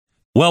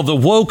Well, the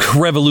woke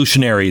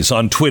revolutionaries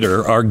on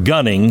Twitter are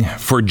gunning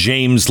for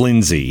James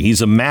Lindsay. He's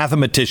a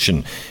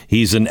mathematician.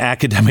 He's an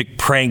academic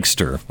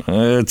prankster.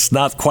 It's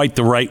not quite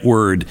the right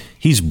word.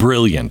 He's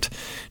brilliant.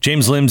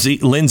 James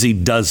Lindsay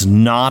does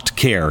not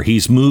care.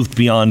 He's moved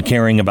beyond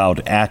caring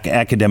about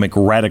academic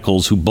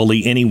radicals who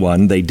bully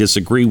anyone they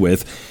disagree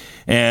with,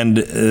 and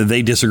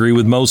they disagree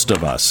with most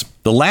of us.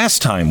 The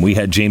last time we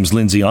had James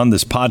Lindsay on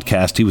this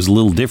podcast, he was a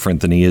little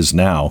different than he is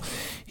now.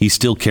 He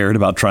still cared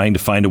about trying to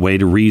find a way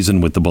to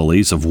reason with the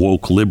bullies of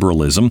woke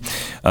liberalism.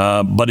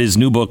 But his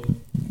new book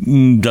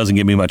doesn't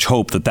give me much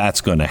hope that that's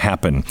going to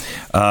happen.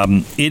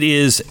 It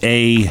is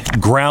a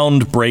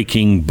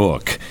groundbreaking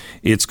book.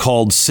 It's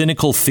called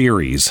Cynical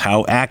Theories: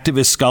 How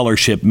Activist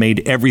Scholarship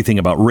Made Everything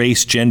About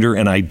Race, Gender,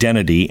 and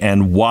Identity,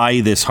 and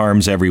Why This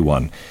Harms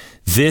Everyone.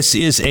 This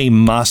is a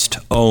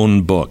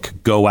must-own book.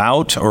 Go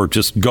out or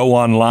just go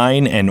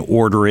online and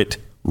order it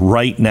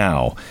right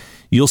now.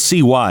 You'll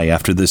see why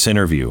after this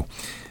interview.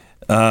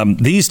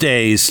 These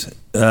days,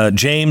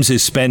 James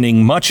is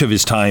spending much of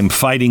his time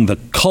fighting the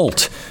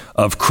cult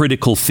of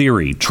critical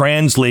theory,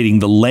 translating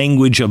the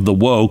language of the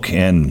woke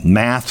and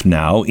math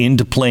now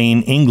into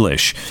plain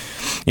English.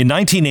 In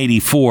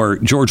 1984,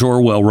 George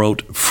Orwell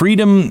wrote,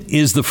 "Freedom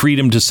is the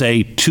freedom to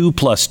say 2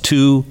 +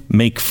 2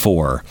 make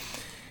 4.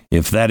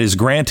 If that is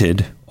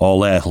granted,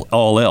 all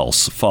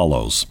else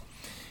follows."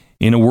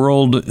 In a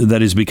world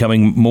that is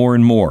becoming more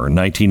and more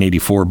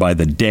 1984 by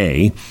the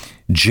day,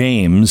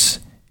 James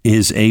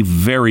is a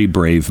very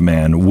brave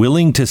man,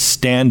 willing to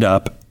stand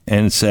up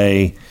and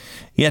say,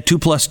 yeah, 2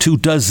 + 2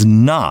 does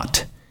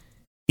not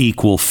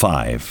equal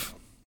 5.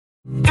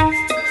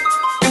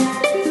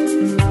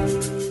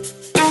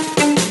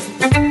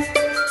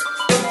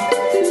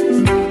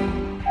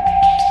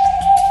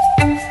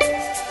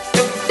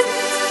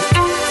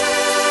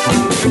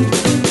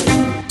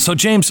 So,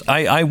 James,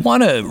 I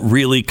want to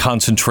really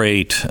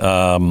concentrate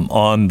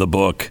on the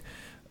book,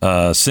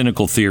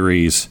 Cynical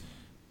Theories,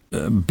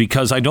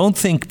 because I don't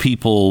think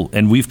people,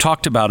 and we've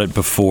talked about it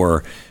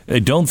before, I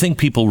don't think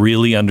people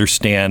really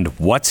understand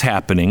what's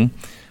happening.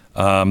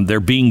 They're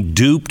being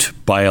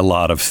duped by a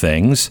lot of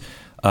things.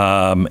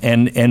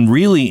 And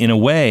really, in a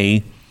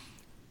way,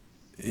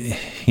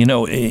 you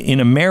know, in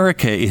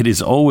America, it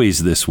is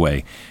always this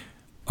way.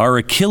 Our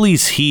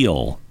Achilles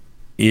heel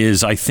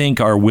is, I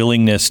think, our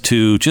willingness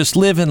to just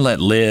live and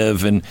let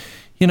live and,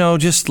 you know,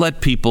 just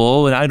let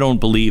people, and I don't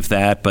believe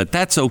that, but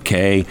that's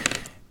okay.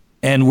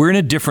 And we're in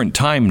a different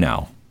time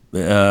now.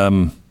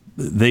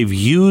 They've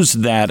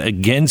used that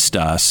against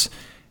us,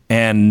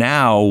 and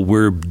now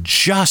we're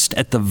just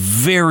at the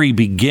very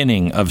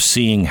beginning of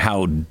seeing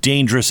how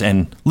dangerous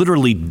and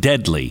literally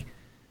deadly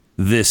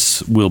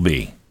this will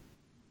be.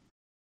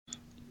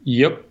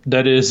 Yep,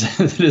 that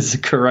is a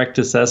correct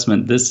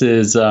assessment. This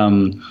is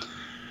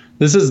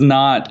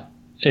not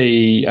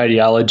a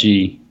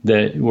ideology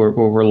that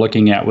we're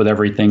looking at with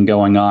everything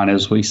going on,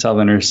 as we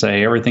Southerners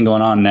say, everything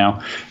going on now.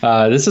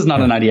 This is not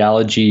an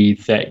ideology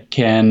that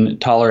can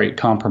tolerate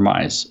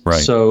compromise.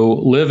 Right. So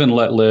live and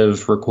let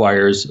live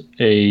requires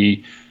a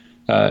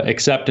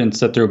acceptance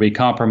that there will be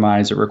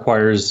compromise. It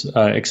requires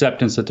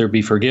acceptance that there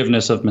be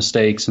forgiveness of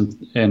mistakes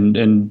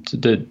and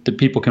that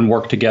people can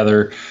work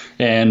together,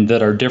 and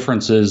that our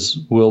differences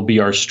will be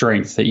our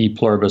strength, the e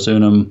pluribus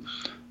unum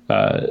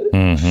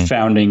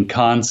founding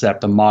concept,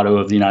 the motto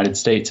of the United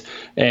States.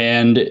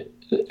 And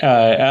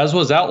as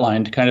was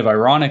outlined, kind of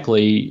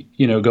ironically,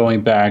 you know, going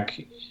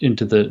back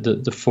into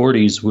the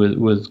 40s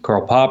with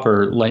Karl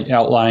Popper,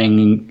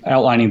 outlining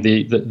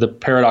the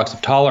paradox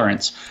of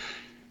tolerance.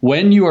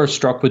 When you are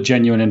struck with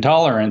genuine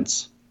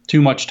intolerance,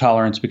 too much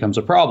tolerance becomes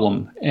a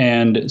problem.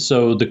 And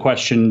so the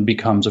question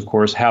becomes, of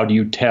course, how do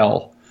you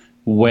tell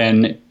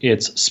when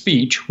it's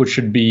speech, which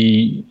should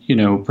be, you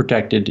know,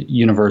 protected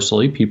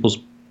universally, people's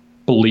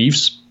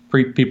beliefs,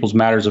 people's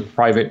matters of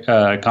private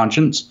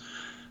conscience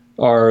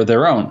are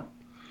their own.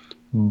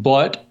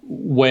 But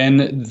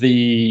when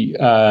the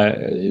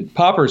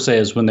Popper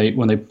says when they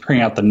bring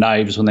out the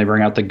knives, when they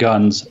bring out the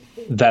guns,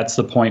 that's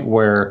the point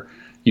where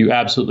you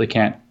absolutely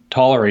can't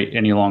tolerate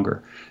any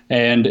longer.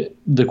 And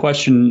the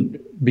question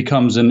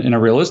becomes, in a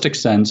realistic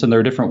sense, and there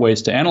are different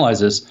ways to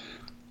analyze this,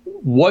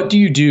 what do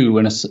you do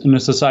in a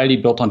society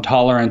built on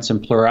tolerance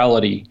and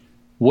plurality?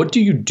 What do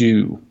you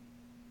do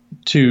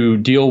to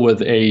deal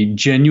with a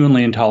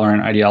genuinely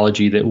intolerant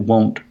ideology that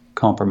won't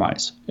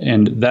compromise?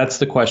 And that's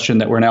the question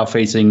that we're now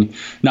facing,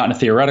 not in a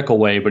theoretical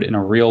way, but in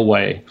a real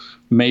way,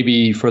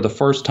 maybe for the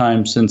first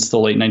time since the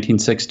late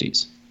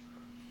 1960s.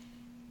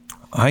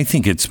 I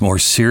think it's more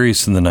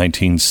serious in the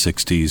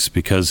 1960s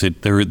because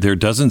there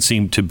doesn't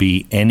seem to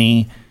be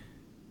anything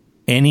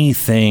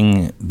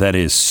that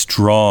is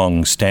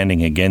strong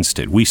standing against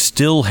it. We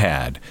still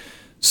had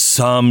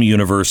some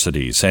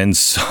universities and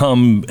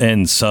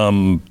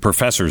some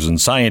professors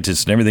and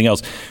scientists and everything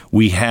else.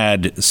 We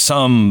had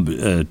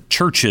some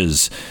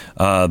churches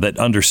that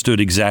understood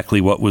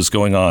exactly what was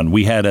going on.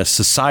 We had a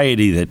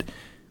society that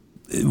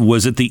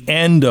was at the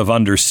end of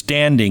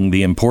understanding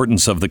the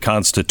importance of the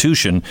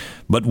Constitution,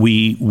 but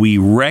we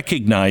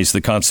recognized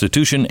the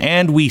Constitution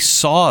and we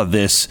saw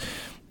this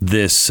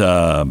this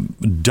doublespeak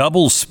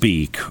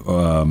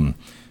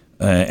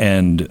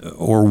and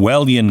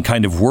Orwellian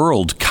kind of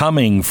world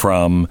coming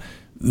from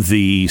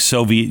the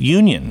Soviet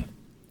Union.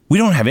 We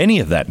don't have any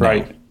of that now.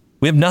 Right.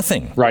 We have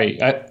nothing. Right.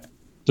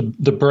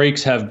 The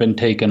brakes have been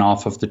taken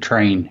off of the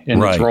train,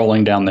 and it's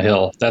rolling down the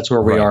hill. That's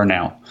where we are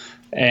now.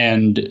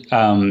 And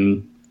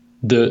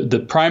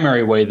the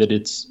primary way that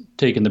it's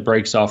taken the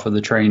brakes off of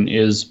the train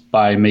is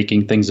by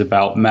making things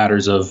about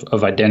matters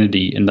of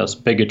identity and thus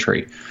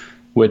bigotry,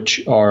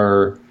 which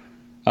are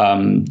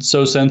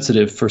so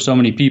sensitive for so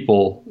many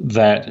people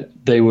that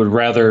they would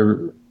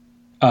rather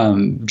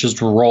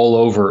just roll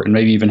over and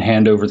maybe even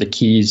hand over the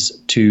keys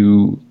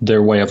to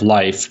their way of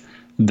life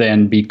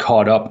than be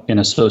caught up in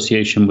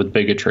association with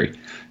bigotry.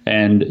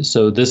 And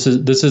so this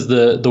is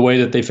the way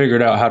that they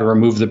figured out how to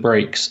remove the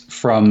brakes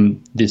from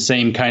the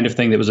same kind of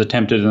thing that was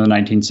attempted in the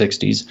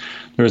 1960s.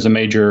 There was a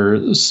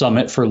major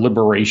summit for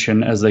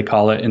liberation, as they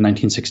call it, in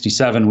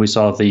 1967. We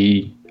saw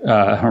the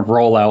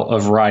rollout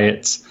of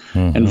riots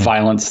and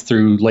violence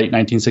through late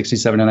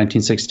 1967 and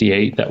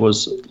 1968 that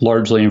was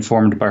largely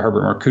informed by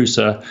Herbert Marcuse,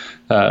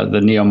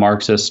 the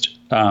neo-Marxist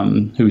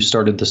who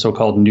started the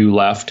so-called New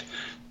Left.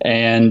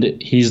 And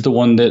he's the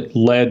one that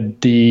led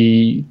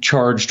the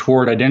charge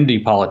toward identity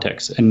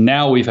politics. And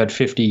now we've had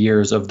 50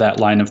 years of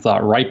that line of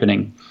thought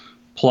ripening.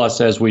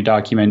 Plus, as we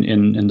document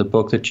in the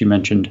book that you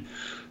mentioned,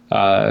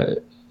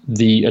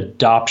 the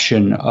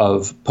adoption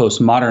of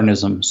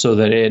postmodernism so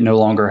that it no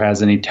longer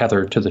has any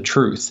tether to the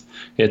truth.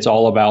 It's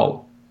all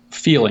about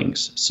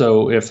feelings.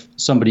 So if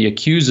somebody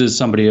accuses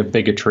somebody of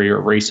bigotry or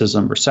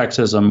racism or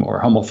sexism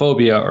or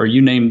homophobia or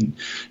you name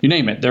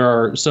it, there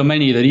are so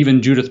many that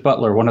even Judith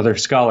Butler, one of their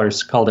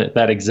scholars, called it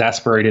that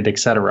exasperated,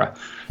 etc.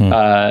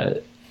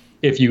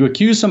 If you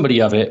accuse somebody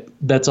of it,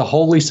 that's a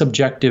wholly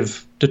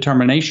subjective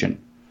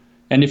determination.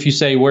 And if you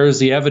say, where's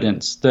the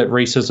evidence that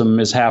racism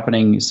is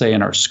happening, say,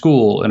 in our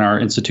school, in our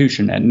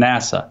institution, at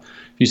NASA?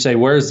 If you say,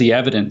 where's the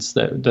evidence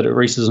that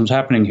racism is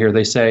happening here?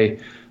 They say,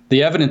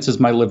 the evidence is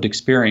my lived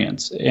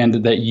experience, and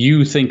that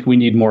you think we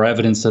need more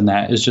evidence than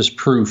that is just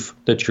proof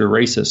that you're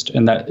racist,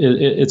 and that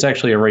it's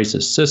actually a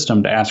racist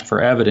system to ask for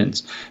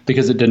evidence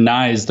because it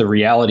denies the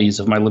realities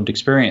of my lived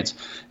experience.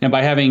 And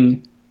by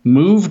having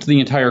moved the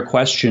entire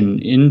question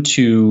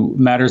into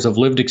matters of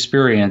lived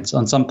experience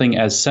on something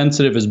as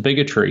sensitive as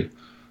bigotry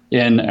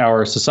in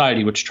our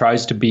society, which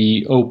tries to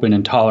be open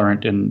and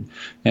tolerant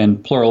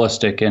and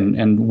pluralistic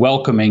and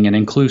welcoming and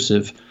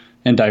inclusive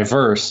and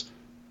diverse,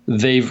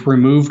 they've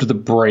removed the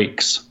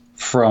brakes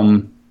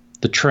from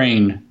the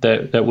train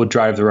that would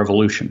drive the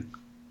revolution.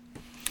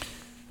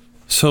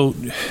 So,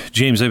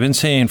 James, I've been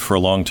saying for a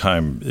long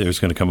time, there's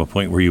going to come a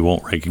point where you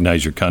won't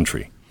recognize your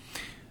country.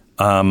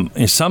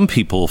 And some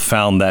people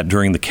found that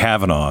during the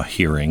Kavanaugh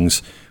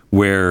hearings,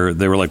 where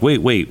they were like,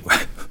 wait,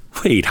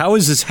 how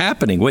is this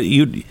happening?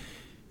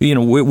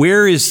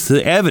 Where is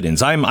the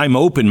evidence? I'm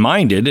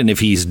open-minded, and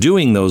if he's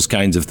doing those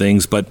kinds of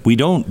things, but we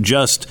don't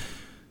just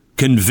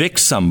convict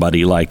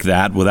somebody like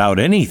that without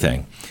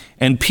anything.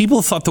 And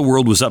people thought the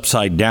world was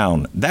upside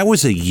down. That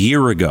was a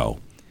year ago.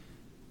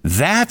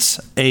 That's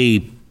a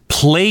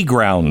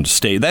playground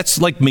state. That's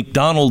like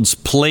McDonald's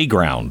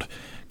playground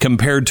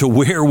compared to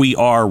where we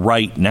are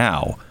right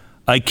now.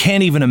 I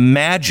can't even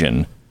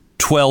imagine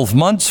 12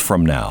 months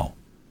from now.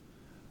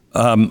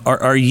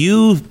 Are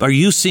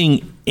you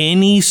seeing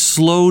any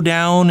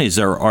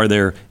slowdown? Are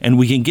there, and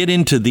we can get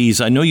into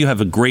these. I know you have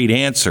a great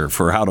answer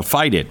for how to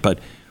fight it, but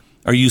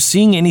are you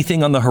seeing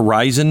anything on the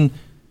horizon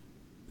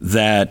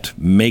that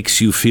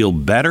makes you feel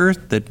better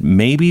that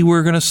maybe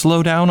we're going to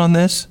slow down on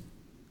this?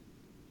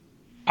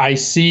 I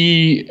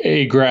see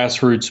a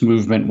grassroots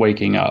movement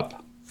waking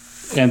up,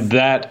 and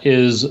that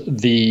is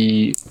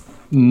the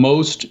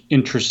most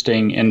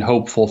interesting and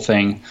hopeful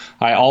thing.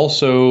 I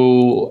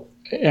also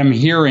am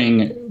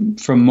hearing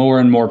from more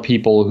and more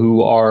people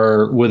who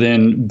are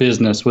within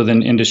business,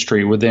 within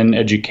industry, within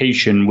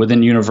education,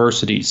 within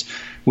universities,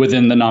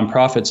 within the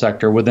nonprofit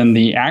sector, within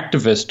the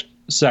activist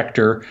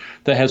sector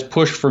that has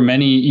pushed for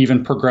many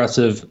even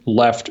progressive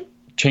left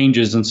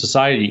changes in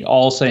society,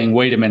 all saying,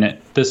 wait a minute,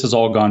 this has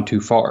all gone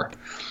too far.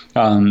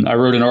 I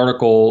wrote an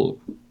article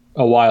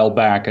a while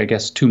back, I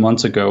guess 2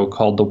 months ago,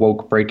 called The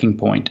Woke Breaking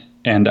Point.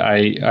 And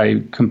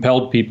I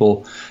compelled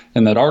people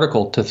in that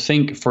article to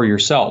think for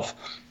yourself.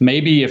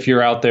 Maybe if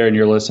you're out there and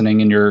you're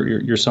listening and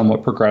you're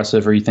somewhat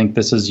progressive, or you think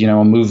this is,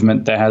 a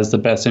movement that has the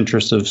best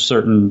interests of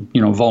certain,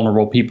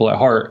 vulnerable people at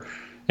heart,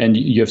 and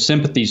you have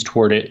sympathies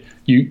toward it,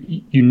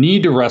 you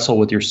need to wrestle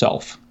with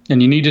yourself.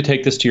 And you need to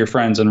take this to your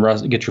friends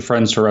and get your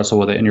friends to wrestle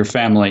with it, and your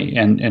family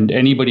and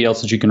anybody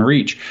else that you can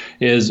reach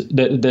is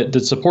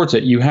that supports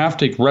it. You have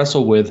to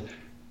wrestle with,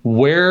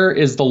 where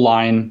is the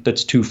line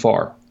that's too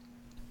far?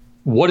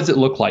 What does it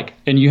look like?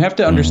 And you have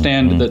to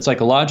understand that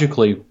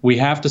psychologically, we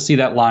have to see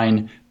that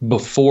line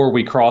before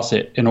we cross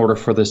it in order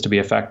for this to be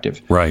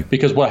effective. Right.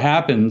 Because what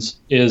happens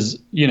is,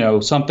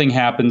 something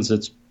happens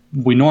that's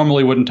we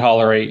normally wouldn't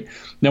tolerate.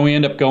 Then we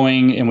end up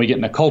going and we get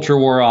in a culture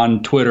war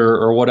on Twitter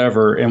or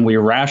whatever, and we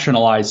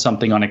rationalize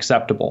something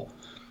unacceptable.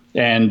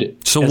 And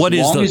so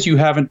as you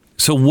haven't.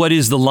 So what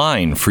is the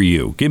line for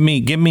you? Give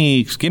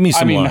me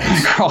some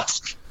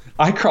lines.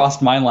 I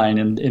crossed my line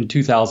in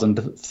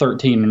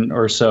 2013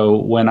 or so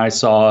when I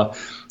saw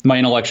my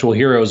intellectual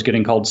heroes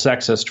getting called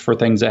sexist for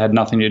things that had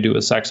nothing to do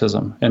with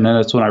sexism. And then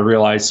that's when I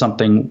realized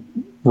something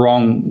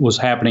wrong was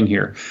happening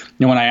here.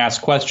 And when I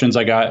asked questions,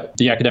 I got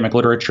the academic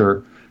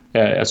literature,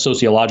 a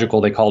sociological,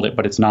 they called it,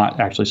 but it's not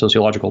actually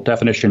sociological,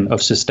 definition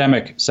of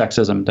systemic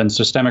sexism, then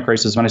systemic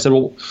racism. And I said,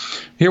 well,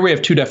 here we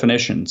have two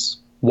definitions.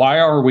 Why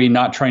are we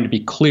not trying to be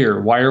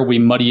clear? Why are we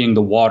muddying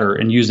the water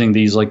and using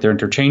these like they're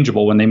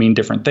interchangeable when they mean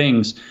different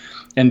things?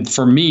 And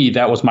for me,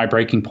 that was my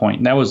breaking point.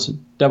 And that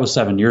was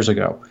 7 years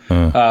ago.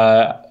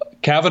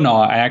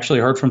 Kavanaugh, I actually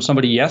heard from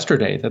somebody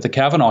yesterday that the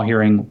Kavanaugh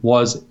hearing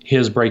was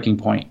his breaking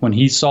point. When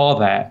he saw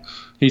that,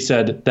 he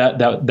said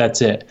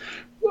that's it.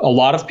 A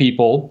lot of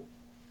people,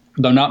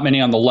 though not many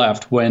on the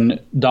left, when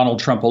Donald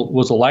Trump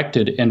was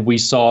elected and we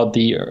saw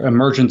the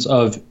emergence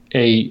of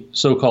a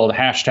so-called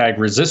hashtag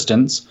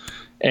resistance,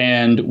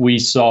 and we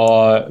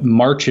saw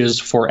marches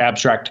for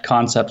abstract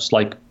concepts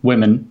like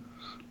women,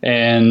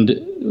 and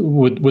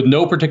with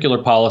no particular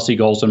policy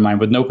goals in mind,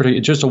 with no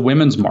particular, just a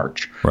women's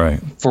march. Right.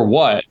 For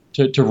what?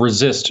 To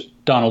resist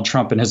Donald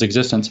Trump and his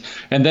existence.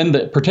 And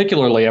then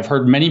particularly, I've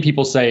heard many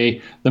people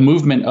say the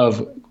movement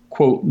of,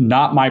 quote,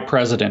 not my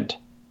president,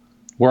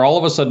 where all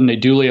of a sudden a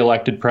duly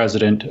elected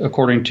president,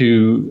 according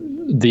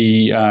to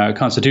the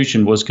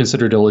Constitution, was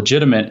considered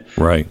illegitimate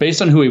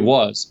based on who he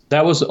was.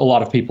 That was a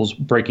lot of people's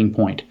breaking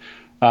point.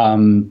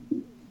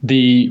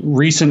 The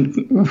recent,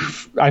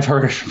 I've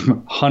heard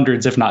from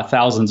hundreds, if not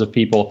thousands of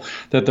people,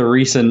 that the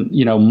recent,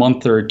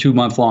 month or 2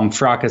 month long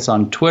fracas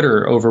on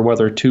Twitter over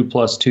whether 2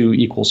 +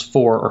 2 =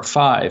 4 or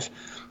 5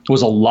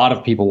 was a lot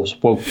of people's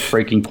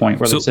breaking point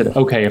where they said,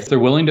 okay, if they're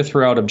willing to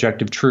throw out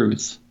objective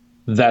truth,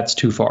 that's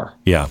too far.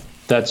 Yeah.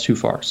 That's too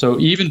far. So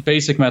even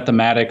basic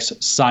mathematics,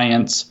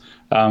 science,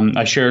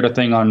 I shared a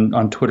thing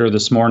on Twitter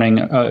this morning.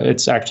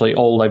 It's actually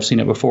old. I've seen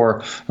it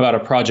before, about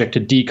a project to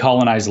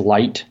decolonize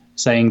light,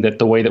 saying that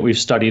the way that we've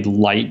studied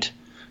light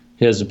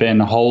has been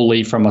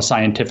wholly from a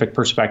scientific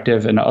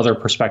perspective, and other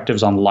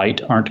perspectives on light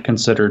aren't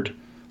considered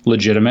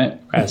legitimate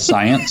as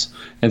science.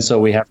 And so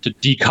we have to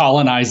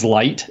decolonize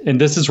light.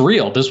 And this is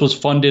real. This was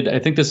funded, I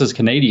think this is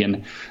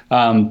Canadian,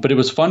 but it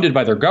was funded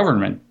by their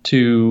government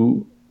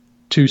to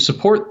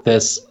support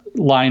this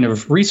line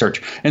of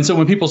research. And so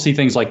when people see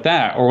things like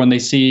that, or when they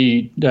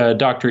see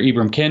Dr.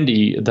 Ibram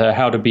Kendi, the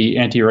How to Be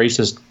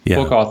Anti-Racist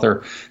book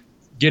author,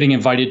 getting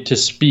invited to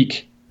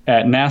speak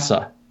at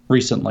NASA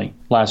recently,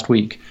 last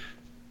week,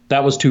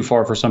 that was too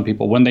far for some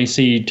people. When they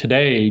see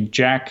today,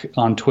 Jack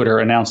on Twitter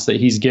announced that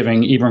he's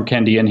giving Ibram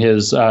Kendi and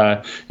his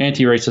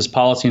Anti-Racist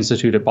Policy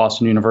Institute at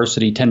Boston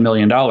University $10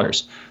 million.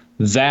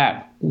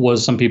 That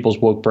was some people's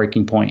woke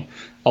breaking point.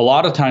 A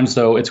lot of times,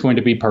 though, it's going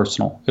to be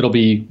personal. It'll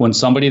be when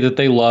somebody that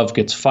they love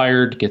gets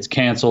fired, gets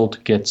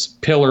canceled, gets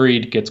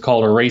pilloried, gets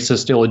called a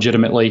racist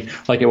illegitimately,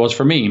 like it was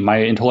for me.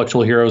 My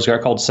intellectual heroes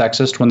got called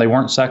sexist when they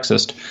weren't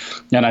sexist.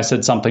 And I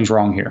said, something's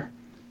wrong here.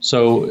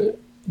 So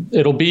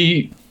it'll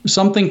be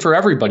something for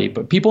everybody,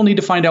 but people need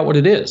to find out what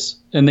it is.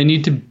 And they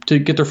need to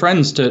get their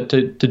friends to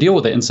deal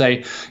with it and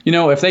say,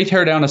 if they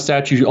tear down a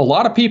statue, a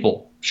lot of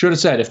people should have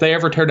said, if they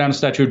ever tear down a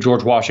statue of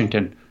George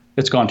Washington,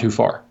 it's gone too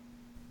far.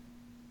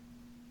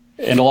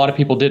 And a lot of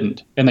people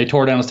didn't. And they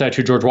tore down a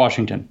statue of George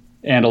Washington.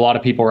 And a lot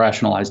of people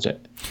rationalized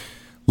it.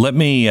 Let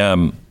me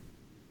tell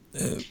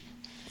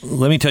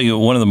you,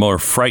 one of the more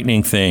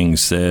frightening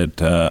things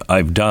that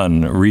I've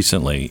done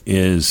recently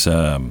is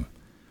while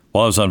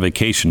I was on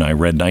vacation, I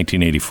read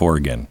 1984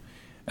 again.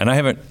 And I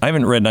haven't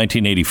read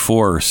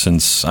 1984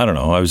 since, I don't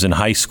know, I was in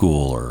high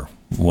school or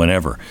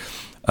whenever.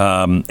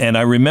 And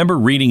I remember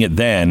reading it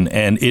then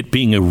and it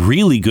being a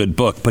really good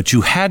book, but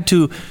you had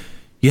to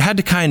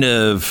kind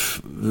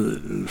of,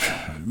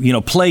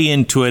 play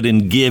into it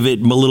and give it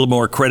a little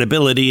more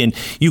credibility. And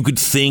you could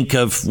think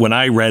of, when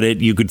I read it,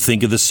 you could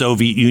think of the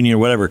Soviet Union or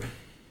whatever.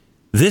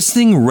 This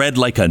thing read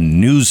like a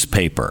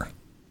newspaper.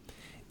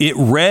 It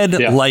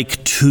read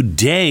like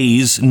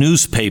today's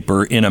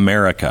newspaper in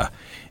America.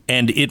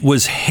 And it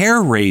was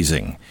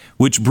hair-raising,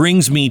 which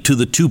brings me to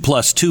the 2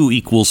 +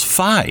 2 =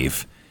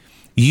 5.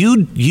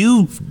 You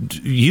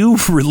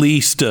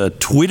released a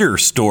Twitter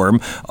storm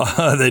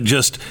that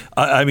just,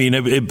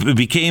 it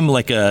became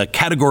like a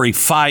Category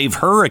 5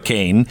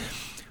 hurricane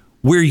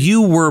where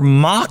you were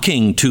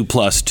mocking 2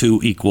 +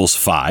 2 =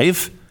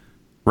 5,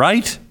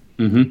 right?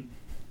 Mm-hmm.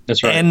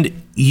 That's right.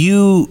 And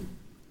you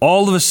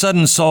all of a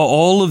sudden saw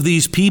all of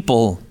these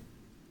people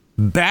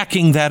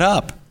backing that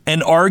up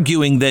and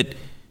arguing that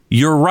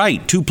you're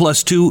right, 2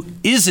 + 2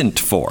 isn't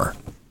 4.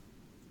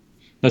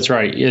 That's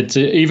right. It's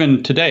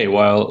even today,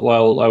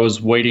 while I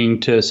was waiting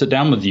to sit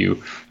down with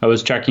you, I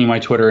was checking my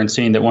Twitter and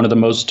seeing that one of the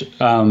most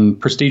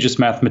prestigious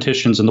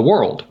mathematicians in the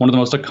world, one of the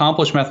most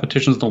accomplished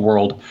mathematicians in the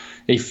world,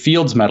 a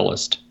Fields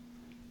medalist,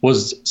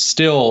 was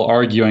still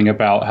arguing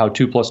about how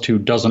 2 + 2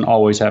 doesn't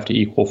always have to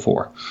equal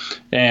 4.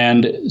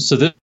 And so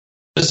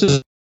this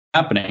is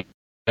happening.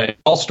 It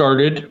all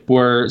started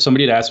where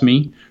somebody had asked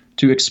me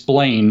to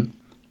explain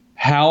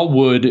how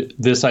would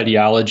this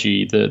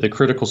ideology, the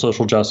critical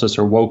social justice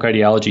or woke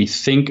ideology,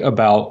 think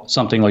about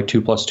something like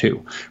 2 plus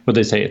 2? Would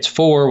they say it's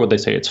 4? Would they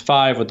say it's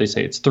 5? Would they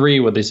say it's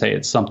 3? Would they say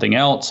it's something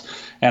else?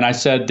 And I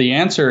said the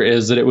answer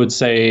is that they would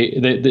say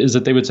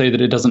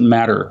that it doesn't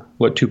matter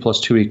what 2 plus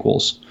 2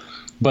 equals,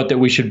 but that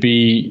we should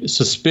be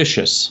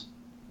suspicious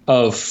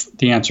of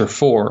the answer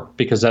 4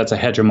 because that's a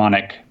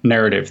hegemonic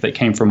narrative that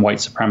came from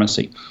white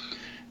supremacy.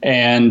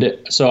 And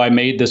so I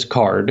made this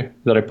card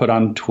that I put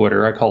on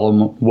Twitter. I call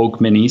them woke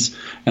minis.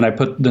 And I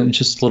put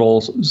just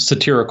little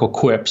satirical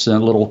quips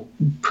and little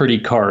pretty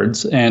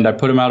cards. And I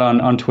put them out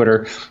on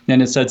Twitter.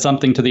 And it said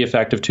something to the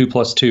effect of 2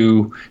 plus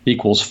 2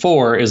 equals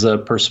 4 is a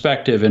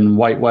perspective in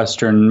white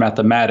Western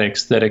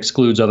mathematics that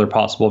excludes other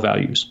possible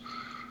values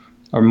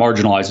or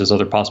marginalizes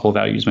other possible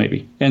values,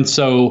 maybe. And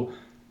so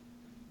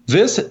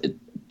this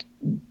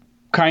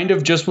kind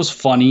of just was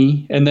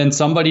funny. And then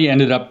somebody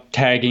ended up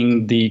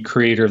tagging the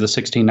creator of the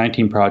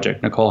 1619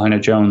 Project, Nicole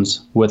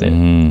Hannah-Jones, with it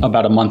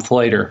about a month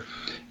later.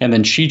 And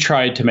then she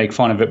tried to make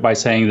fun of it by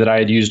saying that I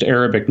had used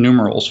Arabic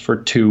numerals for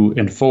 2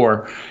 and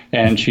 4.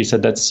 And she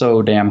said, that's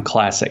so damn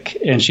classic.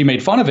 And she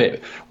made fun of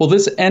it. Well,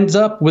 this ends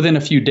up within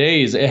a few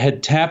days, it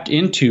had tapped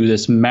into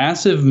this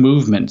massive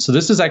movement. So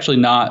this is actually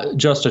not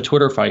just a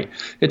Twitter fight.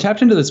 It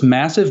tapped into this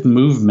massive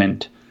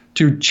movement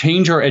to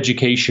change our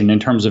education in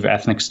terms of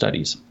ethnic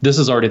studies. This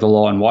is already the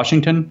law in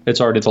Washington. It's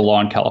already the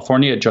law in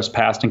California. It just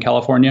passed in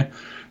California.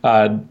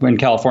 In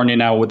California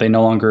now, they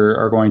no longer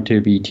are going to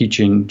be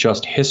teaching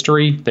just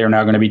history. They're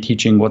now going to be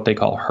teaching what they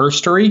call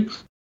herstory.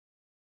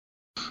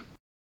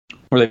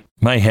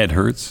 My head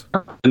hurts.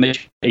 And they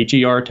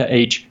HER to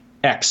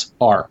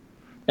HXR.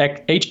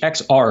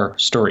 HXR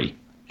story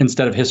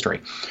instead of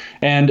history.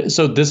 And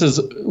so this is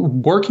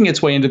working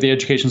its way into the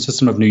education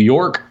system of New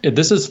York.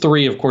 This is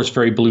 3, of course,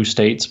 very blue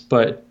states,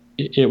 but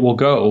it will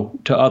go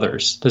to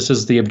others. This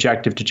is the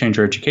objective, to change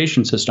our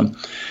education system.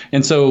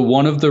 And so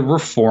one of the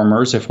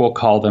reformers, if we'll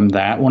call them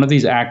that, one of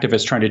these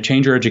activists trying to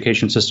change our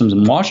education systems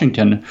in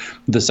Washington,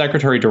 the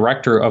secretary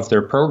director of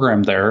their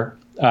program there,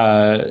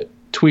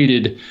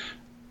 tweeted,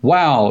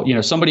 wow,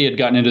 somebody had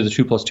gotten into the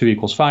 2 plus 2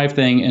 equals 5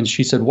 thing. And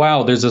she said,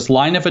 wow, there's this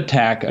line of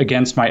attack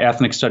against my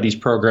ethnic studies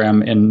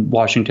program in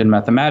Washington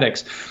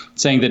mathematics,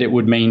 saying that it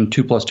would mean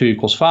 2 plus 2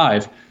 equals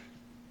 5.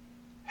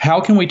 How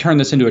can we turn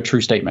this into a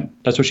true statement?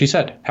 That's what she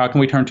said. How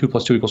can we turn 2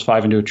 plus 2 equals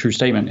 5 into a true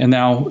statement? And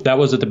now that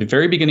was at the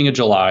very beginning of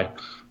July.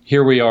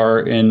 Here we are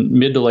in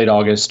mid to late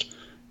August.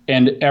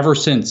 And ever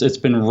since, it's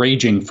been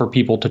raging for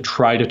people to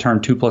try to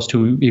turn 2 plus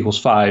 2 equals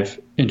 5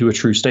 into a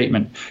true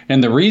statement.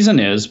 And the reason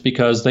is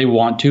because they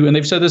want to, and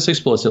they've said this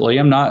explicitly,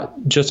 I'm not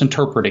just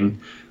interpreting,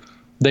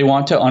 they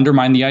want to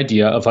undermine the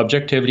idea of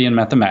objectivity in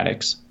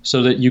mathematics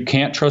so that you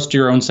can't trust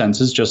your own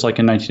senses, just like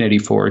in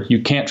 1984.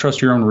 You can't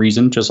trust your own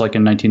reason, just like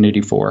in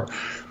 1984.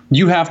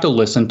 You have to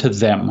listen to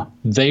them.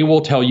 They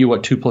will tell you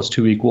what 2 plus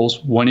 2 equals,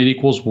 when it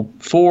equals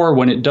 4,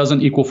 when it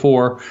doesn't equal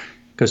 4,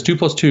 because 2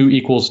 plus 2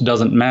 equals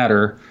doesn't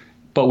matter.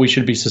 But we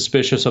should be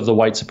suspicious of the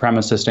white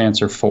supremacist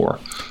answer 4.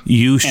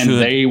 You should.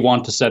 And they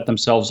want to set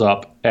themselves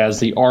up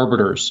as the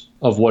arbiters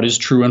of what is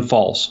true and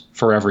false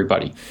for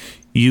everybody.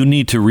 You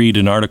need to read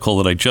an article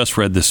that I just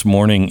read this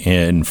morning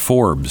in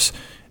Forbes,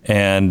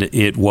 and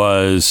it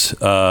was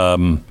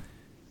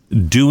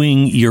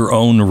doing your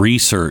own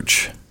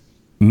research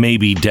may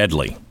be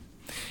deadly.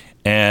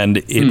 And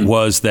it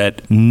was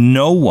that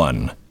no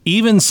one,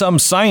 even some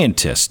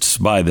scientists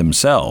by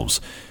themselves,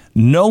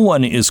 no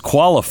one is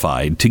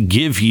qualified to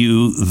give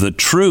you the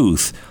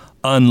truth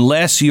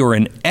unless you're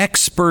an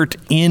expert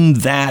in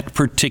that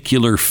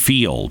particular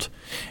field.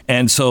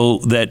 And so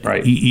that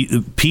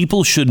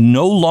people should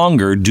no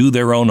longer do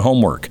their own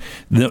homework.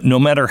 No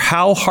matter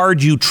how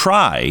hard you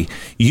try,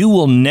 you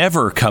will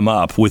never come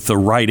up with the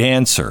right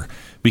answer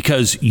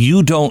because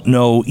you don't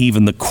know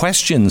even the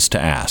questions to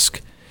ask.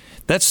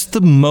 That's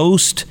the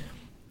most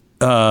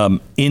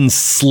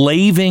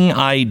enslaving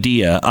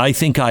idea I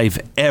think I've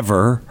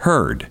ever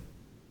heard.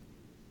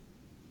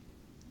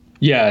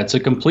 Yeah, it's a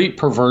complete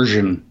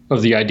perversion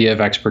of the idea of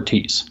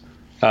expertise.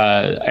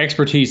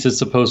 Expertise is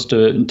supposed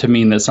to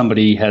mean that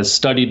somebody has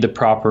studied the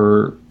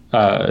proper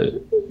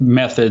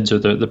methods or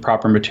the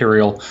proper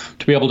material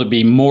to be able to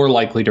be more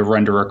likely to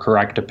render a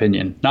correct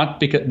opinion. Not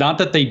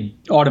that they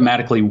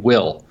automatically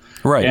will,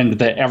 right, and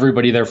that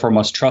everybody therefore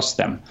must trust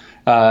them.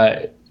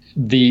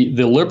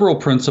 The liberal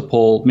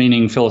principle,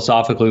 meaning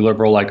philosophically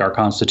liberal like our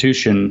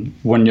Constitution,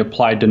 when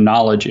applied to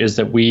knowledge, is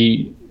that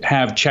we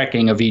have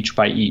checking of each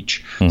by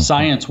each. Mm-hmm.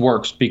 Science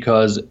works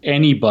because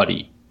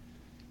anybody,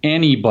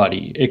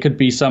 it could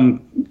be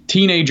some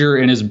teenager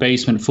in his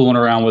basement fooling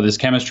around with his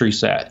chemistry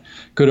set,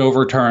 could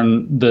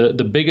overturn the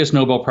biggest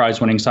Nobel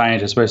Prize winning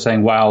scientist by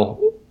saying, wow,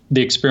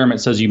 the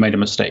experiment says you made a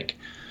mistake.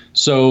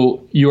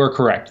 So you are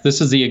correct.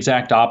 This is the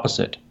exact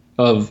opposite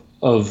of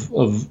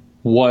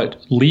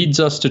what leads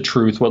us to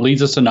truth, what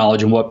leads us to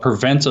knowledge, and what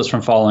prevents us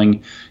from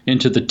falling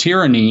into the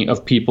tyranny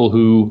of people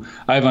who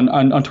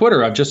on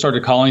Twitter, I've just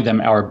started calling them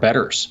our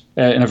betters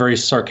in a very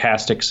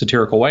sarcastic,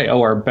 satirical way.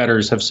 Oh, our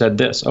betters have said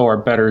this. Oh, our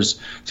betters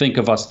think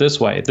of us this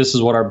way. This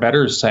is what our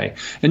betters say.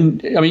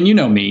 And I mean, you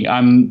know me,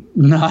 I'm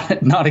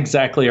not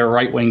exactly a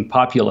right-wing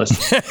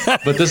populist,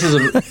 but this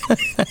is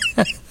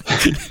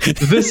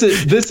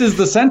this is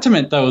the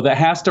sentiment, though, that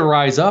has to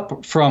rise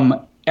up from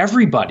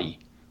everybody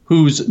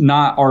who's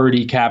not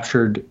already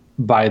captured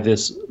by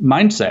this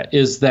mindset,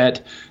 is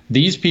that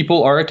these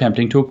people are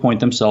attempting to appoint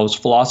themselves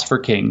philosopher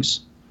kings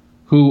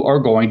who are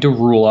going to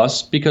rule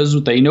us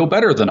because they know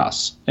better than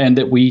us, and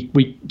that we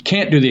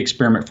can't do the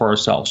experiment for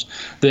ourselves.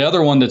 The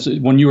other one, that's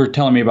when you were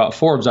telling me about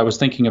Forbes, I was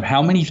thinking of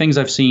how many things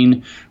I've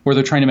seen where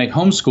they're trying to make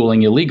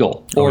homeschooling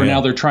illegal, or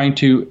now they're trying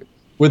to,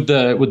 with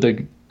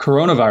the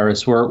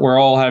coronavirus, we're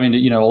all having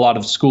to, a lot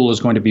of school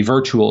is going to be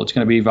virtual. It's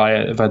going to be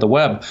via the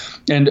web.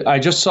 And I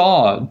just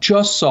saw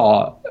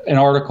an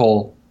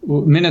article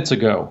minutes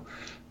ago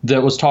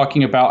that was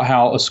talking about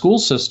how a school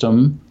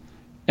system,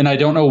 and I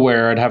don't know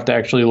where, I'd have to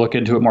actually look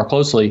into it more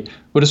closely,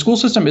 but a school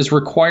system is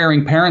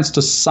requiring parents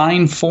to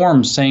sign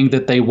forms saying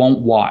that they won't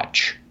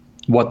watch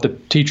what the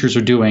teachers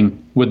are doing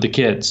with the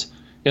kids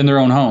in their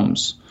own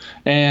homes.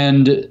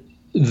 And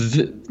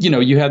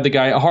you had the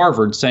guy at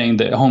Harvard saying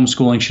that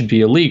homeschooling should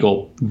be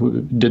illegal.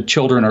 The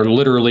children are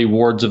literally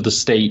wards of the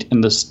state,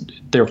 and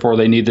therefore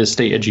they need this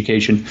state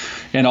education.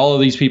 And all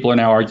of these people are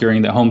now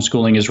arguing that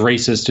homeschooling is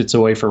racist. It's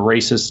a way for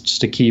racists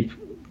to keep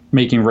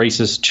making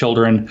racist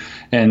children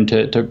and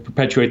to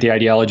perpetuate the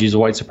ideologies of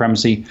white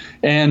supremacy.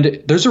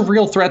 And there's a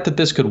real threat that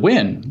this could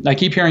win. I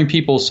keep hearing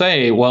people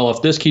say, well,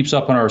 if this keeps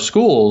up in our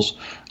schools,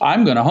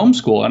 I'm going to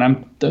homeschool.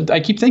 And I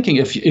keep thinking,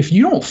 if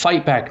you don't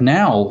fight back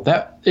now,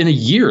 that in a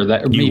year,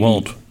 that you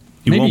won't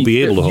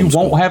be able to homeschool. You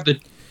won't have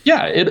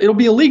it'll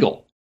be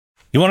illegal.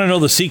 You want to know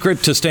the secret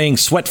to staying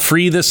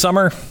sweat-free this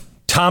summer?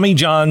 Tommy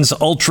John's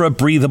ultra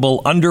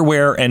breathable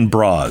underwear and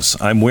bras.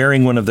 I'm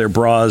wearing one of their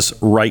bras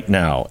right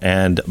now,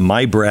 and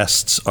my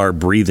breasts are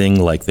breathing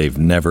like they've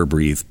never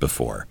breathed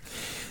before.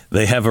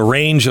 They have a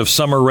range of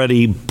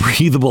summer-ready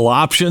breathable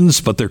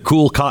options, but their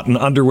cool cotton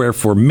underwear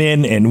for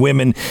men and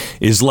women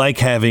is like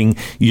having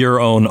your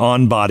own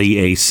on-body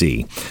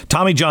AC.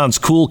 Tommy John's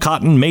cool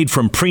cotton, made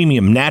from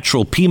premium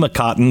natural Pima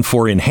cotton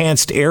for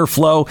enhanced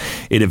airflow.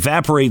 It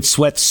evaporates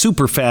sweat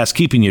super fast,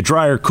 keeping you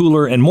drier,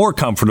 cooler, and more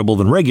comfortable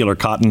than regular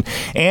cotton.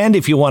 And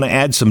if you want to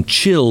add some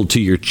chill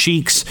to your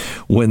cheeks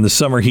when the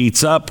summer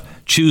heats up,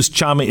 choose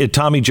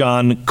Tommy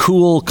John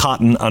Cool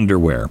Cotton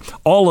Underwear.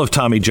 All of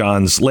Tommy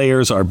John's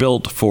layers are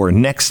built for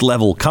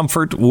next-level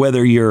comfort,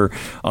 whether you're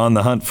on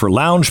the hunt for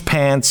lounge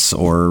pants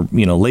or,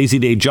 lazy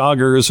day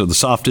joggers or the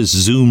softest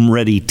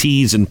Zoom-ready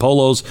tees and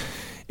polos.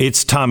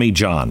 It's Tommy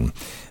John.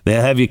 They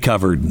have you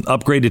covered.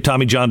 Upgrade to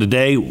Tommy John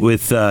today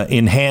with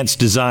enhanced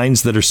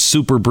designs that are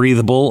super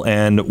breathable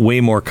and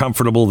way more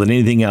comfortable than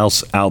anything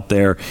else out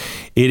there.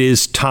 It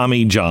is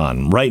Tommy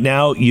John. Right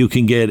now, you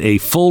can get a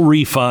full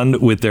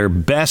refund with their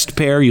best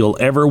pair you'll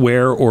ever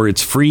wear, or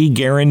its free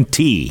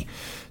guarantee.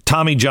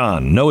 Tommy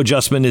John, no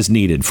adjustment is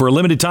needed. For a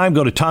limited time,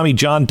 go to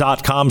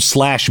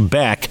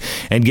TommyJohn.com/Beck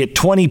and get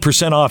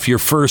 20% off your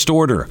first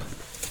order.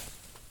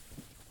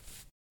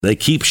 They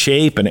keep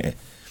shape and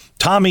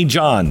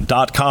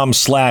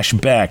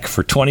TommyJohn.com/Beck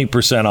for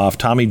 20% off.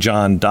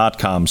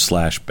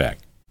 TommyJohn.com/Beck.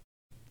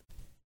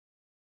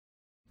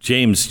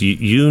 James,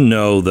 you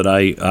know that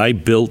I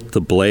built the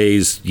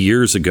Blaze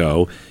years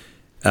ago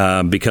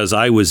because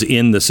I was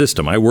in the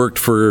system. I worked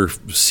for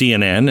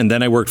CNN and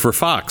then I worked for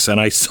Fox,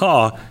 and I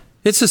saw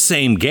it's the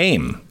same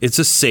game. It's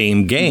the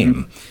same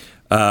game.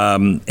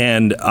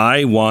 And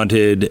I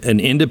wanted an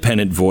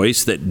independent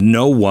voice that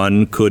no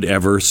one could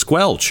ever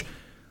squelch.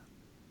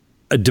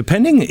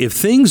 Depending if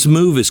things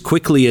move as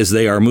quickly as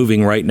they are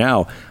moving right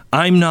now,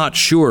 I'm not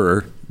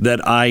sure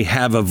that I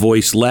have a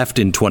voice left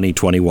in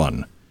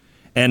 2021.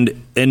 And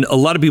a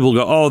lot of people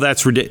go, oh,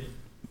 that's ridiculous.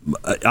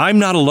 I'm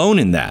not alone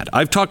in that.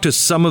 I've talked to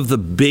some of the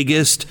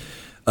biggest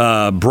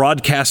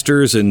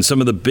broadcasters and some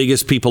of the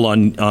biggest people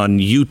on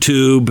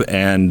YouTube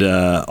and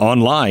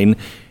online,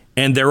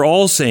 and they're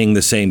all saying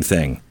the same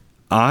thing.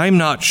 I'm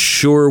not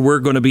sure we're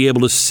going to be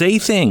able to say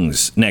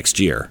things next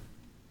year.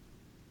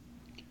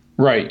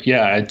 Right.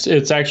 Yeah,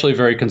 it's actually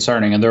very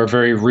concerning, and there are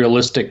very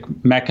realistic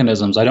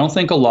mechanisms. I don't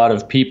think a lot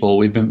of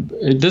people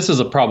this is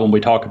a problem we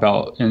talk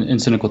about in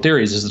cynical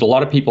theories, is that a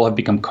lot of people have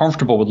become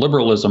comfortable with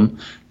liberalism,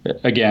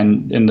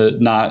 again, in the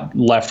not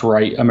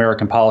left-right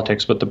American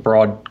politics, but the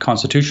broad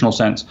constitutional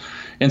sense.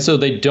 And so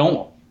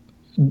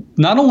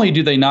not only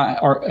do they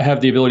not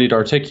have the ability to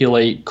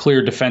articulate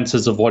clear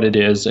defenses of what it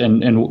is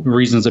and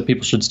reasons that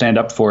people should stand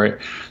up for it,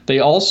 they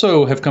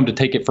also have come to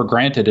take it for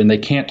granted, and they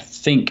can't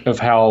think of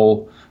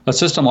how a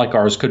system like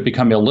ours could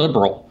become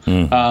illiberal,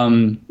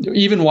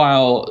 even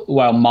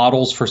while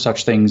models for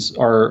such things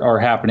are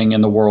happening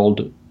in the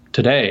world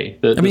today.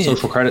 The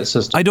social credit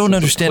system. I don't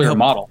understand how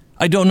model.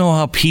 I don't know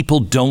how people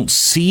don't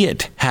see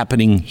it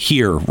happening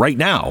here right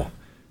now.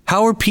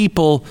 How are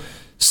people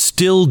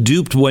still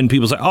duped when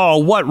people say, oh,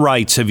 what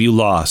rights have you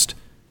lost?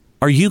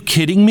 Are you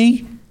kidding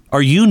me?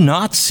 Are you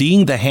not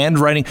seeing the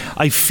handwriting?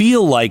 I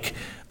feel like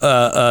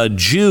a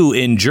Jew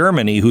in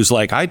Germany who's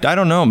like, I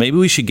don't know, maybe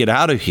we should get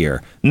out of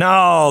here.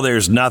 No,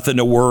 there's nothing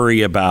to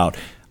worry about.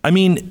 I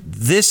mean,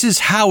 this is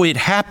how it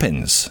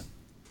happens.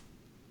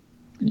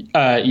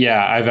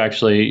 Yeah, I've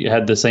actually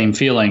had the same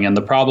feeling. And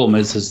the problem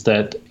is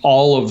that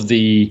all of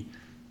the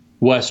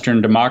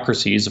Western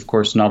democracies, of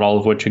course, not all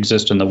of which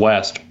exist in the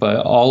West, but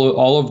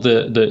all of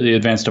the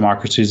advanced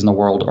democracies in the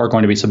world are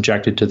going to be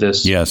subjected to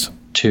this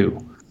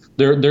too.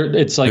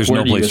 It's like,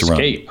 where do you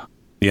escape?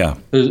 Yeah.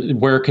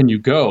 Where can you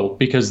go?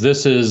 Because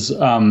this is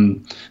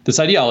this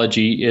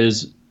ideology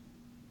is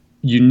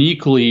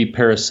uniquely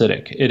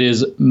parasitic. It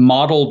is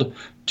modeled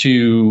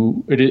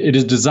it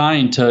is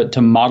designed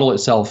to model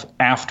itself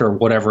after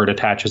whatever it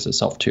attaches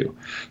itself to.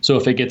 So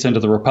if it gets into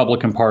the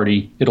Republican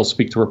Party, it'll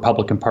speak the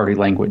Republican Party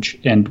language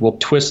and will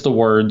twist the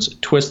words,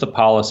 twist the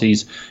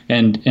policies,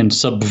 and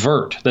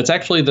subvert. That's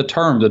actually the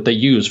term that they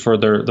use for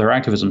their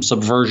activism,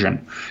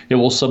 subversion. It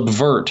will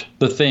subvert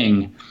the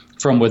thing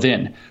from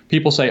within.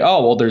 People say,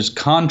 oh, well, there's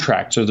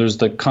contracts, or there's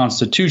the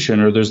Constitution,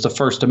 or there's the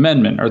First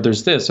Amendment, or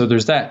there's this, or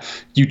there's that.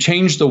 You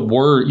change the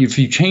word. If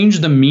you change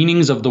the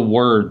meanings of the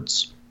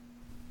words,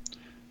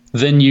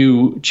 then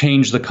you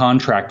change the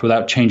contract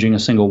without changing a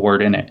single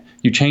word in it.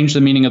 You change the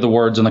meaning of the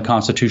words, and the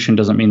Constitution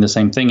doesn't mean the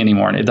same thing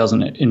anymore, and it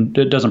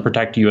doesn't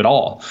protect you at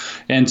all.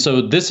 And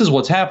so this is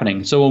what's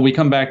happening. So when we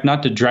come back,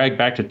 not to drag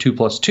back to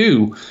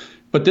 2+2,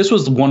 but this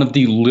was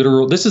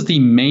this is the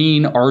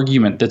main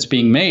argument that's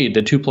being made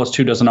that 2 +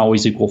 2 doesn't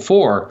always equal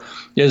 4,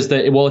 is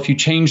that, well, if you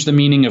change the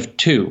meaning of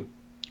 2,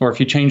 or if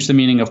you change the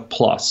meaning of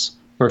plus,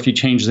 or if you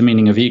change the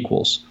meaning of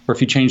equals, or if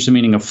you change the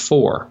meaning of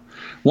 4.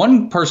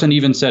 One person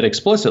even said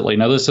explicitly,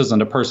 now this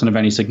isn't a person of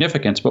any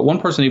significance, but one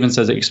person even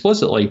says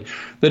explicitly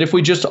that if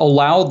we just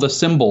allow the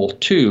symbol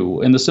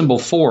 2 and the symbol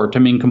 4 to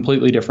mean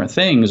completely different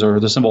things, or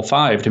the symbol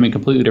 5 to mean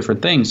completely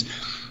different things,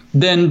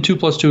 then 2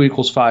 + 2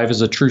 = 5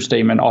 is a true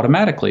statement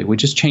automatically. We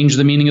just change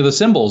the meaning of the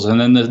symbols, and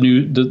then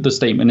the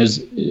statement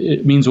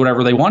it means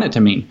whatever they want it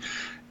to mean.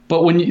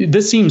 But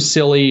this seems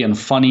silly and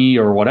funny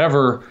or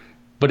whatever,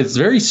 but it's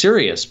very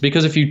serious,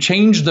 because if you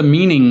change the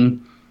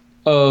meaning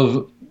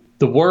of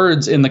the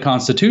words in the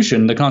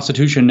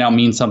Constitution now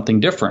means something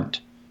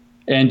different,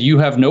 and you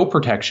have no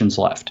protections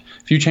left.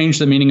 If you change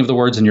the meaning of the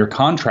words in your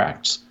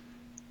contracts,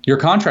 your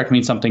contract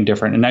means something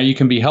different, and now you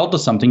can be held to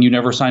something you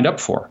never signed up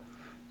for.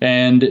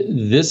 And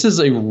this is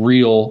a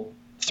real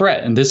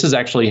threat, and this is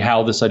actually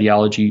how this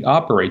ideology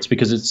operates,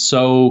 because it's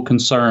so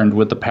concerned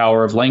with the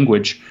power of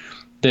language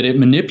that it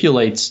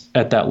manipulates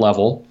at that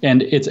level,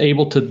 and it's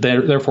able to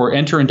therefore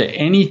enter into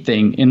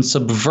anything and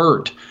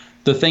subvert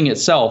the thing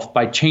itself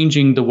by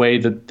changing the way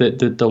that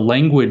the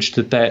language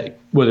that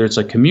whether it's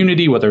a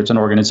community, whether it's an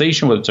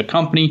organization, whether it's a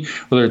company,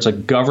 whether it's a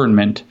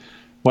government,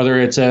 whether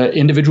it's an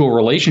individual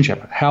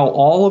relationship, how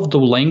all of the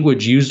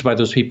language used by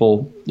those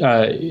people,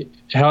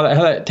 how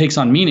that takes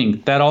on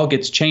meaning, that all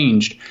gets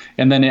changed,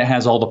 and then it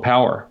has all the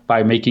power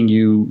by making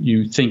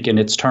you think in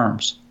its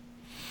terms.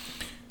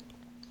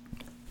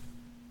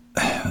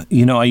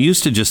 You know, I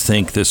used to just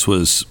think this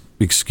was,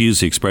 excuse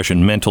the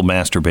expression, mental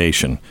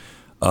masturbation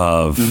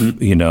of,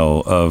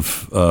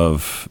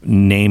 of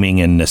naming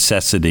and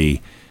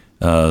necessity.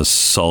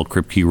 Saul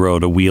Kripke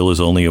wrote, "A wheel is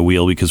only a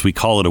wheel because we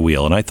call it a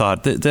wheel." And I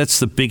thought that's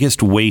the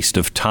biggest waste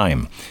of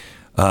time,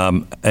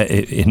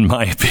 in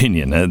my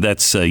opinion.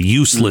 That's a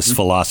useless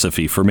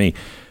philosophy for me.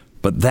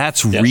 But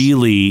that's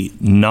really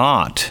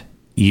not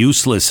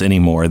useless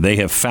anymore. They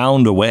have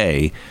found a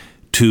way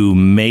to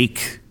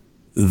make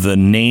the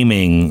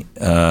naming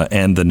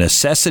and the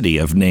necessity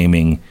of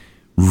naming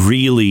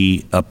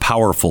really a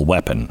powerful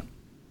weapon.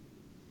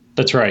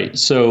 That's right.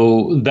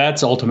 So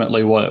that's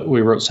ultimately what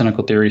we wrote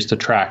Cynical Theories to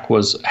track,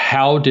 was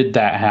how did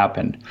that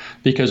happen?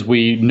 Because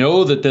we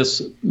know that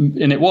this,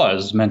 and it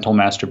was mental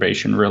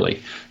masturbation, really,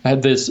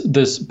 had this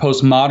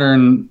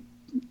postmodern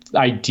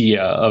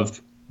idea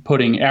of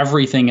putting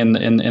everything in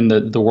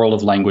the world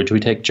of language.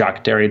 We take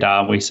Jacques Derrida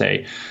and we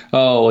say,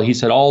 oh, he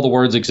said all the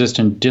words exist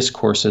in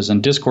discourses,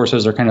 and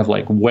discourses are kind of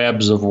like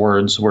webs of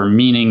words where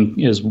meaning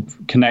is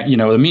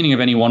the meaning of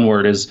any one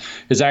word is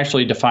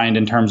actually defined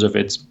in terms of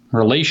its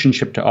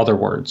relationship to other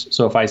words.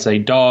 So if I say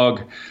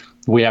dog,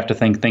 we have to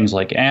think things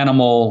like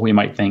animal, we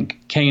might think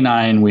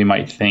canine, we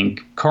might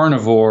think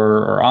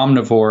carnivore or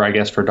omnivore, I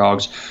guess, for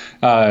dogs.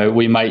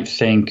 We might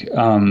think,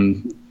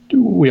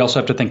 we also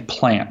have to think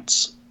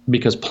plants,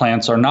 because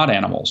plants are not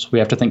animals. We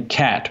have to think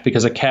cat,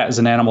 because a cat is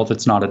an animal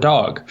that's not a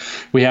dog.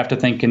 We have to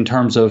think in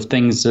terms of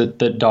things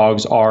that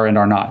dogs are and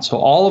are not. So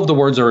all of the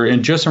words are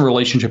just in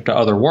relationship to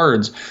other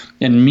words,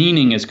 and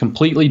meaning is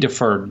completely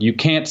deferred. You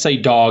can't say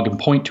dog and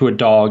point to a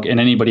dog and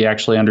anybody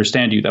actually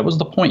understand you. That was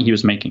the point he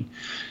was making.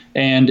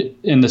 And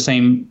in the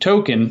same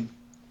token,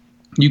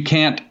 you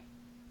can't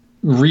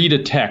read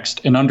a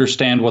text and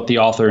understand what the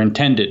author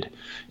intended.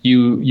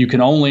 You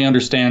can only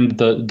understand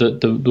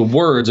the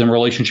words in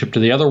relationship to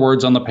the other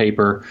words on the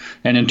paper,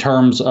 and in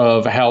terms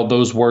of how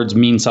those words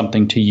mean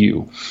something to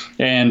you.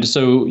 And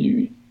so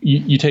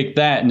you take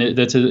that, and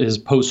that's his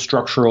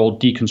post-structural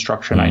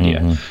deconstruction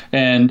idea.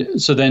 And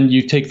so then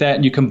you take that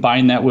and you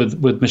combine that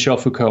with Michel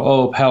Foucault.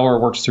 Oh, power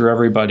works through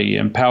everybody,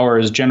 and power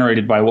is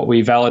generated by what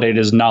we validate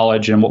as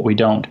knowledge and what we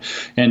don't.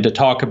 And to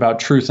talk about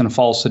truth and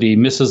falsity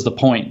misses the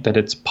point that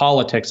it's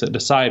politics that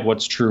decide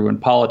what's true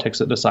and politics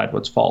that decide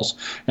what's false.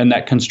 And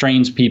that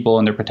constrains people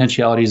and their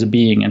potentialities of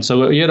being. And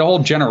so you had a whole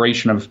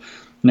generation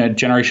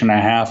and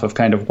a half of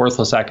kind of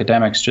worthless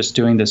academics just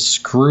doing this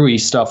screwy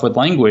stuff with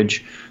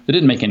language that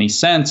didn't make any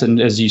sense.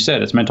 And as you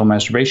said, it's mental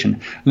masturbation.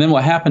 And then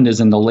what happened is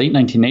in the late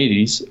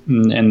 1980s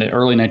and the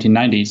early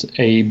 1990s,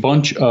 a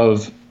bunch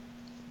of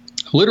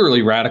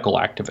literally radical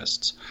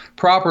activists,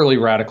 properly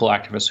radical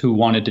activists who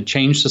wanted to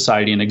change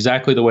society in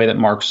exactly the way that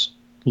Marx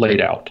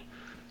laid out,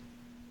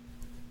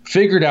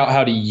 figured out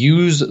how to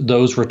use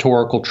those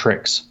rhetorical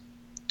tricks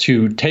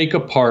to take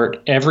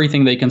apart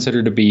everything they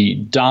consider to be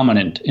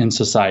dominant in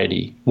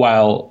society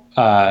while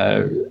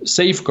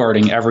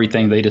safeguarding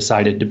everything they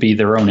decided to be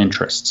their own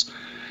interests.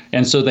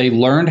 And so they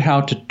learned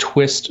how to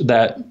twist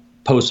that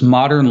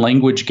postmodern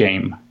language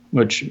game,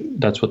 which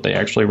that's what they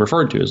actually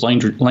referred to as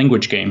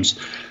language games,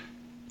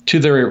 to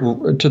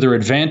their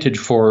advantage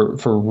for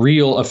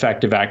real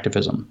effective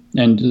activism.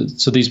 And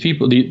so these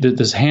people,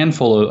 this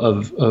handful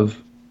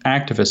of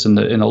activists in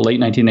the late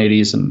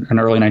 1980s and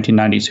early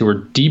 1990s who were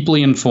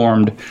deeply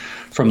informed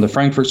from the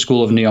Frankfurt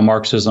School of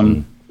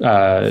Neo-Marxism,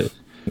 the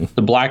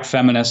black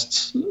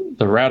feminists,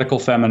 the radical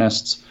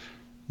feminists,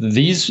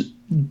 these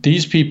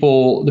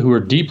people who were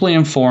deeply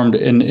informed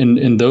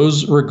in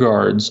those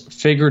regards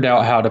figured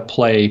out how to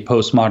play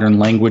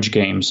postmodern language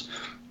games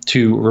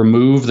to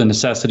remove the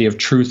necessity of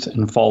truth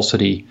and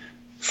falsity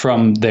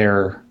from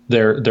their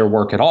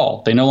work at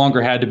all. They no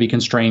longer had to be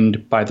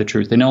constrained by the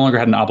truth. They no longer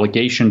had an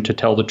obligation to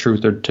tell the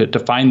truth or to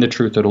find the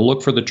truth or to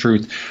look for the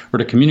truth or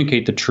to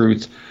communicate the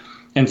truth.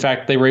 In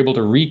fact, they were able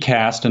to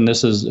recast, and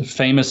this is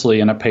famously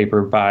in a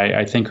paper by,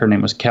 I think her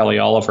name was Kelly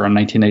Oliver in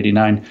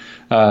 1989,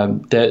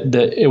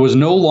 that it was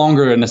no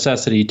longer a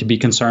necessity to be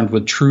concerned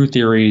with true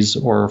theories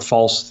or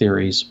false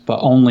theories, but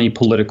only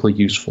politically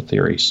useful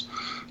theories.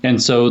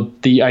 And so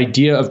the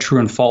idea of true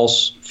and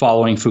false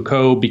following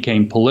Foucault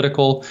became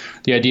political.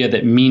 The idea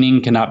that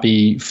meaning cannot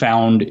be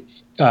found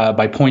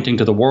by pointing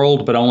to the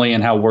world, but only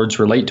in how words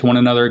relate to one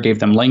another, gave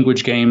them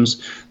language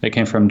games. They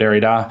came from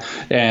Derrida.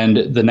 And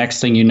the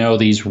next thing you know,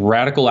 these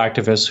radical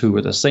activists, who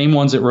were the same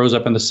ones that rose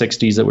up in the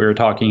 60s that we were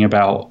talking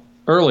about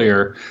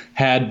earlier,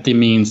 had the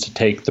means to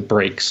take the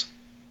brakes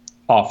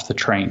off the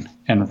train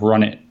and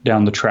run it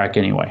down the track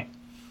anyway.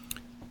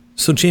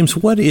 So, James,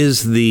 what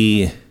is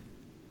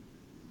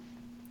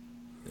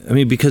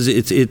because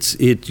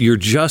you're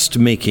just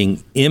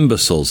making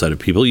imbeciles out of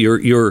people.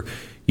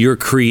 You're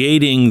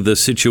creating the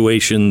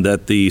situation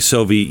that the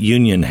Soviet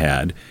Union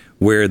had,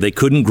 where they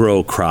couldn't grow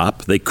a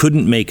crop, they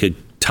couldn't make a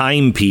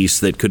timepiece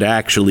that could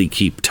actually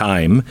keep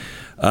time.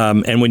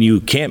 And when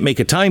you can't make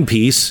a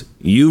timepiece,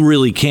 you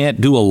really can't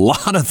do a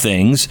lot of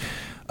things.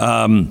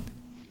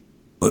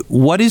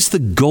 What is the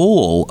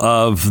goal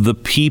of the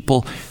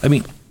people? I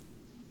mean,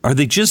 are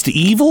they just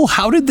evil?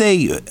 How do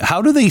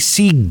they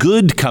see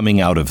good coming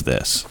out of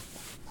this?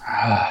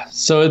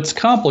 So it's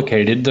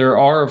complicated. There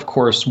are, of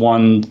course,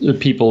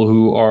 people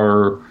who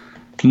are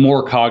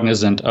more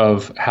cognizant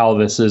of how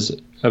this is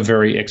a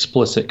very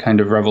explicit kind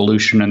of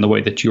revolution in the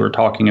way that you were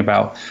talking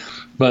about.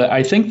 But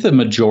I think the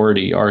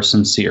majority are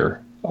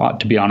sincere,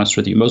 to be honest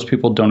with you. Most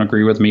people don't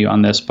agree with me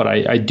on this, but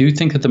I do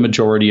think that the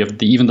majority of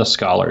even the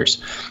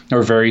scholars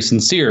are very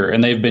sincere,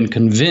 and they've been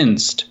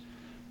convinced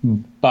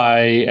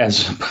by,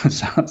 as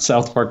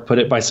South Park put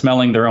it, by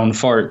smelling their own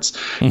farts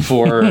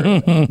for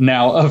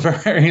now a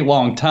very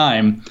long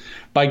time,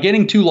 by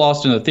getting too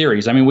lost in the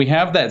theories. I mean, we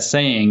have that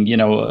saying,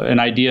 an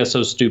idea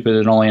so stupid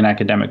that only an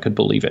academic could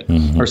believe it,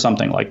 or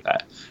something like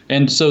that.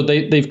 And so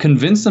they've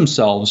convinced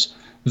themselves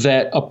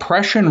that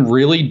oppression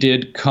really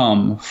did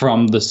come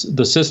from the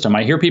system.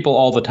 I hear people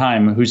all the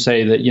time who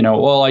say that,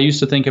 I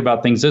used to think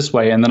about things this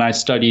way, and then I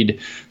studied,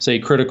 say,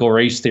 critical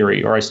race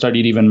theory, or I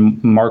studied even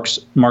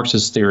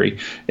Marx's theory,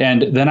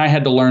 and then I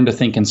had to learn to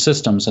think in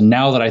systems. And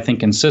now that I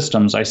think in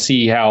systems, I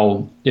see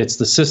how it's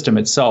the system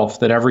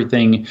itself that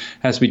everything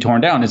has to be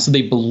torn down. And so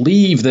they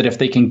believe that if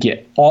they can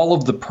get all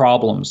of the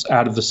problems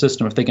out of the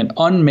system, if they can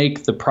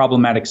unmake the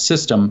problematic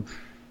system,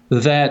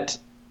 that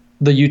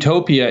the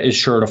utopia is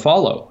sure to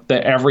follow,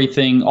 that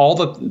everything,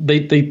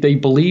 they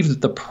believe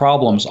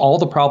that all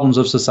the problems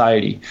of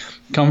society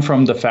come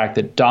from the fact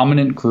that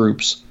dominant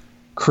groups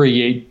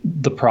create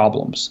the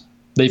problems.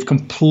 They've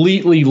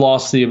completely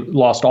lost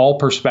all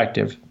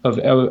perspective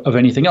of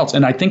anything else.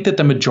 And I think that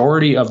the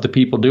majority of the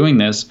people doing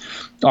this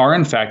are,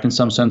 in fact, in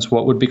some sense,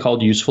 what would be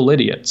called useful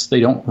idiots.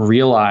 They don't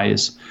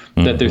realize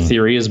that their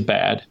theory is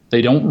bad.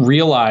 They don't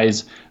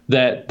realize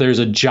that there's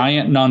a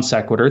giant non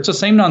sequitur. It's the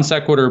same non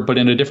sequitur, but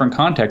in a different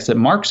context that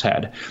Marx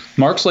had.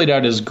 Marx laid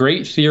out his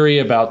great theory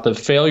about the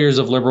failures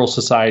of liberal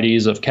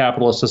societies, of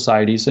capitalist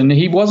societies, and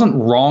he wasn't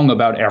wrong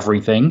about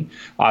everything,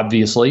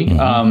 obviously.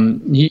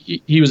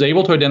 He was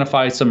able to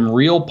identify some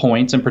real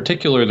points, in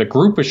particular the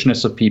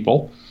groupishness of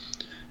people,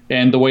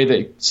 and the way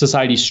that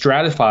society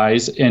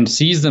stratifies and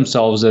sees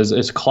themselves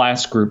as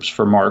class groups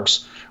for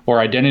Marx, or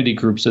identity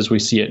groups as we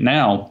see it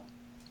now.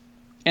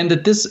 And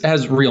that this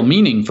has real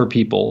meaning for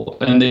people,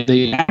 and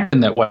they act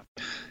in that way.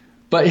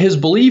 But his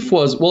belief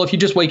was, well, if you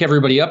just wake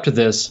everybody up to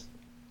this,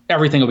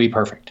 everything will be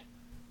perfect.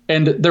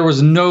 And there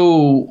was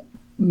no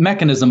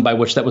mechanism by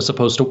which that was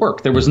supposed to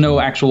work. There was no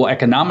actual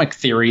economic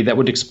theory that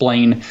would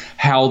explain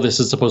how this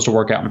is supposed to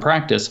work out in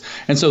practice.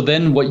 And so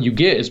then what you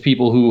get is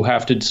people who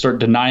have to start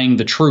denying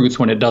the truth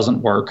when it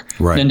doesn't work,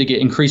 then to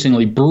get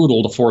increasingly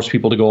brutal to force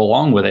people to go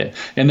along with it.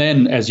 And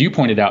then, as you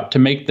pointed out, to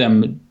make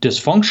them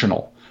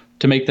dysfunctional,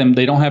 to make them,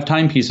 they don't have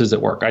timepieces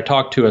at work. I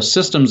talked to a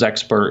systems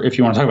expert, if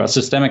you want to talk about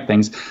systemic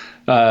things,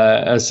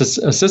 a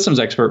systems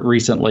expert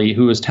recently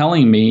who was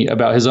telling me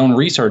about his own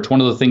research. One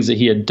of the things that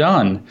he had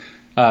done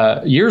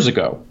years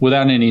ago,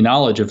 without any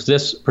knowledge of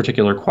this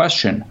particular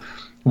question,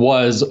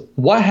 was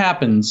what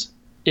happens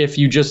if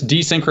you just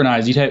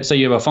desynchronize. Say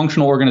you have a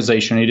functional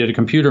organization, you did a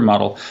computer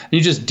model, and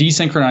you just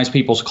desynchronize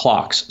people's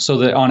clocks so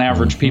that on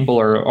average people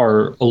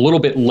are a little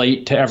bit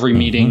late to every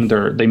meeting.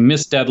 They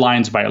miss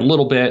deadlines by a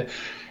little bit.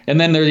 And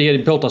then they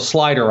had built a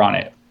slider on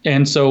it.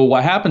 And so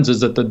what happens is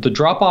that the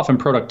drop off in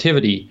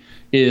productivity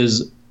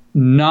is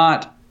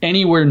not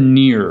anywhere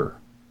near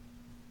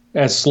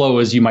as slow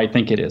as you might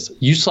think it is.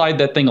 You slide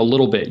that thing a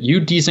little bit, you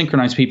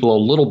desynchronize people a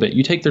little bit,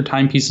 you take their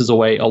timepieces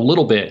away a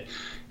little bit,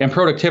 and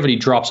productivity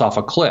drops off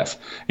a cliff.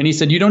 And he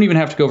said you don't even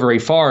have to go very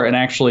far, and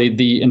actually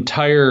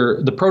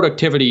the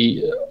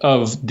productivity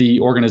of the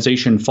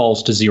organization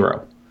falls to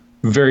zero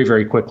very,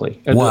 very quickly.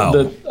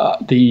 Wow.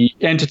 The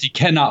entity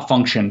cannot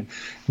function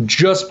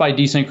just by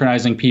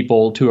desynchronizing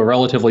people to a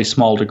relatively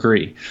small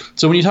degree.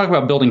 So when you talk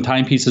about building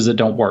timepieces that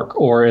don't work,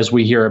 or as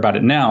we hear about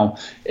it now,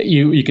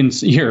 you can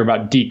hear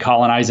about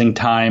decolonizing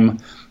time,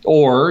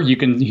 or you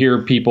can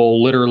hear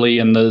people literally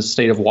in the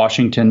state of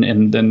Washington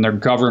and then their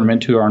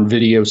government who are on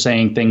video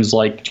saying things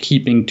like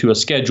keeping to a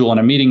schedule and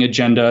a meeting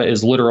agenda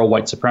is literal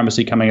white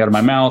supremacy coming out of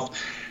my mouth.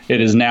 It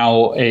is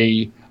now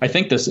I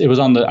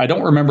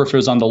don't remember if it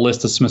was on the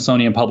list the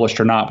Smithsonian published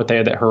or not, but they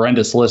had that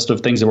horrendous list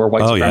of things that were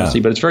white supremacy.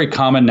 Yeah. But it's very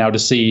common now to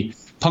see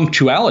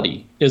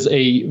punctuality is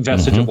a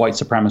vestige of white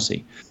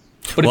supremacy.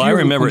 But well, I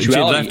remember,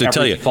 I have to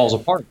tell you, falls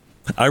apart.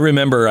 I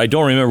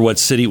don't remember what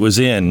city it was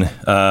in.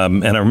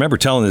 And I remember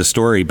telling this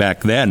story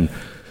back then.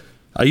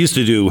 I used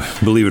to do,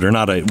 believe it or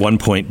not, at one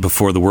point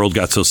before the world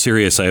got so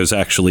serious,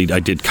 I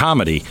did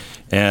comedy.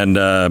 And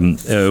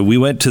we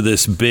went to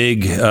this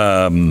big,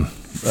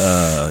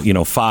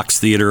 Fox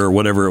Theater or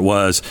whatever it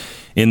was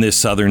in this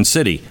southern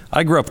city.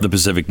 I grew up in the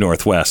Pacific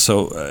Northwest,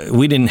 so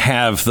we didn't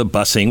have the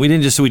busing.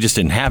 We just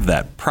didn't have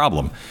that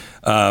problem.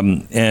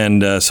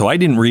 So I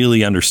didn't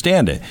really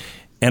understand it.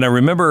 And I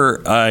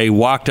remember I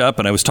walked up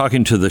and I was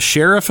talking to the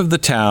sheriff of the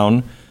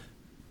town.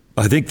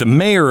 I think the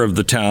mayor of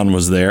the town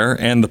was there,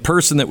 and the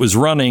person that was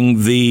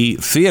running the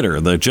theater,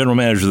 the general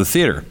manager of the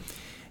theater.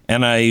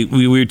 And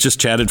we just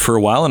chatted for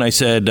a while, and I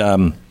said,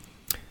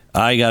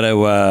 I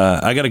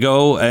gotta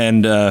go.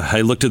 And I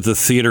looked at the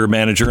theater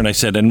manager and I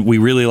said, and we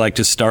really like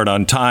to start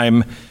on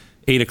time,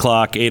 8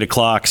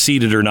 o'clock,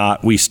 seated or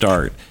not, we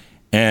start.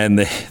 And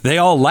they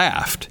all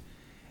laughed.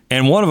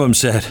 And one of them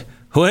said,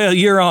 well,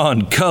 you're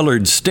on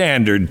colored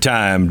standard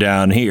time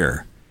down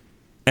here.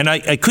 And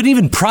I couldn't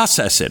even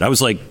process it. I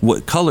was like,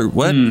 what color?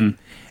 What? And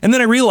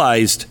then I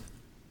realized,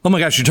 oh my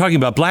gosh, you're talking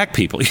about black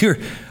people.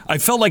 I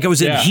felt like I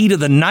was in heat of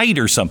the night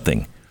or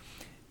something.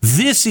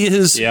 This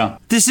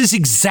is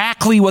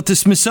exactly what the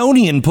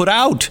Smithsonian put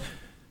out.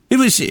 It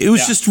was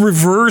just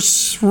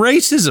reverse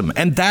racism.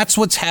 And that's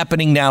what's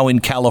happening now in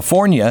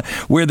California,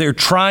 where they're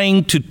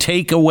trying to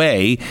take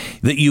away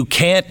that you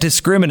can't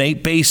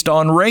discriminate based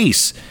on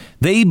race.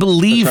 They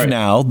believe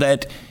now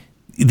that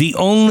the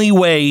only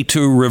way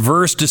to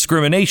reverse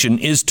discrimination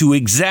is to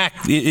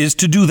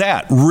do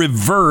that,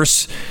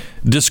 reverse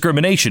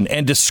discrimination,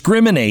 and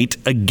discriminate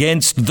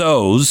against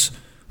those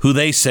who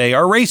they say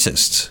are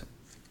racists.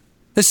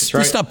 This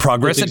is not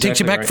progress. It takes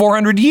you back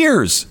 400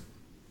 years.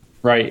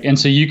 Right. And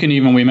so you can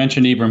even, we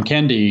mentioned Ibram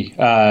Kendi,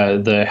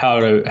 the how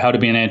to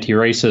be an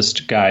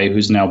anti-racist guy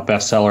who's now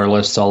bestseller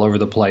lists all over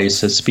the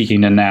place, is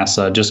speaking to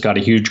NASA, just got a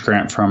huge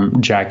grant from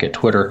Jack at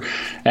Twitter.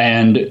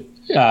 And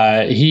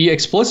he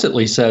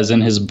explicitly says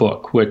in his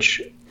book,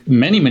 which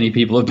many, many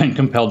people have been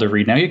compelled to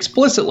read now, he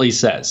explicitly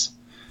says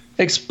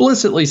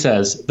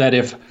that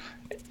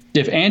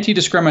if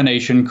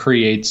anti-discrimination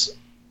creates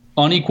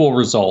unequal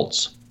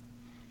results,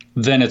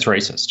 then it's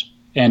racist.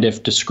 And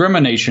if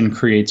discrimination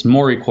creates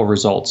more equal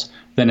results,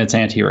 then it's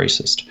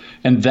anti-racist.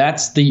 And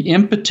that's the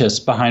impetus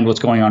behind what's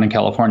going on in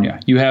California.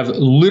 You have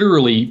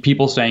literally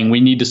people saying we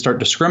need to start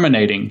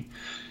discriminating.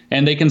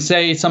 And they can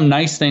say some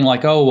nice thing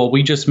like, oh, well,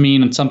 we just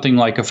mean something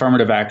like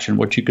affirmative action,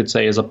 which you could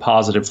say is a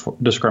positive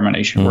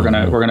discrimination.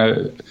 Mm-hmm.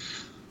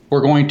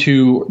 We're going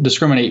to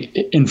discriminate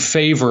in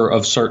favor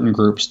of certain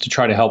groups to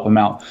try to help them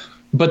out.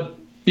 But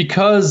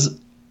because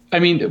I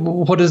mean,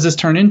 what does this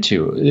turn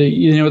into?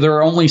 There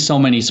are only so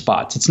many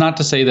spots. It's not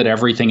to say that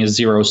everything is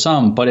zero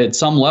sum, but at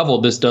some level,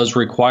 this does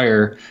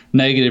require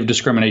negative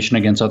discrimination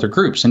against other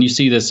groups. And you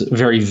see this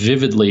very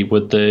vividly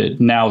with it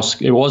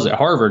was at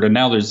Harvard, and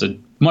now there's a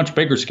much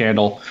bigger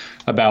scandal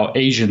about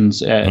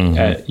Asians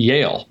at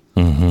Yale.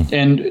 Mm-hmm.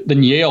 And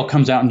then Yale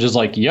comes out and just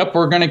like, yep,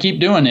 we're going to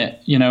keep doing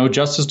it.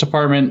 Justice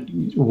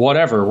Department,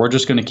 whatever, we're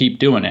just going to keep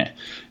doing it.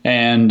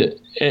 And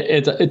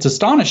it's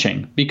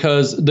astonishing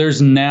because there's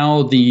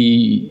now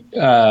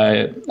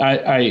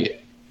I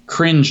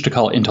cringe to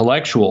call it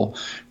intellectual,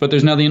 but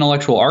there's now the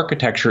intellectual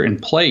architecture in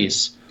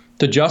place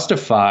to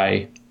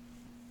justify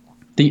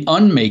the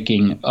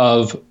unmaking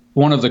of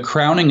one of the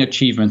crowning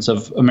achievements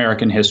of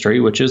American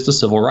history, which is the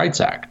Civil Rights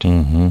Act.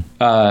 Mm-hmm.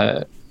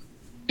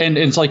 And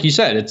it's like you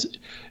said,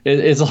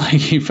 it's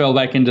like you fell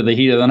back into the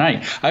heat of the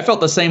night. I felt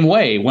the same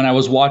way when I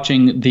was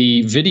watching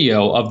the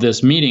video of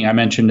this meeting I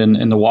mentioned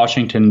in the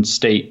Washington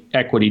State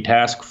Equity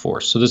Task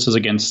Force. So this is,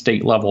 again,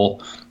 state level.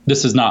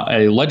 This is not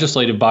a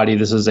legislative body.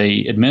 This is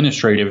a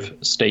administrative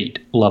state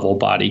level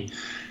body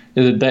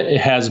that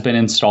has been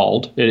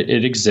installed.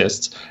 It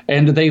exists.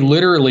 And they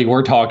literally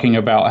were talking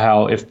about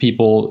how if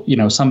people,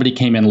 somebody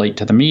came in late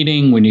to the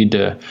meeting, we need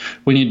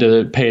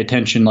to pay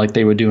attention like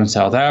they would do in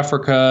South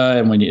Africa.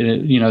 And when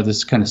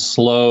this kind of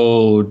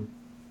slow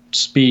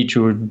speech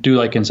we would do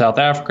like in South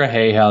Africa,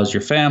 hey, how's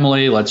your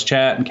family? Let's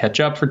chat and catch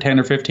up for 10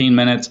 or 15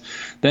 minutes.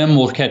 Then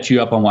we'll catch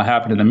you up on what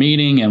happened in the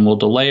meeting and we'll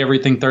delay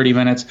everything 30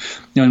 minutes.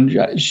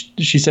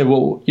 She said,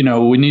 well,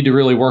 we need to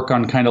really work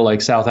on kind of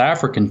like South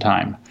African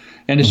time.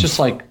 And it's just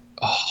like,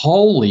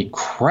 holy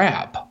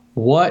crap,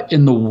 what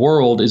in the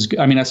world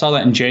I saw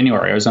that in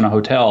January. I was in a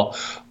hotel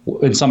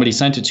and somebody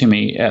sent it to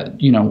me at,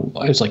 it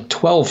was like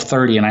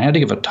 12:30 and I had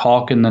to give a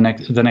talk in the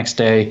next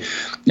day.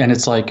 And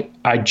it's like,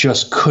 I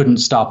just couldn't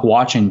stop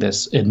watching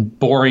this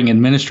boring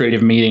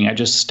administrative meeting. I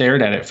just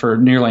stared at it for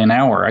nearly an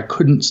hour. I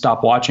couldn't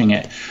stop watching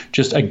it,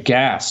 just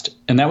aghast.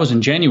 And that was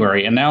in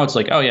January. And now it's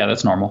like, oh yeah,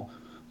 that's normal.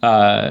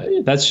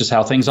 That's just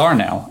how things are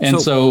now.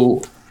 And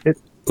so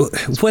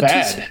it's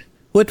bad.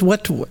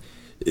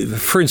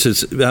 For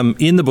instance,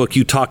 in the book,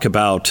 you talk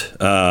about,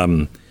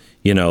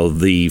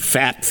 the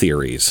fat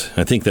theories.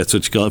 I think that's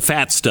what you call it,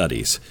 fat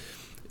studies.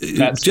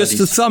 Just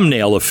the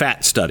thumbnail of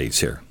fat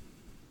studies here.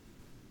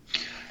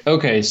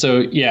 Okay, so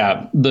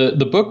yeah,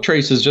 the book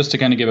traces, just to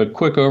kind of give a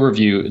quick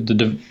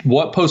overview,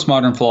 what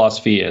postmodern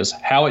philosophy is,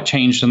 how it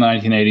changed in the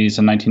 1980s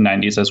and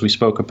 1990s, as we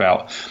spoke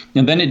about.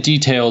 And then it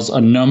details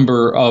a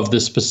number of the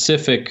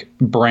specific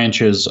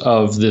branches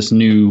of this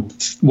new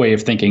way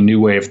of thinking, new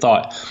way of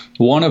thought.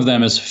 One of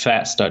them is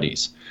fat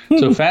studies.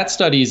 So fat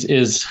studies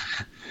is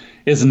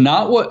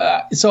not what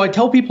so I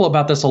tell people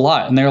about this a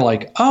lot and they're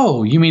like,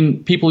 oh, you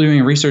mean people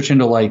doing research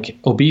into like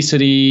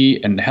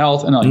obesity and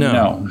health? And I'm like,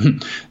 no.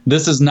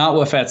 This is not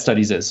what fat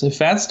studies is.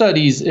 Fat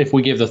studies, if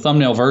we give the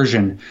thumbnail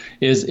version,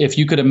 is if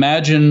you could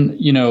imagine,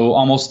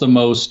 almost the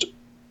most,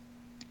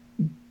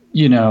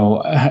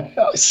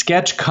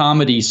 sketch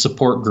comedy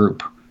support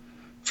group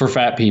for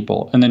fat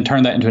people and then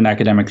turn that into an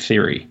academic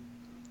theory.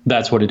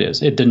 That's what it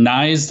is. It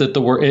denies that the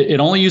word, it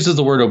only uses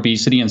the word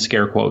obesity in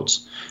scare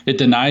quotes. It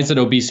denies that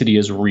obesity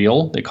is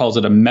real. It calls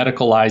it a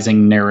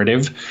medicalizing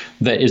narrative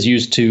that is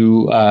used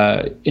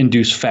to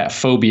induce fat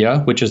phobia,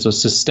 which is a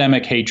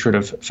systemic hatred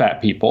of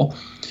fat people,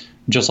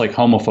 just like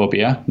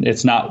homophobia.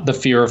 It's not the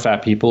fear of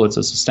fat people. It's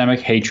a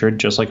systemic hatred,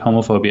 just like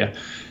homophobia.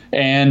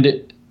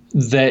 And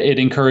that it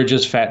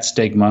encourages fat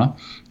stigma.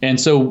 And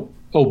so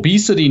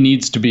obesity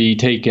needs to be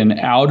taken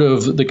out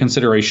of the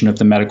consideration of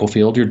the medical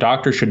field. Your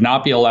doctor should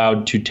not be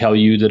allowed to tell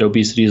you that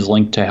obesity is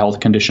linked to health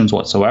conditions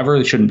whatsoever.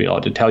 They shouldn't be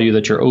allowed to tell you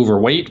that you're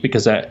overweight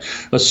because that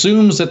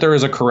assumes that there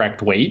is a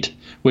correct weight,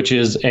 which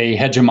is a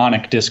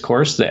hegemonic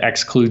discourse that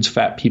excludes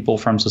fat people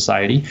from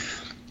society.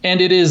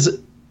 And it is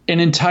an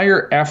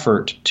entire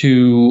effort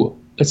to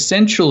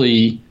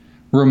essentially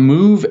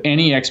remove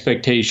any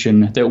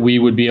expectation that we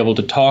would be able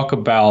to talk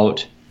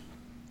about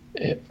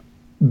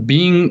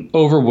being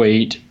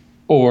overweight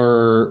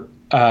or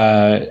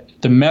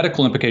the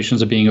medical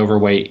implications of being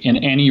overweight in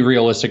any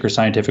realistic or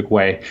scientific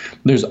way.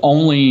 There's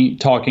only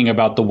talking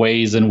about the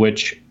ways in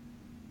which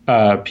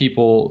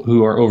people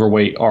who are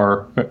overweight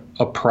are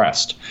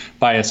oppressed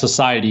by a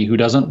society who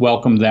doesn't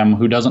welcome them,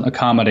 who doesn't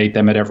accommodate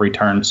them at every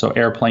turn. So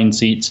airplane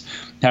seats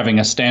having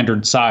a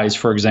standard size,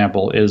 for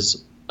example,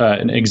 is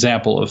an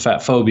example of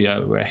fat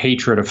phobia, a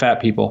hatred of fat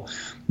people,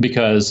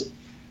 because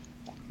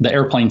the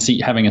airplane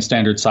seat having a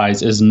standard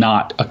size is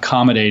not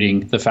accommodating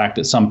the fact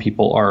that some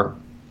people are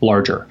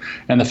larger.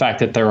 And the fact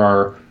that there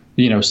are,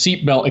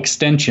 seatbelt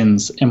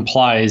extensions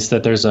implies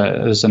that there's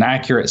an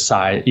accurate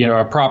size,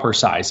 a proper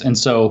size. And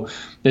so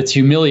it's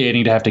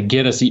humiliating to have to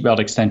get a seatbelt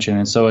extension.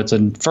 And so it's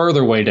a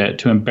further way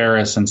to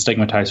embarrass and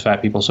stigmatize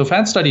fat people. So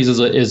fat studies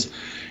is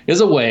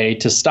a way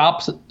to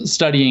stop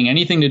studying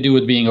anything to do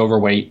with being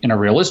overweight in a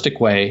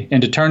realistic way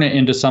and to turn it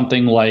into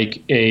something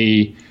like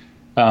a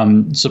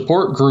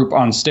support group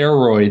on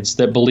steroids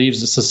that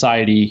believes that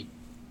society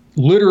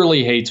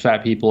literally hates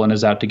fat people and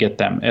is out to get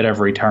them at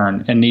every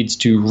turn and needs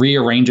to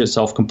rearrange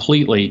itself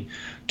completely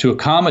to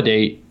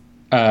accommodate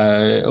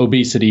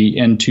obesity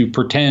and to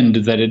pretend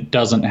that it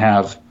doesn't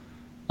have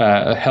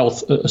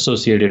health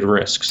associated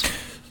risks.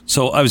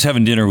 So I was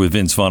having dinner with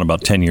Vince Vaughn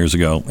about 10 years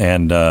ago,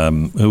 and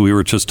we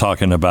were just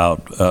talking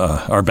about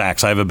our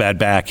backs. I have a bad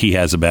back. He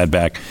has a bad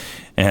back.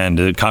 And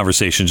the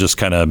conversation just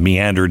kind of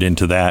meandered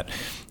into that.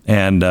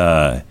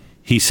 And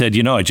he said,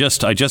 I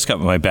just got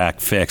my back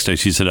fixed.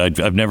 He said,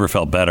 I've never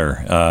felt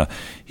better.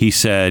 He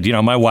said,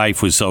 my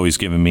wife was always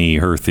giving me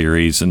her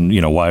theories and,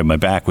 why my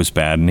back was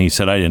bad. And he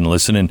said, I didn't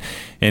listen.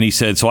 And he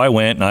said, so I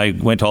went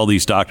to all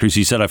these doctors.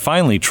 He said, I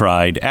finally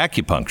tried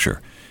acupuncture.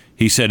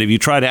 He said, have you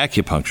tried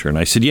acupuncture? And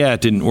I said, yeah,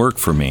 it didn't work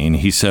for me. And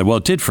he said, well,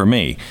 it did for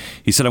me.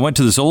 He said, I went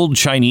to this old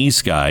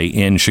Chinese guy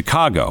in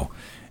Chicago.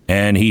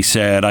 And he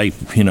said, I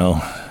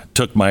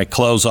took my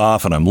clothes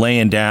off and I'm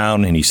laying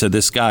down. And he said,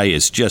 this guy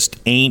is just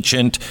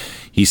ancient.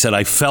 He said,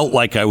 I felt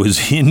like I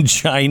was in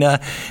China.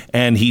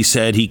 And he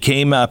said, he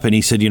came up and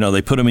he said,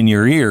 they put them in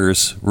your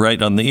ears, right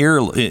on the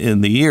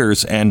in the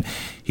ears. And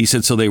he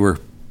said, so they were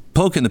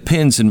poking the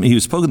pins, and he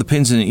was poking the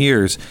pins in the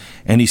ears.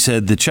 And he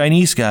said, the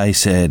Chinese guy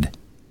said,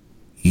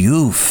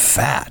 you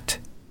fat.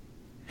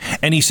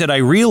 And he said, I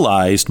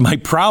realized my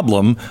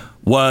problem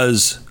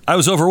was I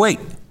was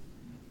overweight.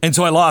 And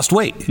so I lost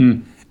weight.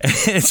 And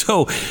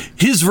so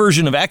his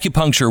version of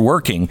acupuncture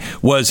working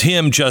was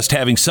him just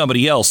having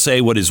somebody else say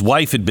what his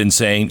wife had been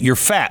saying, you're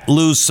fat,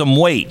 lose some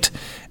weight,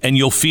 and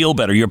you'll feel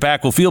better. Your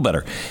back will feel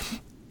better.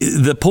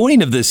 The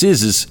point of this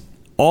is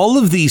all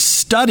of these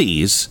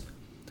studies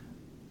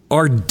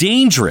are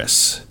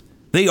dangerous.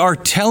 They are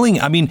telling,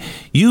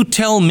 you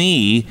tell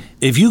me,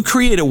 if you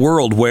create a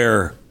world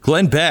where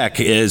Glenn Beck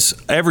is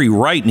every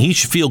right and he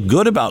should feel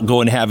good about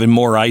going and having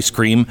more ice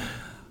cream,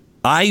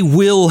 I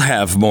will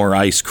have more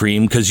ice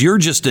cream because you're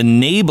just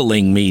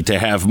enabling me to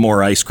have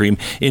more ice cream.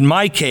 In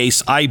my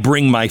case, I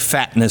bring my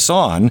fatness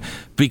on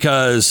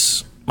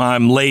because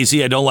I'm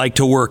lazy. I don't like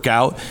to work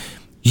out.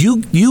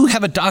 You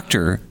have a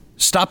doctor.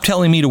 Stop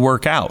telling me to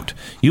work out.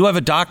 You have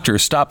a doctor.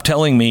 Stop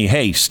telling me,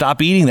 hey,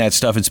 stop eating that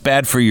stuff. It's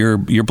bad for your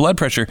blood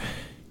pressure.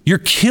 You're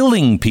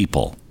killing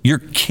people. You're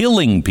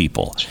killing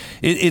people.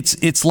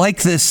 It's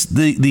like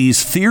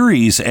these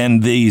theories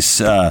and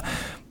these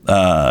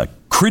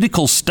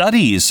critical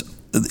studies.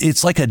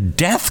 It's like a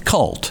death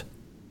cult.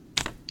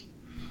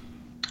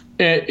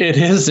 It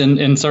is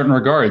in certain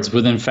regards.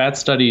 Within fat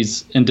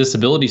studies and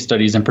disability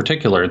studies in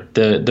particular,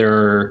 there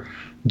are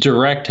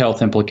direct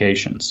health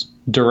implications.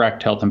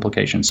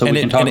 So we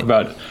can talk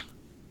about.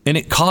 And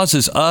it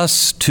causes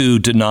us to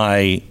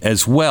deny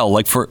as well.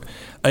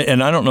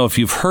 And I don't know if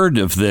you've heard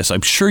of this.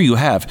 I'm sure you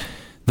have.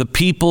 The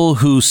people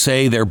who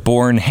say they're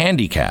born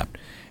handicapped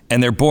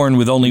and they're born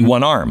with only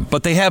one arm,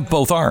 but they have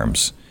both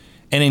arms.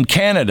 And in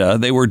Canada,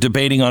 they were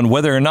debating on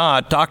whether or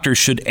not doctors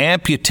should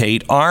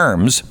amputate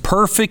arms,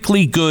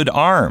 perfectly good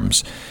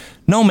arms.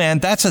 No, man,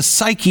 that's a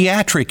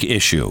psychiatric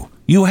issue.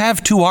 You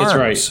have two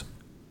arms.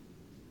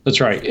 That's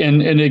right.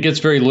 And it gets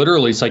very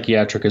literally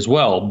psychiatric as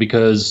well,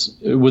 because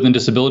within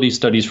disability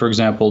studies, for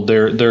example,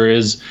 there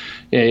is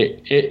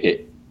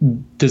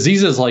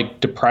diseases like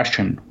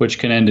depression, which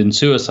can end in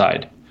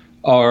suicide,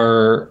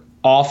 are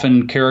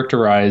often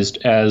characterized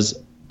as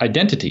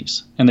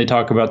identities. And they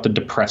talk about the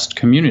depressed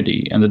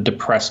community and the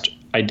depressed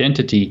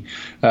identity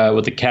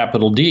with a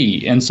capital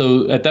D. And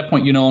so at that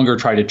point, you no longer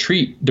try to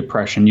treat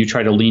depression. You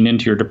try to lean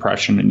into your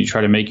depression and you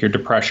try to make your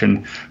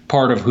depression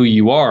part of who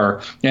you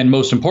are. And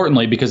most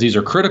importantly, because these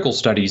are critical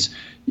studies,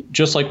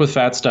 just like with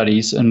fat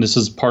studies, and this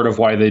is part of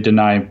why they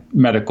deny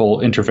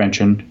medical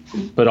intervention,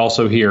 but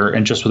also here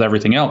and just with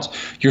everything else,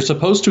 you're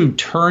supposed to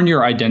turn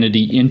your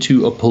identity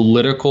into a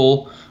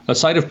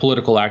site of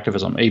political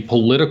activism, a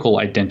political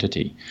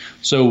identity.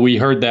 So we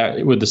heard that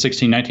with the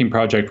 1619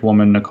 Project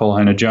woman, Nicole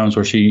Hannah-Jones,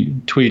 where she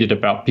tweeted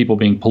about people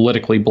being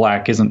politically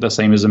black isn't the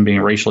same as them being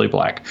racially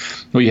black.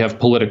 We have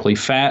politically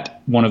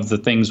fat. One of the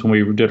things when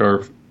we did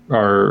our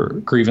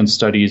grievance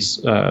studies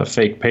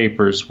fake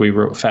papers, we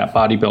wrote fat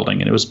bodybuilding,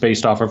 and it was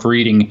based off of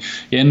reading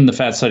in the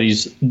fat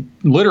studies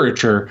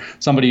literature.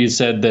 Somebody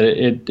said that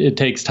it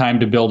takes time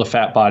to build a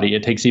fat body.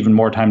 It takes even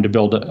more time to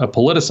build a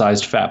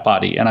politicized fat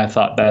body. And I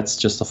thought that's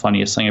just the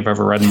funniest thing I've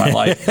ever read in my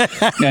life.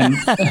 And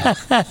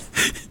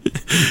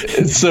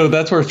so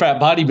that's where fat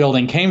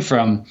bodybuilding came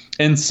from.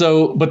 And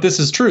so, but this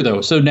is true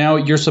though. So now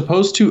you're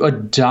supposed to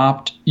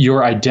adopt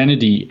your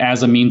identity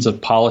as a means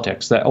of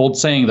politics. That old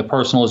saying, the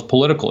personal is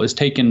political, is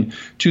taken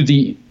to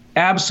the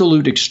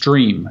absolute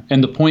extreme.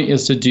 And the point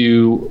is to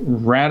do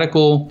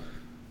radical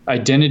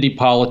identity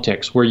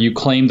politics where you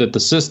claim that the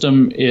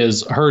system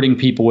is hurting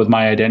people with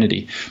my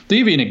identity.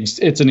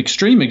 It's an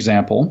extreme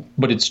example,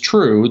 but it's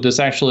true. This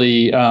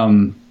actually,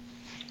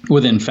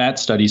 within fat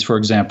studies, for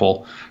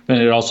example,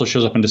 and it also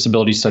shows up in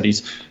disability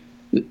studies,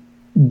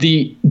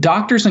 the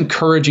doctors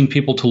encouraging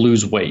people to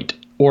lose weight.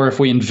 Or if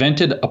we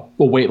invented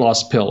a weight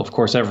loss pill, of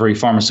course, every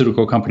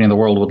pharmaceutical company in the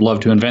world would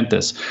love to invent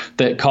this,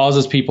 that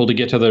causes people to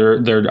get to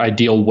their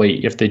ideal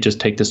weight if they just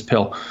take this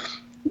pill.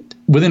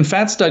 Within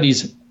fat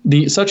studies,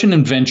 such an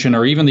invention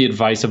or even the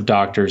advice of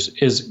doctors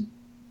is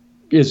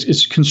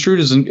construed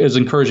as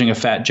encouraging a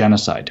fat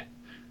genocide.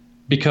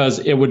 because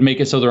it would make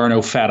it so there are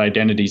no fat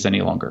identities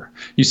any longer.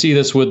 You see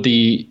this with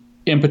the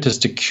impetus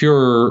to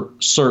cure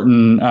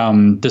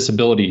certain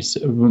disabilities,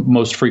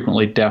 most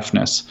frequently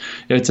deafness.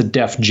 It's a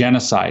deaf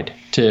genocide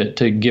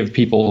to give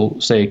people,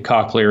 say,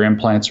 cochlear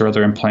implants or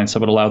other implants that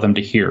would allow them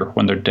to hear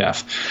when they're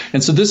deaf.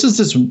 And so this is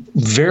this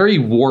very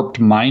warped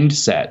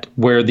mindset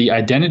where the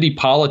identity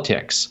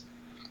politics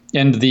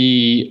and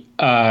the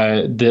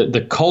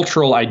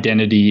cultural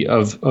identity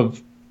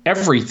of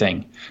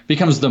everything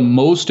becomes the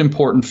most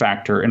important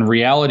factor, and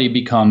reality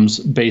becomes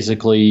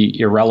basically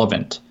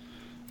irrelevant.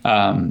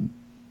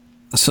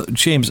 So,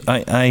 James,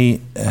 I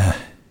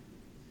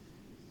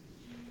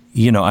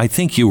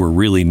think you were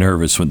really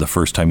nervous when the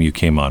first time you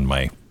came on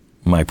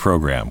my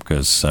program,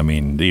 because, I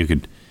mean,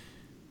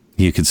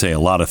 you could say a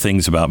lot of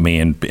things about me,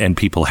 and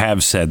people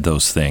have said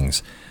those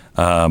things,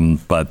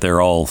 but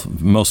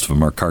most of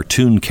them are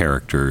cartoon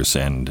characters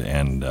and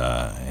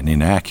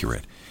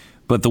inaccurate.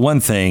 But the one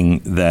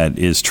thing that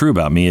is true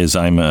about me is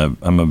I'm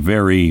a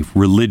very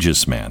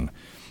religious man.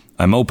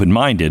 I'm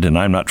open-minded, and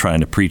I'm not trying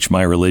to preach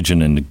my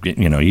religion. And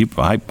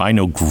I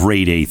know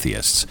great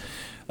atheists,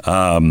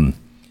 and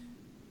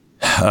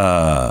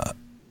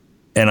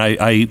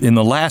I in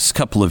the last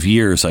couple of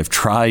years, I've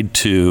tried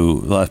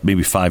to,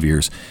 maybe 5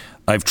 years,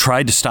 I've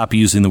tried to stop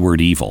using the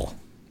word evil,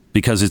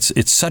 because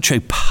it's such a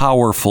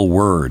powerful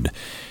word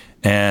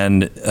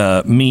and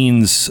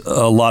means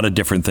a lot of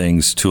different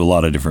things to a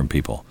lot of different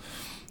people.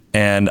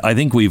 And I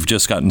think we've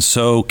just gotten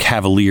so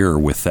cavalier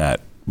with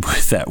that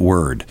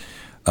word.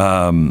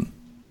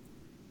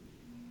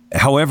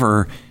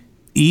 However,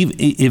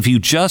 if you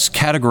just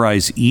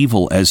categorize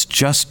evil as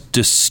just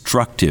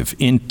destructive,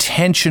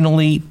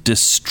 intentionally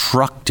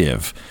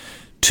destructive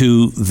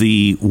to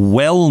the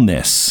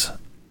wellness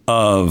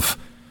of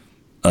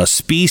a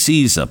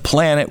species, a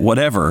planet,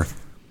 whatever,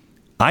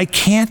 I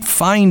can't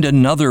find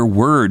another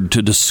word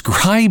to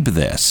describe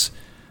this.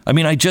 I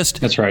mean,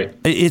 that's right.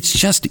 It's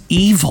just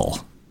evil.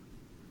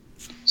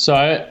 So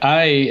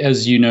I,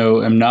 as you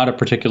know, am not a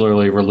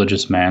particularly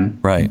religious man,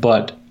 right?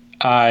 But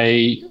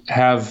I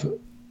have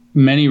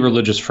many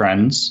religious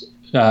friends,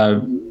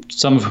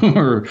 some of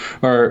whom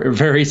are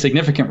very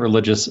significant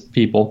religious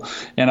people,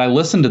 and I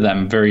listen to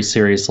them very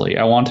seriously.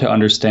 I want to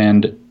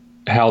understand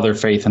how their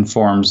faith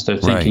informs their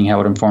thinking,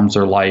 how it informs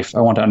their life.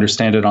 I want to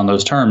understand it on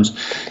those terms.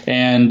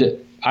 And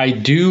I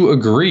do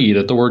agree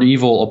that the word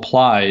evil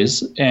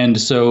applies. And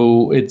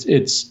so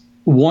it's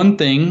one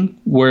thing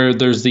where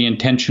there's the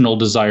intentional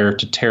desire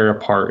to tear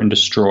apart and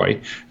destroy,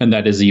 and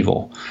that is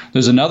evil.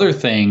 There's another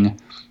thing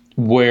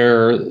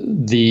where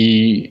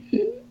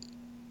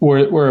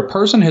where a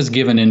person has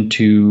given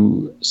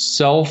into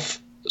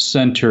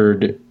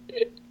self-centered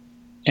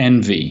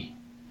envy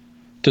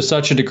to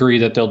such a degree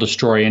that they'll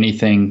destroy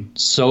anything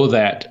so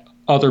that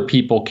other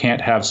people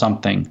can't have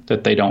something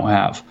that they don't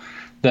have.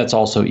 That's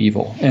also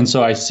evil. And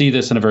so I see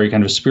this in a very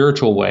kind of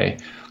spiritual way,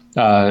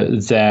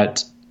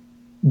 that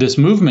this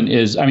movement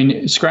is, I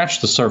mean,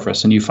 scratch the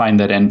surface and you find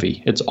that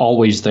envy. It's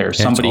always there.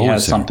 Somebody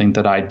has something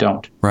that I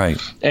don't. Right.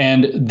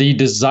 And the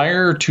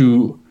desire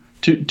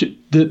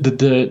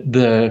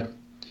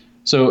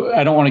so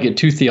I don't want to get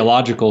too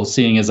theological,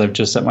 seeing as I've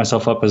just set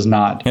myself up as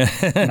not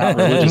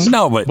religious.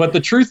 No, but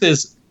the truth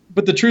is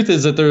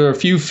that there are a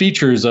few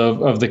features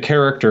of the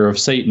character of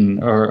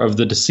Satan, or of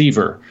the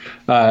deceiver,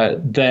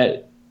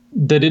 that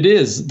it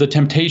is the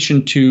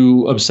temptation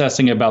to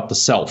obsessing about the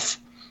self.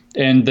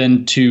 And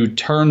then to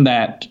turn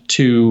that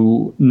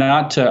to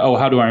not to,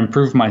 how do I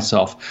improve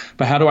myself,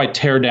 but how do I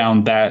tear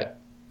down that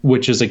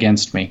which is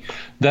against me?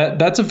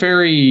 That's a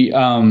very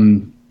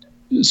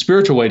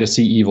spiritual way to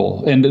see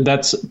evil. And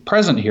that's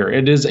present here.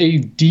 It is a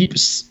deep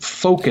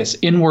focus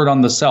inward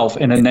on the self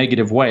in a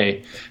negative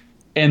way,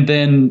 and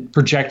then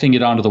projecting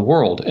it onto the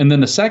world. And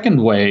then the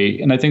second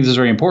way, and I think this is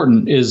very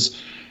important, is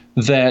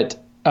that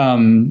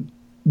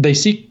they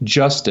seek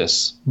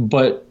justice,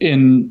 but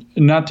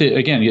not to,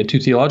 again, get too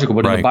theological,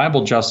 but in the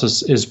Bible,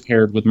 justice is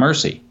paired with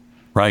mercy.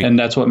 Right. And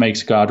that's what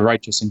makes God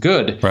righteous and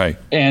good. Right.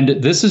 And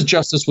this is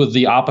justice with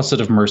the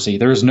opposite of mercy.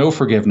 There is no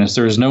forgiveness.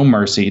 There is no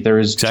mercy. There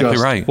is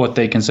just what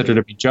they consider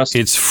to be justice.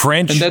 It's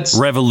French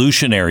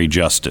revolutionary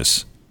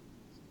justice.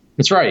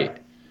 That's right.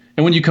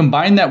 And when you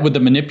combine that with the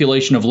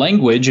manipulation of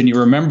language, and you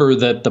remember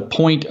that the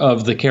point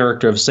of the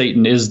character of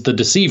Satan is the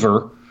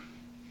deceiver,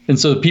 and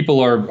so people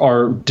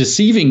are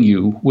deceiving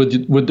you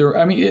with their,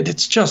 I mean,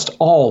 it's just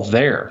all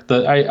there.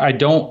 I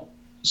don't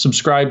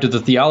subscribe to the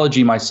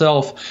theology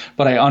myself,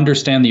 but I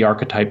understand the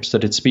archetypes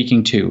that it's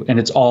speaking to, and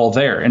it's all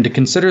there. And to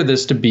consider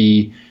this to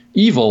be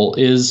evil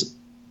is,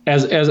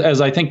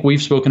 as I think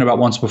we've spoken about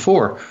once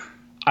before,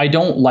 I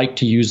don't like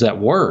to use that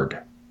word.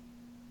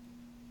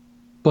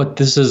 But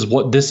this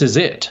is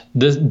it.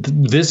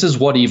 This is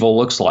what evil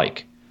looks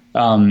like.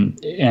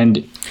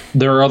 And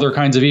there are other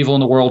kinds of evil in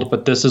the world,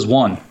 but this is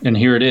one, and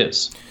here it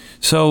is.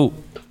 So,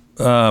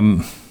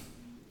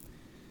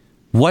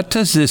 what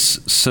does this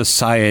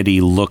society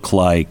look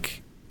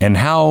like, and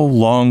how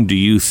long do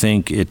you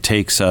think it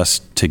takes us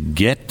to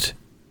get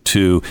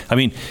to? I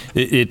mean,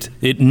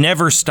 it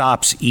never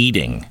stops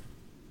eating.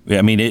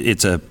 I mean,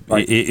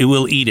 it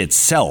will eat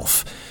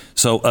itself.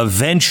 So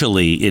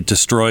eventually it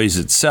destroys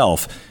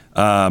itself.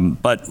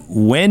 But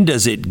when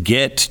does it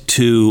get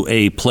to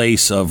a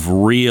place of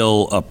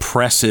real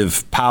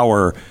oppressive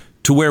power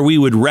to where we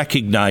would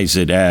recognize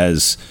it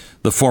as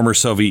the former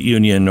Soviet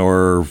Union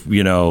or,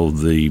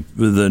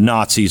 the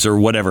Nazis or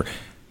whatever?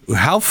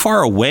 How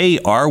far away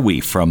are we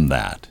from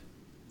that?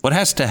 What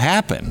has to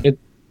happen?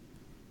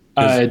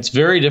 It's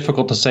very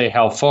difficult to say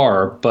how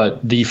far,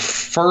 but the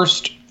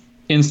first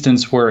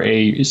instance where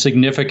a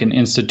significant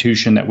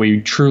institution that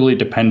we truly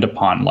depend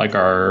upon, like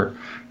our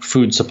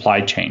food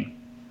supply chain,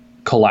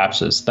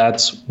 collapses,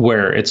 that's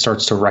where it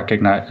starts to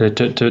recognize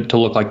to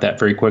look like that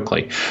very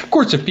quickly. Of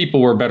course, if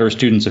people were better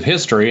students of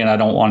history, and I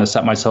don't want to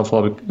set myself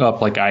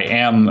up like I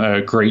am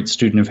a great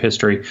student of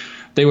history,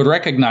 they would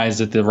recognize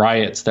that the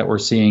riots that we're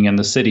seeing in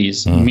the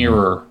cities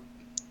mirror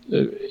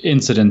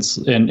incidents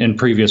in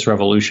previous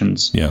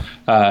revolutions. Yeah,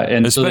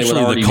 and especially so they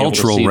would already the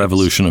Cultural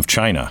Revolution of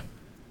China.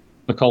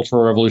 The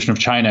Cultural Revolution of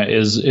China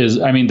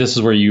is I mean, this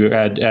is where you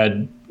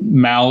add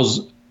Mao's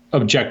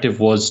objective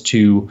was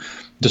to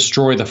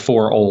destroy the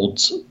four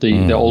olds.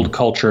 The old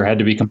culture had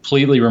to be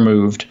completely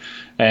removed.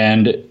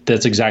 And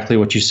that's exactly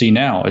what you see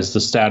now is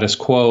the status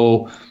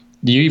quo.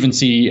 You even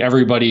see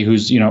everybody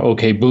who's,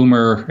 okay,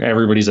 boomer,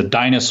 everybody's a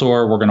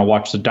dinosaur. We're going to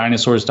watch the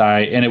dinosaurs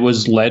die. And it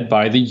was led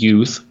by the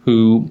youth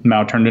who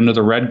Mao turned into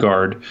the Red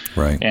Guard.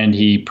 Right. And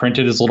he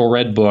printed his little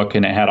red book,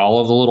 and it had all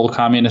of the little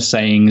communist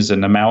sayings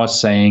and the Maoist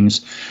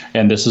sayings.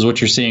 And this is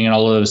what you're seeing in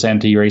all of this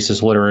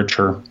anti-racist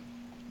literature.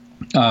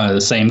 The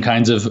same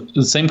kinds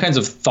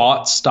of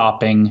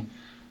thought-stopping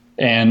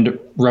and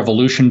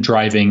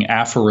revolution-driving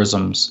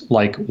aphorisms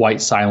like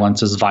 "white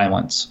silence is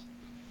violence."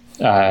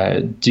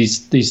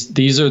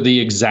 These are the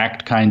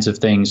exact kinds of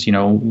things.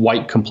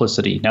 White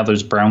complicity. Now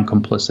there's brown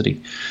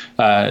complicity.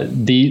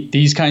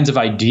 These kinds of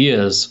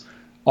ideas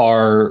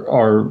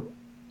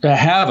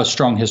have a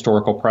strong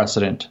historical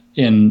precedent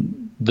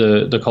in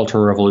the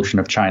Cultural Revolution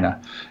of China,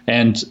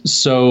 and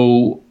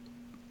so.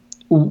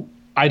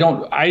 I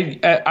don't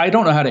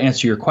know how to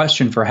answer your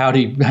question for how do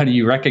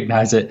you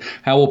recognize it?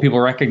 How will people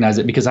recognize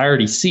it? Because I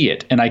already see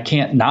it, and I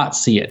can't not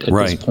see it at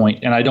this point,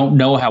 and I don't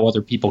know how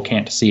other people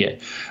can't see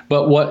it.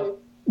 But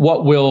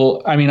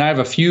I have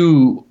a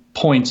few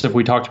points, if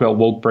we talked about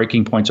woke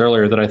breaking points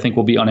earlier, that I think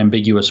will be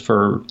unambiguous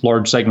for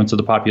large segments of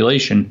the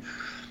population.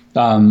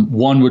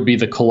 One would be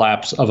the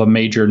collapse of a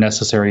major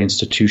necessary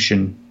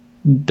institution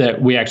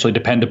that we actually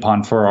depend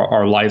upon for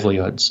our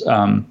livelihoods.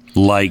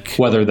 Like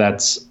whether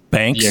that's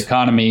banks, the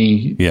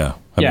economy.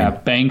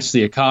 Banks,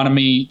 the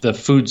economy, the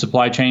food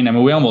supply chain. I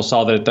mean, we almost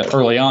saw that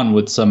early on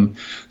with some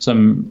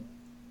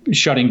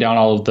shutting down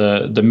all of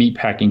the meat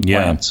packing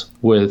plants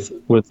with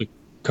the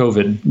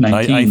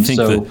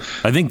COVID-19.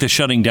 I think the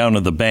shutting down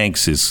of the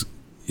banks is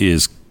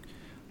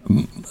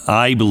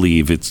I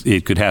believe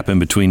it could happen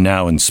between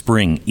now and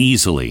spring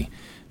easily.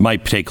 It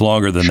might take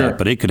longer than that,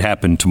 but it could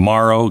happen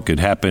tomorrow. It could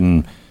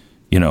happen,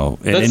 at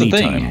any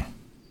time.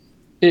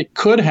 It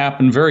could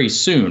happen very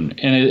soon,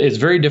 and it's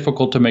very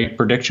difficult to make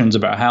predictions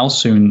about how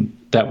soon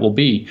that will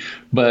be.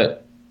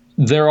 But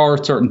there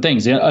are certain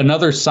things.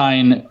 Another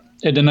sign,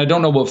 and I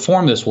don't know what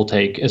form this will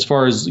take as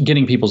far as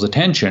getting people's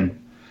attention.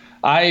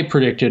 I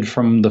predicted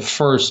from the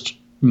first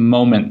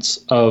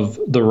moments of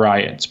the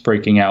riots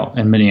breaking out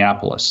in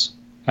Minneapolis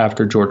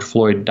after George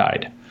Floyd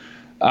died,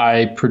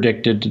 I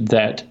predicted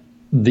that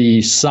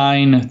the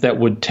sign that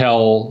would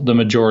tell the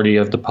majority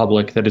of the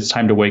public that it's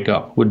time to wake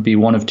up would be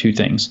one of two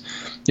things.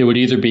 It would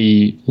either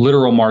be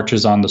literal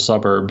marches on the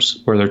suburbs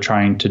where they're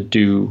trying to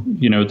do,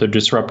 the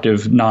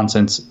disruptive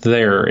nonsense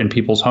there in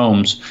people's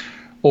homes,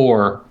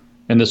 or,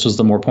 and this was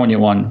the more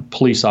poignant one,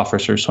 police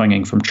officers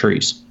swinging from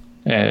trees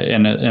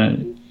in a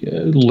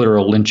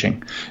literal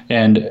lynching.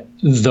 And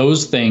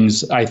those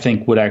things, I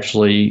think, would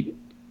actually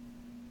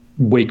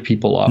wake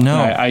people up.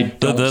 No,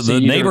 the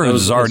neighborhood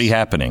is already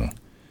happening.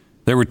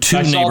 There were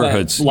two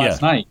neighborhoods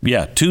last night.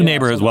 Yeah, two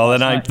neighborhoods. Well,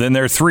 then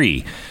there are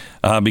three,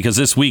 because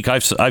this week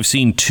I've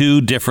seen two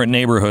different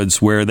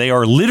neighborhoods where they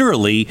are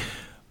literally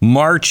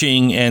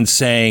marching and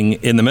saying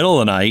in the middle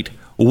of the night,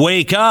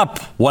 "Wake up,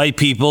 white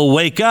people!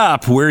 Wake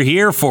up! We're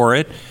here for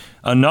it."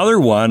 Another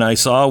one I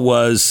saw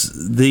was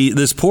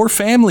this poor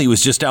family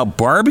was just out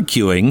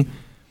barbecuing,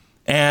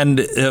 and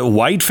a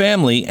white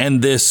family,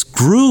 and this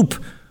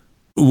group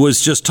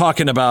was just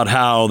talking about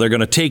how they're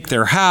going to take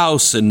their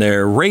house and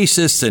they're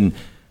racist,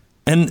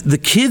 and the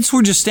kids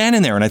were just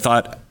standing there, and I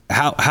thought,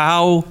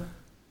 how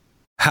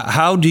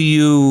do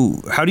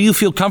you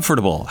feel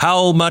comfortable?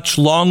 How much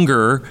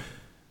longer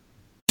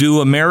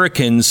do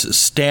Americans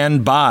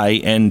stand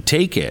by and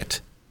take it?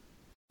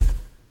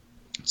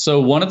 So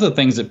one of the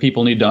things that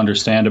people need to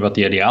understand about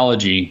the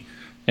ideology,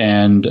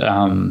 and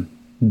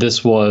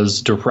this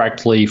was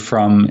directly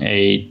from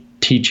a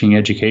teaching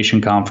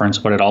education conference,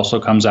 but it also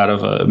comes out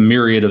of a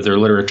myriad of their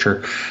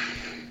literature.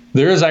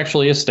 There is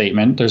actually a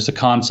statement, there's a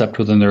concept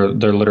within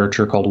their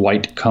literature called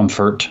white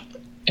comfort.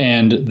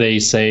 And they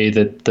say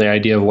that the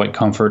idea of white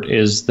comfort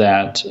is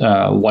that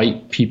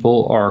white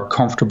people are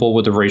comfortable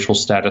with the racial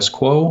status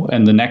quo,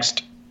 and the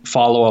next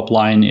follow-up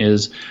line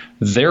is,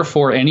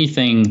 therefore,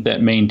 anything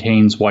that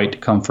maintains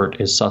white comfort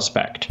is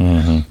suspect.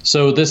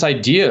 So this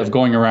idea of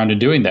going around and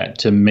doing that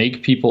to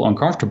make people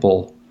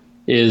uncomfortable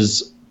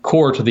is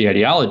core to the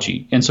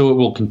ideology. And so it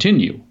will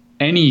continue.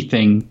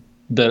 Anything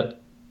that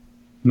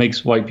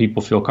makes white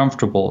people feel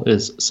comfortable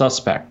is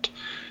suspect.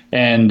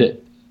 And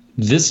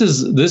this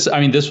is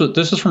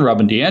from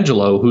Robin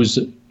DiAngelo, who's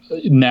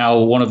now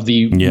one of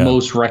the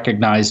most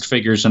recognized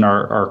figures in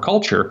our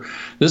culture.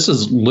 This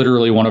is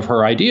literally one of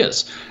her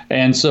ideas.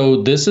 And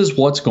so this is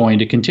what's going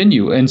to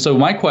continue. And so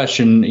my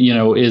question,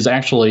 is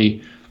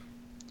actually,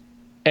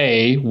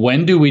 A,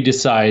 when do we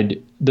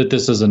decide that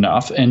this is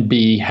enough? And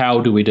B, how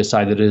do we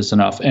decide that it is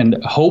enough?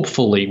 And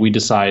hopefully we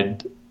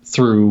decide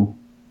through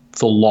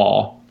the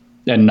law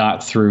and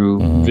not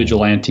through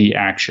vigilante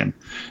action.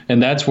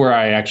 And that's where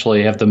I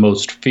actually have the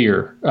most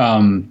fear.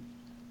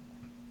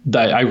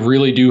 That I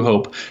really do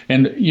hope.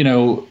 And,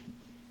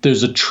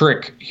 there's a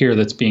trick here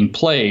that's being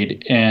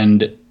played.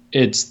 And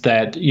it's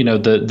that,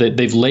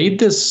 they've laid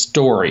this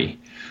story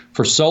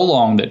for so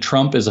long that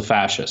Trump is a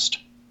fascist.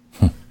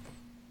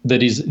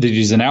 That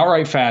he's an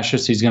outright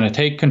fascist. He's going to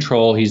take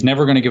control. He's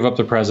never going to give up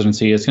the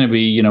presidency. It's going to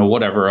be,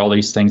 whatever, all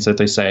these things that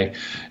they say.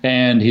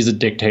 And he's a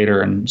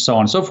dictator and so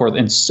on and so forth.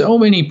 And so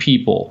many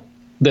people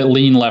that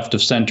lean left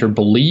of center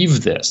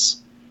believe this,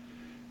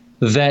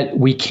 that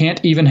we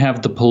can't even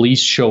have the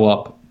police show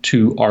up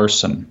to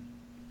arson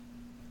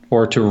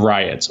or to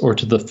riots or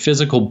to the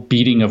physical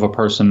beating of a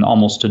person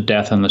almost to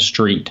death in the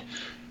street.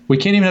 We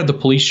can't even have the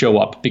police show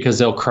up because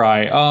they'll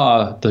cry,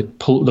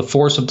 the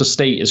force of the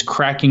state is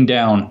cracking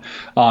down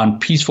on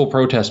peaceful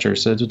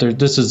protesters.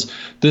 This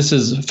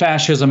is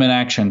fascism in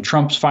action.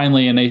 Trump's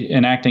finally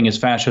enacting his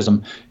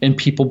fascism, and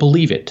people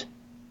believe it.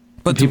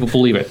 But people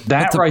believe it.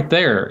 That right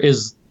there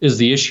is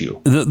the issue.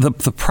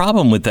 The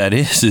problem with that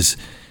is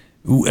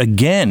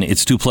again,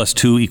 it's 2 +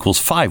 2 =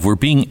 5. We're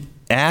being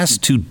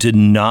asked to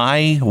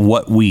deny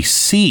what we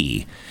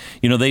see.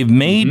 They've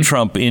made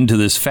Trump into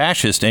this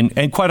fascist,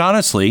 and quite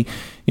honestly,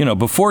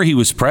 before he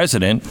was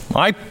president,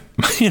 I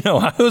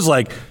was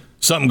like,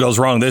 something goes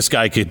wrong, this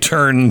guy could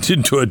turn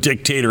into a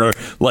dictator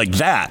like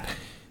that.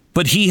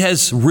 But he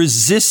has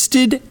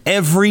resisted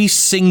every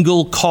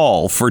single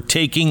call for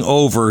taking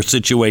over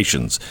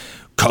situations.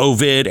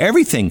 COVID,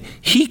 everything.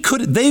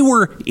 They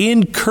were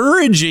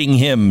encouraging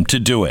him to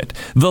do it.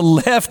 The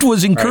left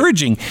was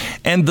encouraging. Right.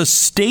 And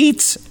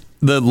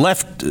the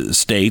left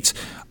states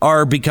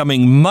are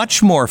becoming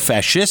much more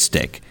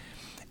fascistic.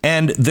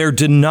 And they're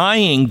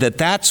denying that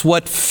that's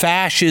what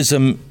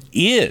fascism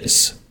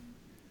is.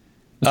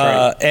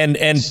 Right.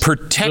 And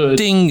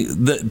protecting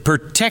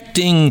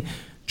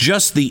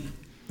just the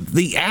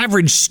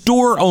average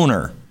store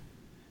owner,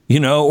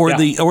 or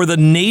the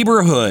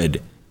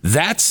neighborhood.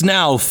 That's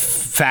now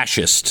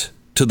fascist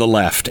to the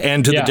left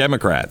and to the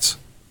Democrats.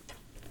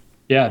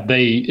 Yeah,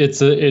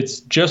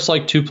 it's just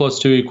like 2 +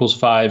 2 =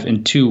 5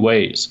 in two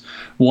ways.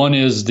 One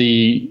is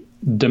the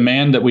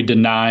demand that we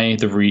deny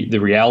the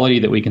reality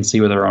that we can see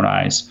with our own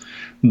eyes.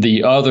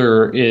 The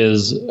other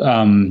is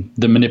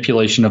the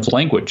manipulation of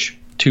language.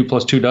 2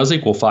 + 2 does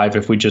equal 5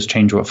 if we just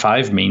change what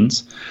 5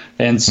 means.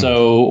 And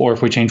so, or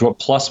if we change what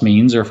plus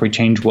means, or if we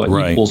change what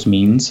equals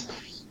means.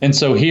 And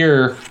so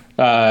here,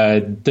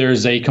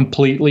 there's a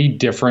completely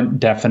different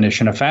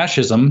definition of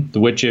fascism,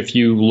 which if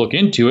you look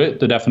into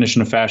it, the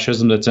definition of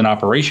fascism that's in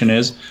operation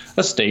is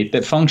a state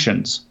that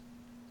functions.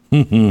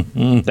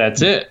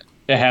 That's it.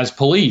 It has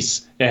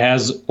police. It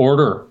has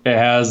order. It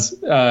has,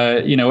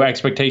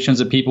 expectations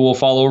that people will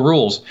follow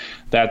rules.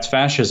 That's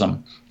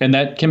fascism. And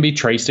that can be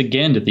traced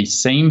again to these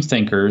same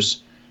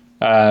thinkers,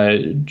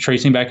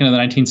 tracing back into the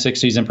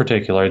 1960s in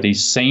particular.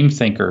 These same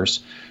thinkers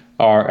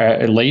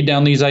are laid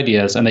down these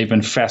ideas, and they've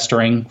been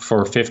festering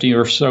for 50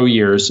 or so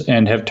years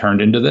and have turned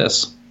into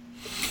this.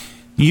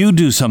 You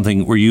do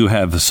something where you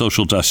have a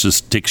social justice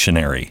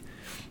dictionary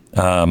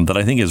that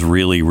I think is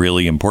really,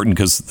 really important,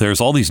 because there's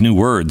all these new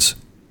words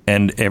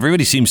and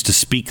everybody seems to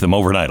speak them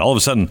overnight. All of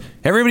a sudden,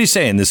 everybody's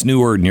saying this new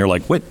word and you're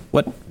like, what,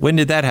 when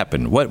did that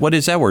happen? What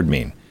does that word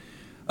mean?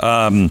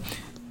 And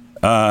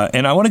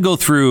I want to go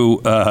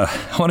through a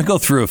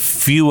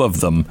few of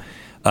them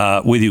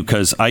with you,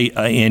 because I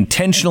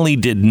intentionally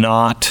did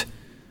not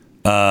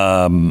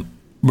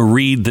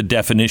read the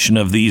definition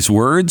of these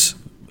words,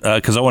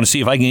 because I want to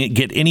see if I can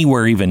get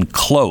anywhere even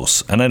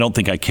close, and I don't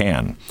think I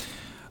can.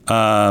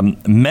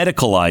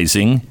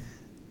 Medicalizing,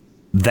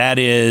 that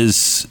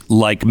is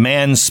like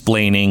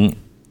mansplaining,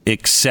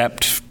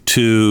 except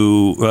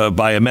to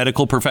by a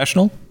medical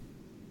professional?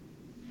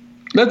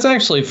 That's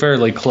actually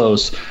fairly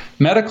close.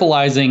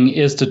 Medicalizing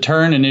is to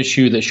turn an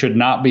issue that should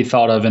not be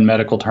thought of in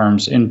medical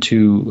terms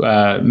into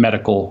a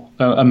medical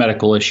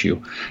issue.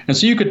 And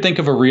so you could think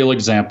of a real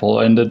example,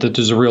 and that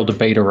there's a real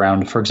debate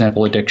around, for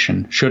example,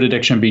 addiction. Should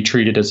addiction be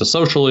treated as a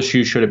social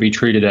issue? Should it be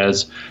treated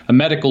as a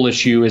medical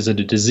issue? Is it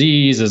a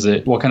disease?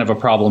 What kind of a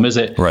problem is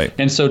it? Right.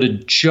 And so to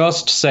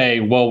just say,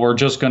 well, we're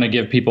just going to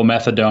give people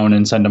methadone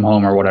and send them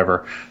home or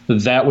whatever,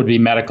 that would be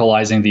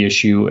medicalizing the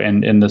issue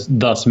and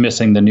thus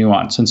missing the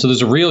nuance. And so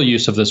there's a real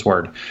use of this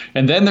word.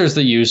 And then there's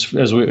the use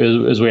as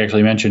we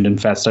actually mentioned in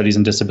fat studies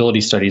and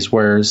disability studies,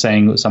 where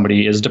saying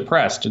somebody is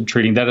depressed and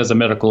treating that as a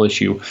medical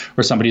issue,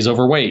 or somebody's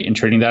overweight and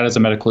treating that as a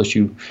medical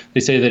issue, they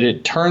say that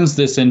it turns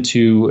this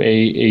into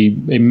a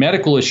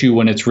medical issue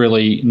when it's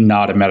really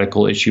not a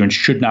medical issue and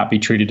should not be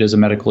treated as a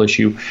medical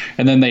issue.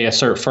 And then they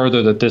assert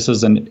further that this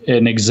is an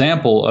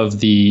example of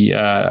the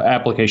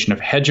application of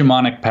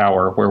hegemonic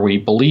power, where we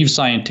believe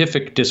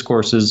scientific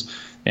discourses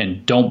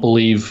and don't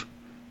believe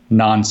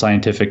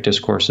non-scientific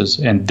discourses,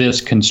 and this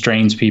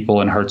constrains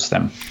people and hurts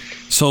them.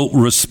 So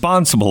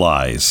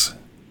responsibilize,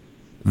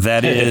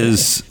 that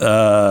is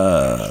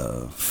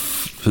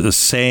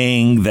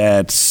saying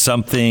that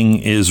something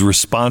is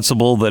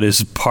responsible, that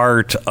is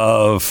part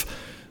of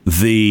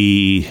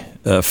the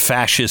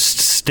fascist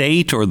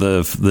state or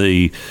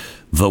the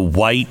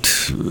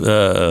white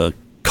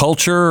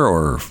culture,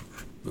 or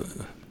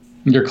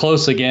you're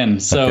close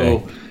again. So.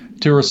 Okay.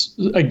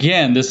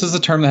 Again, this is a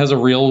term that has a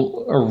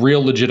real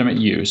legitimate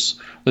use.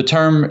 The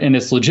term in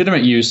its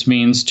legitimate use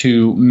means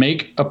to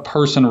make a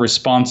person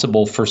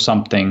responsible for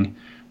something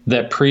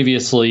that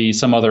previously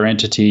some other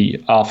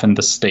entity, often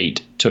the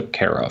state, took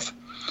care of.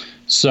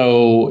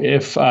 So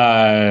if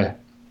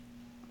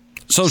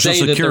Social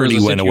Security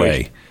went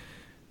away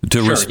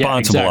to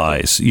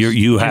responsibilize,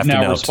 you have to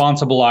now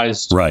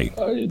responsibilized right.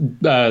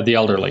 The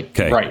elderly.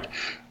 Okay. Right.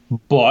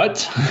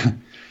 But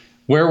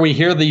where we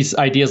hear these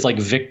ideas like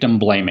victim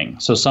blaming.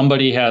 So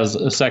somebody has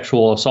a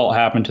sexual assault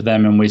happen to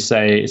them, and we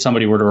say,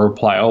 somebody were to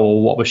reply, oh, well,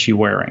 what was she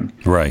wearing?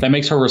 Right. That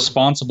makes her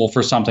responsible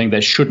for something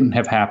that shouldn't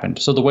have happened.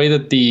 So the way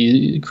that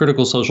the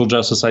critical social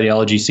justice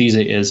ideology sees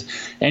it is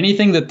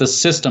anything that the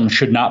system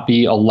should not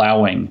be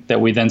allowing, that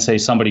we then say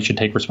somebody should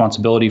take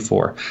responsibility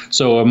for.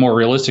 So a more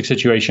realistic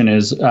situation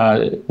is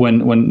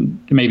when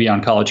maybe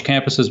on college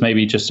campuses,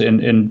 maybe just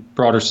in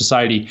broader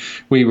society,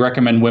 we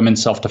recommend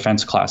women's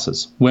self-defense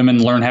classes.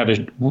 Women learn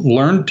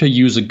to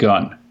use a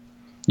gun,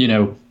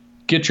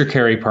 get your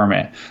carry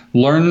permit,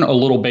 learn a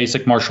little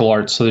basic martial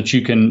arts so that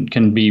you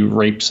can be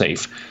rape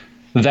safe.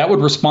 That would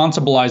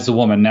responsibilize the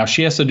woman. Now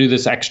she has to do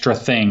this extra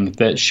thing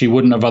that she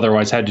wouldn't have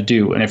otherwise had to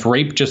do. And if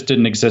rape just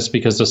didn't exist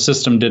because the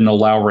system didn't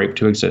allow rape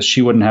to exist,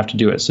 she wouldn't have to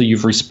do it. So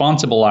you've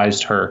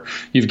responsibilized her.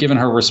 You've given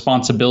her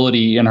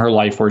responsibility in her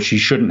life where she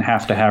shouldn't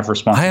have to have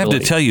responsibility. I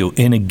have to tell you,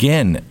 and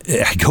again,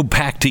 I go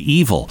back to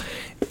evil.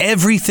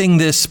 Everything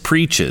this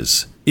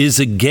preaches is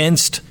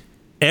against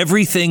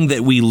everything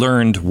that we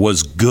learned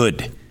was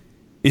good.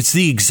 It's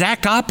the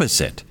exact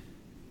opposite.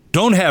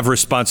 Don't have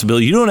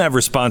responsibility. You don't have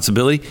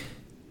responsibility.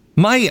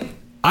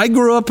 I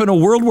grew up in a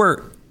world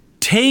where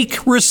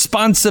take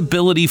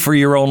responsibility for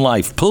your own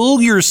life. Pull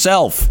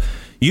yourself.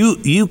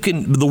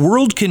 The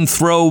world can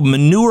throw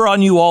manure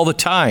on you all the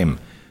time,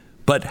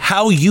 but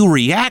how you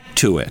react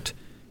to it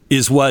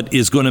is what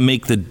is going to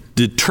make the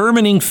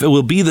determining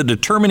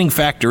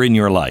factor in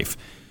your life.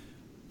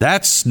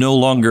 That's no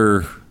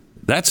longer.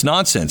 That's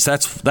nonsense.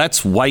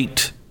 That's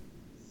white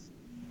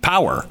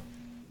power.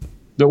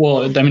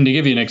 Well, I mean, to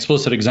give you an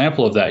explicit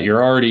example of that,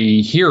 you're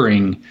already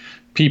hearing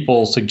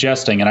people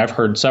suggesting, and I've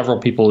heard several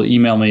people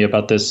email me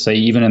about this, say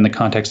even in the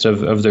context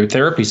of their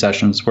therapy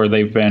sessions where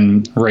they've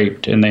been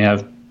raped and they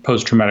have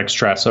post-traumatic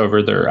stress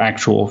over their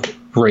actual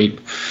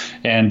rape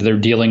and they're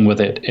dealing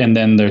with it. And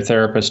then their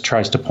therapist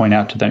tries to point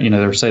out to them,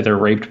 they say they're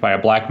raped by a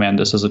black man.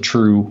 This is a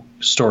true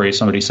story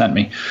somebody sent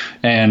me.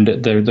 And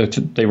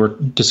they were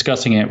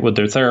discussing it with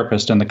their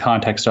therapist in the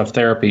context of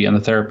therapy. And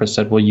the therapist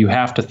said, well, you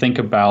have to think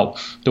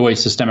about the way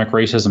systemic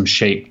racism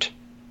shaped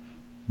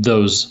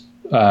those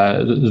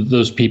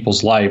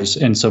people's lives.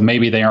 And so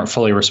maybe they aren't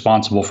fully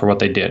responsible for what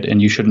they did,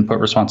 and you shouldn't put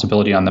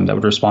responsibility on them. That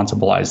would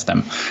responsibilize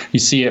them. You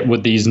see it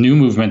with these new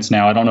movements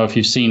now. I don't know if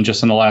you've seen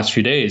just in the last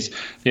few days,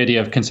 the idea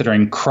of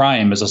considering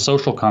crime as a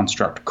social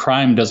construct.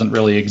 Crime doesn't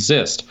really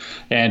exist.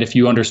 And if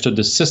you understood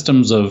the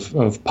systems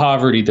of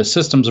poverty, the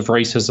systems of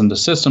racism, the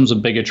systems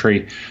of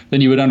bigotry, then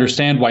you would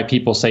understand why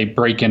people say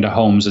break into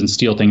homes and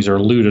steal things or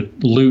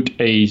loot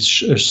a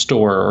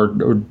store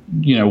or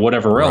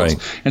whatever else.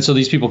 Right. And so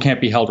these people can't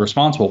be held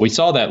responsible. We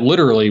saw that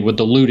literally with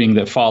the looting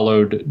that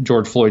followed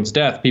George Floyd's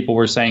death. People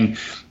were saying,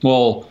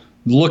 well,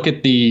 look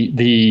at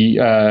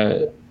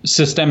the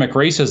systemic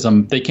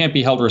racism. They can't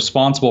be held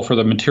responsible for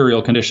the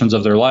material conditions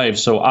of their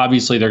lives. So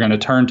obviously they're going to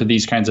turn to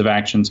these kinds of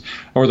actions,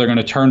 or they're going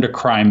to turn to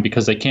crime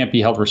because they can't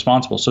be held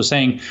responsible. So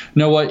saying, you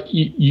know what,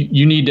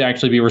 you need to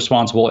actually be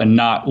responsible and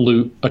not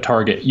loot a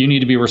Target. You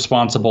need to be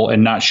responsible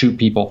and not shoot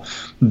people.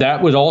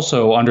 That would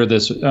also, under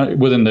this,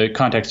 within the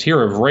context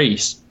here of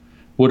race,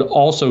 would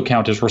also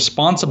count as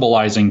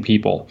responsibilizing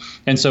people.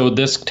 And so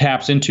this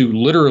taps into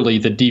literally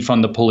the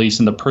defund the police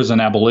and the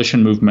prison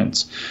abolition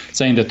movements,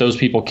 saying that those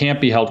people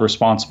can't be held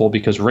responsible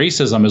because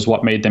racism is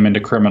what made them into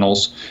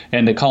criminals,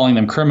 and that calling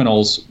them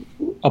criminals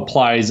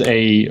applies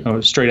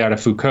straight out of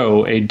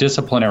Foucault, a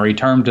disciplinary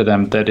term to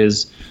them that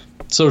is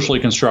socially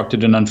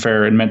constructed and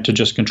unfair and meant to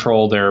just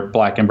control their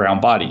black and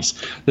brown bodies.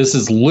 This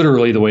is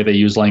literally the way they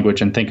use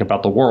language and think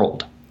about the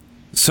world.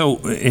 So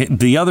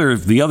the other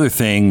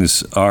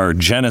things are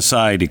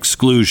genocide,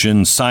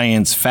 exclusion,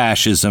 science,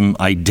 fascism,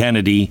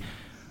 identity.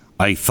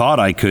 I thought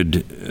I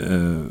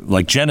could,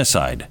 like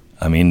genocide.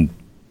 I mean,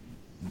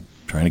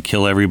 trying to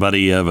kill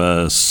everybody of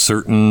a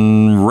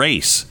certain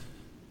race.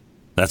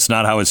 That's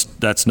not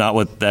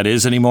what that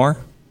is anymore?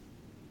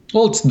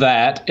 Well, it's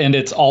that, and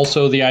it's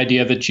also the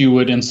idea that you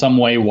would in some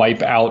way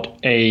wipe out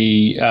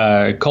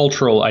a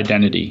cultural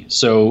identity.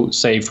 So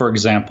say, for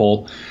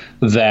example,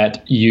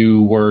 that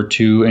you were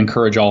to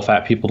encourage all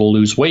fat people to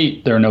lose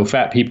weight. There are no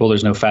fat people.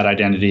 There's no fat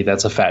identity.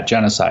 That's a fat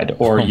genocide.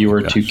 Or you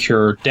were to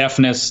cure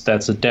deafness.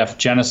 That's a deaf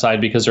genocide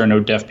because there are no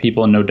deaf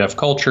people and no deaf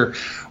culture.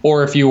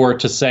 Or if you were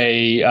to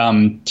say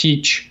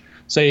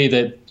say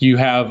that you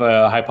have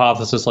a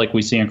hypothesis like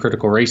we see in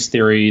critical race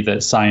theory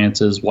that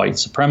science is white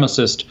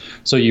supremacist.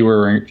 So you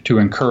were to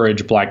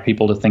encourage black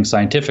people to think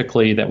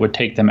scientifically, that would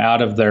take them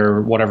out of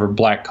their whatever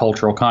black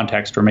cultural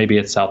context, or maybe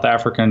it's South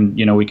African.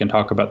 We can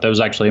talk about, there was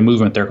actually a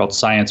movement there called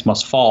Science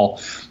Must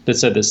Fall that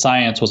said that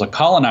science was a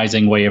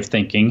colonizing way of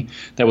thinking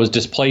that was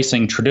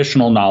displacing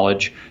traditional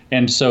knowledge.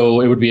 And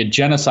so it would be a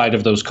genocide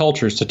of those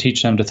cultures to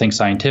teach them to think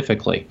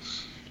scientifically,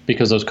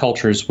 because those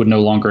cultures would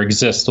no longer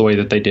exist the way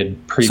that they did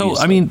previously.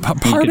 So, I mean,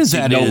 part of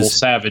that noble is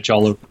savage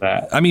all over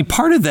that. I mean,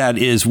 part of that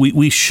is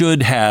we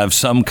should have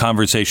some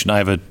conversation. I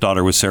have a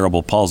daughter with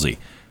cerebral palsy.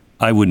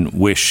 I wouldn't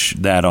wish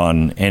that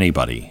on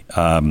anybody.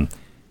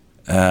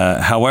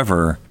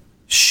 However,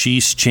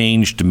 she's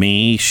changed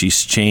me.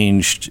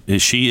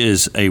 She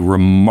is a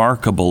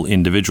remarkable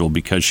individual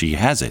because she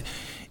has it.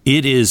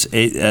 It is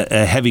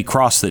a heavy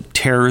cross that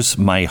tears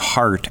my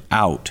heart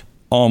out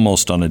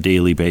almost on a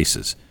daily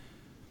basis.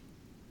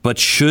 But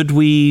should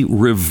we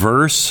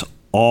reverse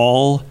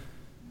all,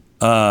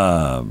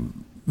 birth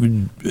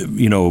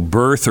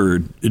or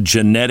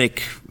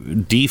genetic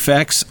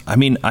defects? I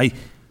mean,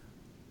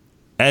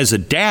 as a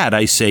dad,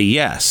 I say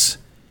yes.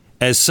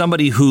 As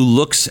somebody who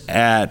looks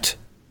at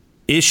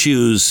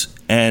issues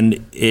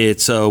and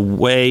it's a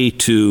way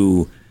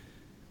to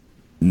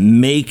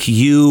make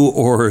you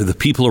or the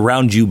people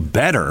around you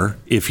better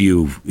if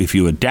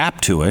you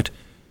adapt to it,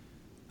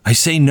 I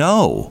say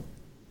no.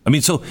 I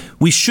mean, so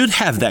we should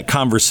have that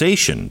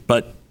conversation,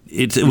 but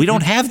we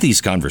don't have these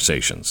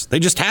conversations. They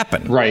just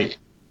happen. Right.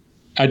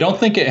 I don't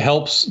think it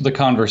helps the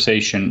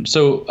conversation.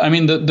 So, I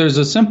mean, there's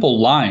a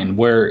simple line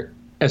where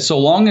so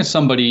long as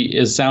somebody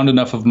is sound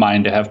enough of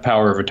mind to have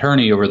power of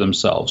attorney over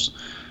themselves,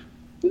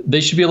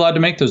 they should be allowed to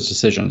make those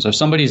decisions. If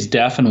somebody's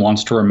deaf and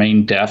wants to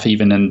remain deaf,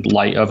 even in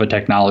light of a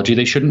technology,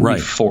 they shouldn't be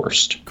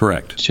forced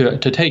to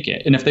take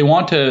it. And if they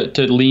want to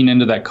lean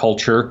into that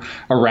culture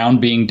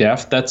around being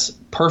deaf, that's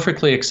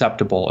perfectly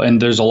acceptable.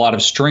 And there's a lot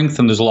of strength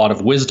and there's a lot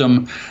of wisdom.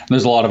 And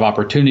there's a lot of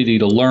opportunity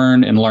to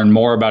learn and learn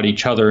more about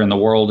each other and the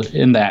world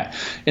in that.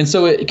 And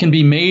so it can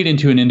be made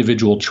into an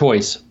individual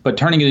choice, but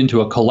turning it into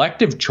a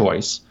collective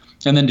choice,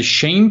 and then to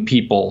shame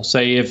people,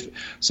 say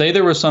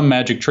there was some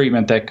magic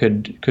treatment that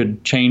could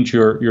change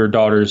your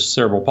daughter's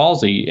cerebral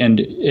palsy,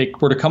 and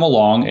it were to come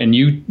along and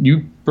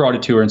you brought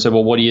it to her and said,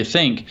 well, what do you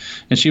think?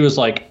 And she was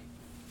like,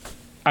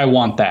 I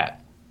want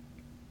that.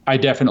 I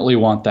definitely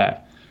want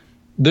that.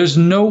 There's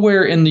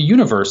nowhere in the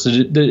universe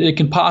that it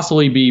can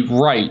possibly be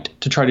right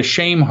to try to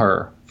shame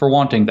her for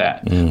wanting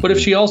that. Mm-hmm. But if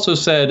she also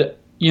said,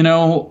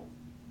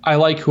 I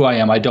like who I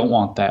am, I don't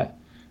want that,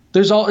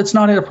 it's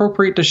not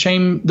appropriate to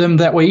shame them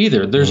that way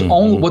either. There's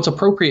only what's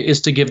appropriate is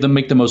to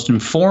make the most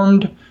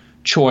informed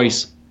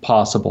choice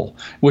possible,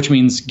 which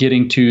means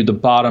getting to the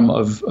bottom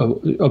of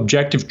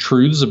objective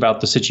truths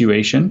about the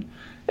situation,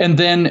 and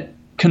then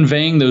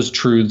conveying those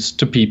truths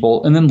to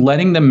people, and then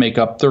letting them make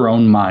up their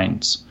own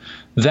minds.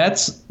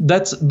 That's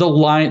the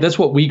line. That's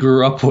what we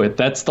grew up with.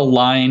 That's the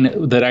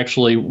line that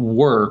actually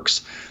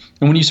works.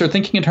 And when you start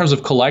thinking in terms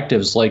of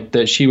collectives, like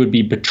that she would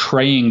be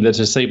betraying the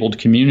disabled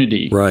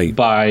community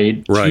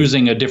by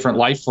choosing a different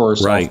life for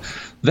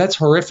herself, that's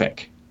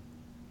horrific.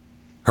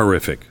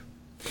 Horrific.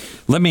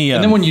 Let me.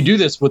 And then when you do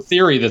this with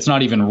theory that's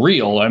not even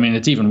real, I mean,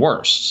 it's even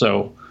worse.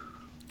 So,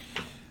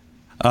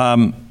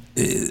 let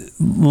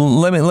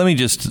me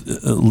just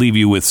leave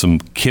you with some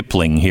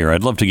Kipling here.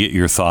 I'd love to get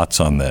your thoughts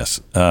on this.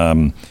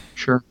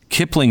 Sure.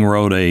 Kipling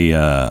wrote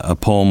a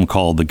poem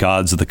called "The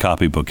Gods of the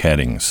Copybook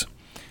Headings."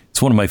 It's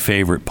one of my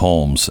favorite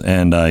poems,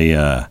 and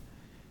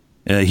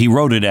he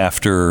wrote it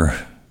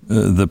after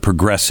the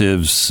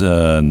progressives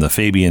and the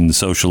Fabian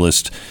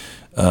socialists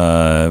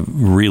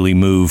really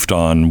moved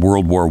on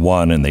World War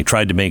I, and they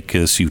tried to make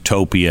this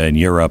utopia in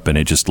Europe, and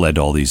it just led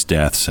to all these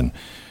deaths.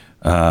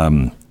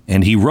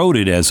 And he wrote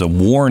it as a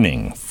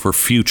warning for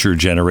future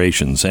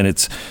generations. And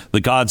it's the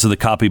gods of the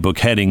copybook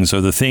headings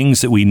are the things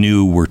that we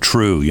knew were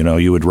true.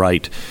 You would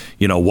write,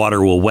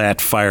 water will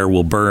wet, fire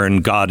will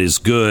burn, God is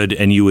good.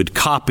 And you would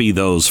copy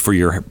those for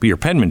your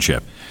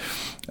penmanship.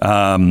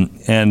 Let me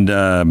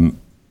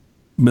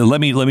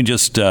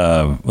just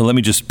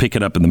pick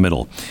it up in the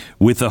middle.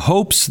 With the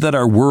hopes that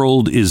our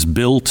world is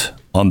built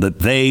on that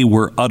they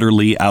were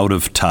utterly out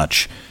of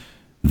touch.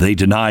 They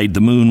denied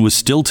the moon was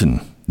Stilton.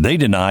 They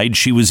denied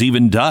she was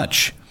even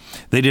Dutch.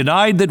 They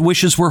denied that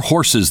wishes were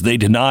horses. They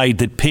denied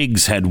that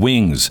pigs had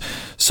wings.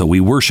 So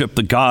we worship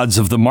the gods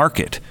of the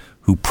market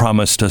who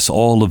promised us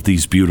all of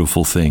these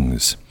beautiful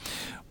things.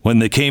 When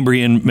the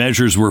Cambrian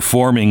measures were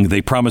forming,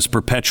 they promised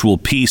perpetual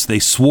peace. They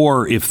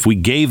swore if we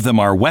gave them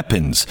our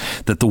weapons,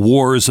 that the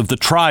wars of the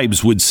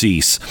tribes would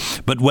cease.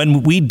 But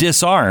when we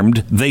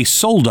disarmed, they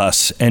sold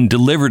us and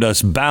delivered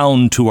us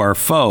bound to our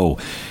foe.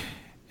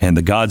 And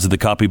the gods of the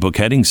copybook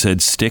heading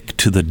said, stick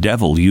to the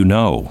devil you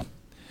know.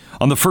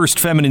 On the first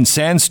feminine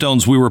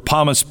sandstones, we were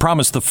promised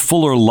the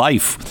fuller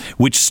life,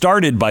 which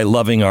started by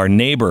loving our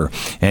neighbor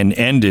and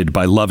ended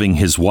by loving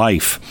his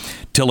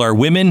wife, till our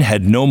women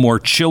had no more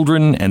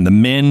children and the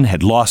men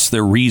had lost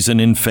their reason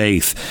and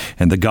faith.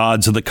 And the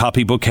gods of the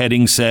copybook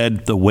heading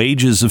said, the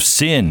wages of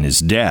sin is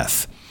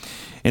death.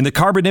 In the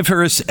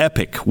Carboniferous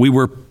epoch, we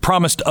were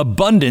promised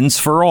abundance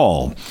for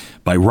all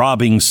by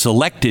robbing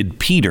selected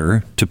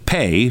Peter to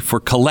pay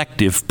for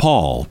collective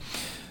Paul.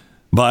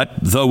 But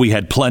though we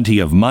had plenty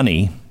of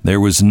money, there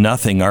was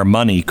nothing our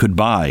money could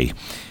buy.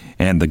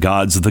 And the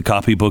gods of the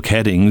copybook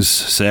headings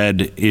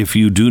said, if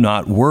you do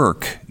not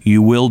work,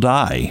 you will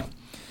die.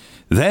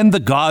 Then the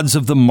gods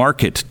of the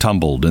market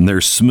tumbled, and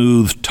their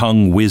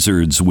smooth-tongued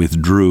wizards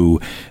withdrew,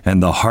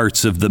 and the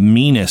hearts of the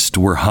meanest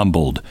were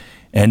humbled,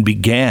 and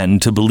began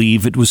to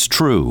believe it was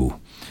true,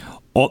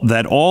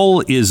 that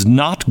all is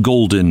not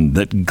golden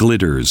that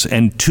glitters,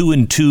 and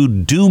two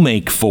do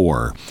make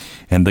four.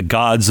 And the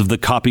gods of the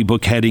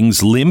copybook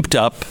headings limped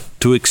up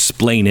to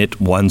explain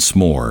it once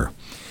more.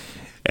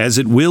 As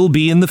it will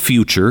be in the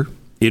future,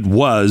 it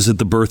was at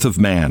the birth of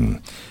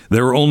man.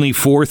 There are only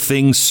four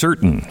things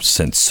certain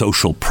since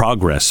social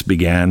progress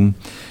began: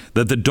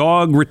 that the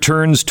dog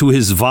returns to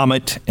his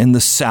vomit, and the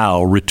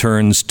sow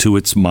returns to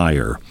its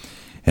mire,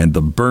 and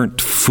the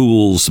burnt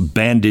fool's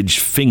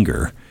bandaged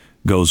finger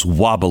goes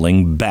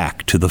wobbling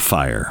back to the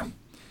fire.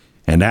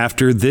 And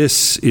after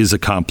this is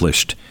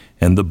accomplished,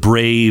 and the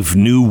brave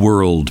new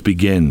world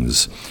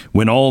begins,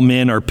 when all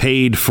men are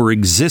paid for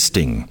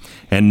existing,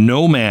 and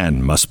no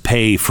man must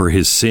pay for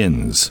his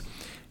sins.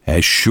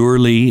 As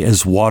surely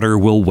as water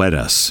will wet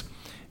us,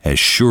 as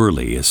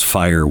surely as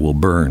fire will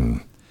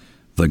burn,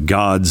 the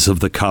gods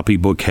of the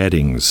copybook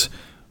headings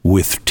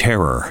with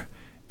terror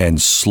and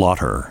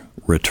slaughter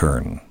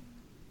return.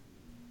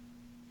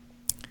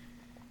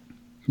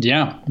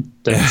 Yeah,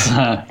 that's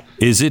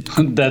is it?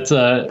 That's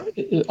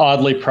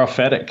oddly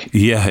prophetic.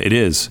 Yeah, it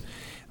is.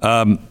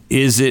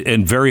 Is it,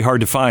 and very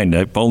hard to find.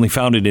 I've only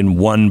found it in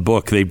one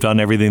book. They've done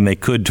everything they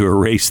could to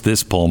erase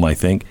this poem, I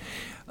think.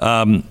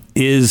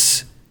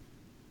 Is,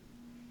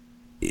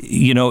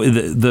 you know,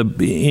 the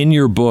in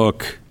your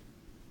book,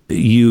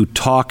 you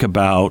talk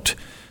about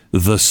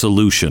the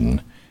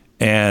solution,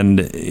 and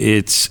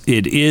it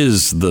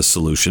is the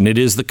solution. It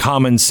is the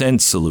common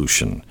sense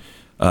solution.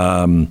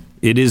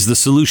 It is the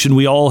solution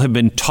we all have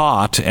been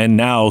taught and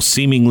now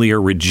seemingly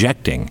are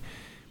rejecting.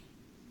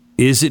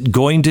 Is it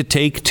going to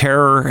take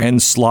terror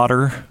and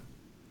slaughter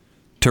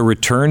to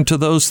return to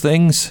those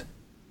things?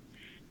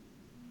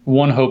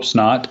 One hopes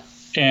not.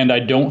 And I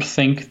don't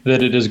think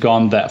that it has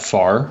gone that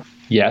far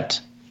yet.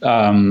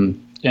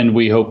 And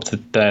we hope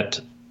that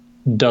that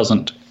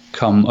doesn't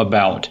come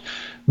about.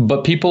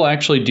 But people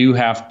actually do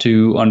have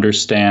to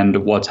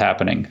understand what's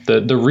happening.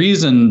 The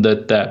reason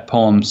that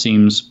poem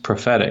seems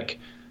prophetic,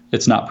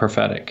 it's not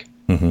prophetic.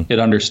 Mm-hmm. It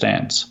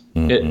understands.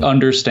 Mm-hmm. It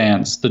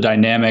understands the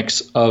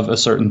dynamics of a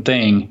certain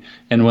thing,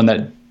 and when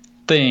that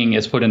thing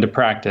is put into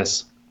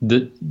practice,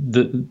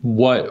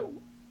 what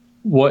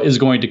is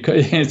going to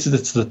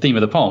it's the theme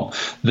of the poem.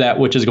 That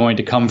which is going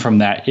to come from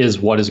that is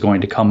what is going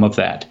to come of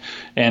that,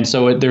 and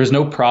so there's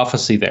no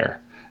prophecy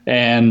there.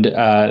 And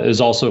there's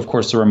also, of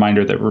course, the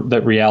reminder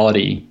that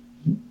reality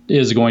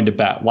is going to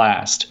bat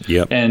last.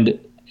 Yep. And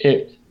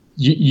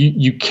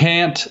you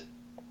can't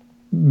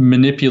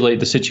manipulate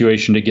the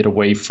situation to get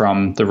away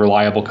from the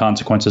reliable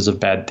consequences of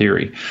bad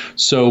theory.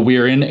 So we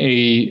are in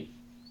a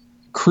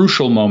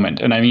crucial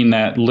moment, and I mean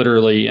that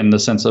literally in the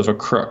sense of a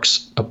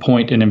crux, a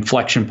point, an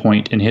inflection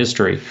point in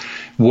history,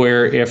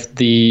 where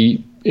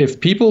if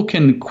people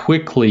can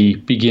quickly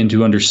begin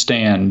to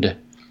understand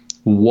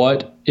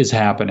what is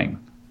happening,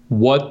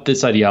 what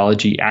this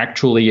ideology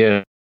actually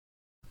is,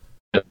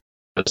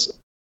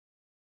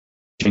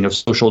 of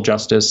social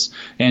justice,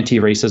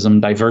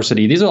 anti-racism,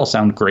 diversity. These all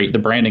sound great. The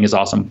branding is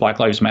awesome. Black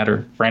Lives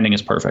Matter. Branding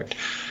is perfect.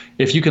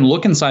 If you can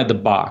look inside the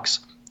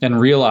box and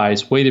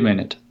realize, wait a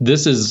minute,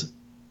 this is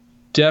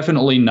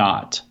definitely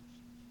not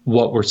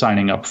what we're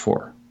signing up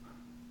for.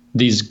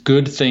 These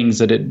good things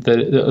that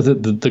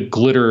the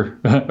glitter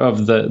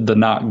of the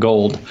not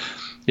gold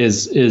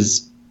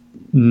is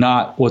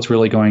not what's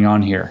really going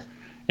on here.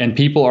 And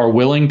people are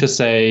willing to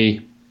say,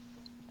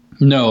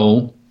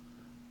 no,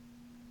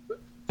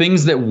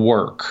 things that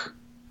work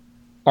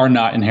are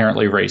not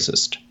inherently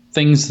racist.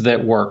 Things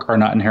that work are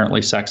not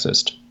inherently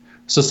sexist.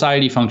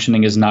 Society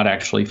functioning is not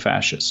actually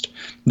fascist.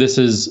 This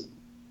is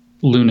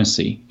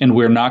lunacy, and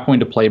we're not going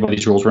to play by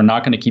these rules. We're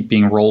not going to keep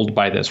being rolled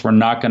by this. We're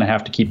not going to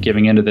have to keep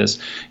giving into this.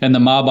 And the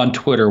mob on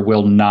Twitter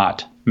will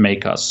not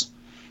make us.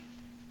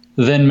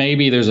 Then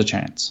maybe there's a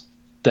chance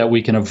that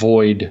we can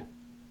avoid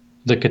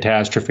the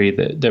catastrophe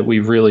that we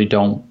really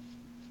don't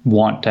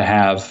want to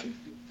have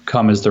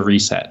come as the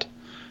reset.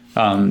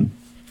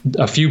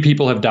 A few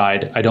people have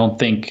died. I don't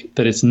think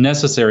that it's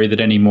necessary that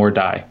any more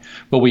die.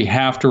 But we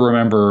have to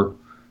remember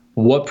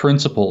what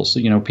principles,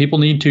 people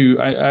need to,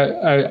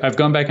 I've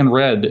gone back and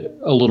read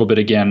a little bit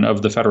again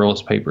of the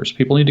Federalist Papers.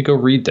 People need to go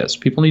read this.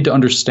 People need to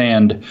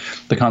understand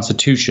the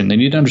Constitution. They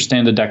need to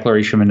understand the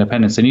Declaration of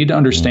Independence. They need to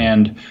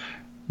understand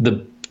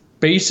the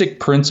basic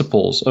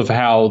principles of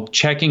how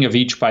checking of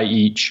each by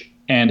each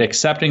and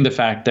accepting the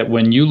fact that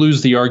when you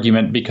lose the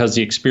argument because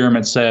the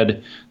experiment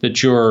said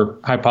that your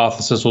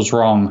hypothesis was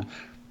wrong,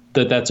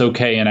 that's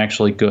okay and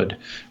actually good.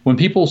 When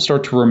people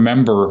start to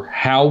remember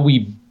how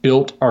we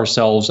built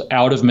ourselves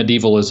out of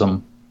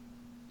medievalism,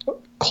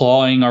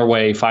 clawing our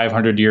way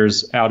 500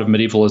 years out of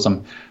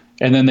medievalism,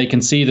 and then they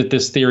can see that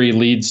this theory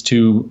leads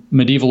to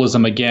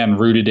medievalism again,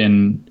 rooted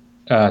in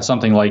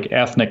something like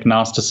ethnic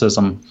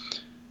Gnosticism,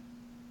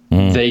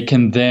 they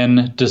can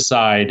then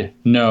decide,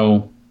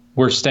 no,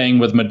 we're staying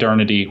with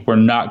modernity. We're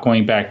not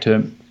going back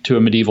to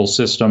a medieval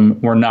system.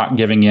 We're not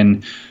giving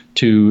in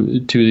to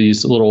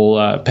these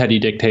little petty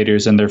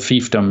dictators and their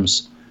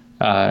fiefdoms,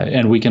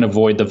 and we can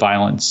avoid the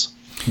violence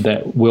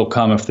that will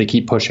come if they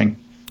keep pushing.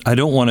 I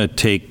don't want to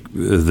take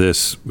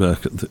this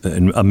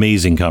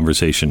amazing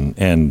conversation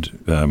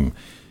and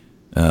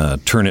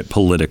turn it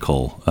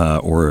political,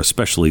 or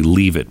especially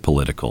leave it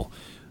political.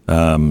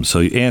 So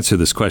you answer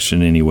this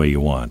question any way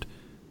you want.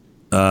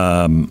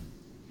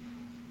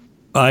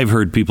 I've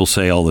heard people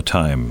say all the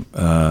time,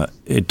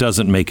 it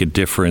doesn't make a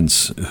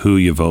difference who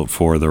you vote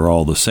for. They're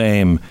all the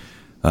same.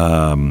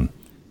 I'm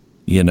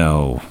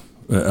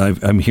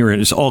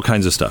hearing it's all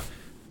kinds of stuff.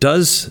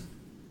 Does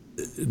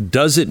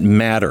it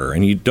matter?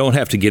 And you don't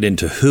have to get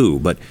into who,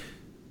 but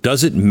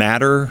does it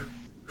matter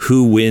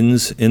who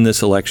wins in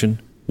this election?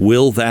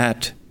 Will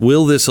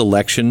this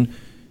election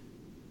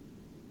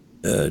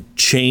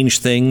change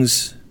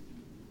things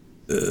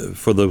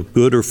for the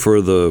good or for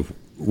the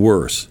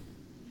worse?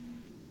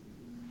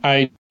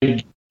 I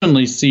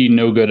definitely see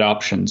no good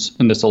options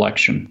in this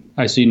election.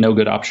 I see no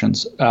good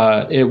options.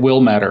 It will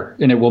matter,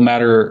 and it will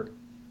matter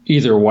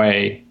either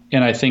way.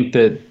 And I think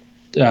that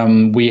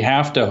we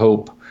have to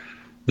hope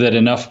that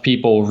enough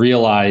people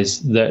realize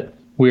that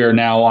we are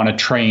now on a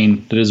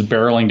train that is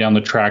barreling down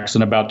the tracks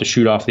and about to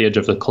shoot off the edge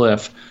of the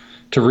cliff,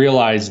 to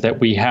realize that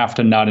we have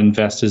to not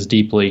invest as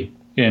deeply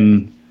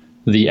in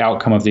the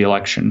outcome of the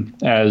election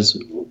as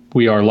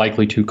we are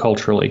likely to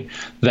culturally.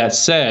 That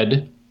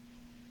said,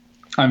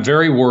 I'm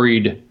very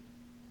worried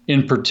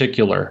in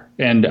particular,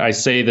 and I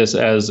say this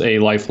as a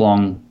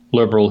lifelong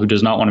liberal who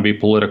does not want to be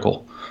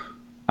political.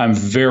 I'm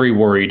very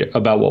worried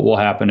about what will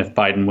happen if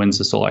Biden wins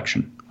this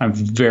election. I'm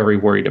very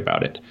worried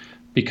about it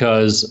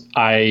because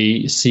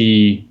I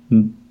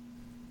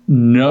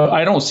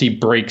don't see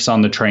brakes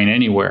on the train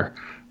anywhere,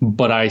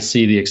 but I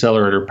see the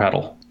accelerator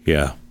pedal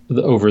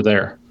over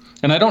there.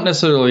 And I don't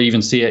necessarily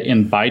even see it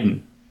in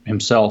Biden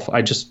himself.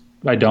 I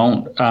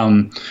don't.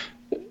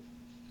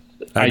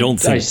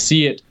 I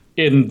see it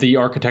in the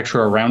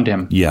architecture around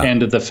him,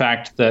 and the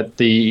fact that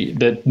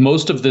that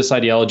most of this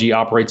ideology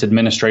operates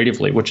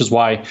administratively, which is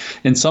why,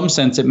 in some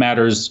sense, it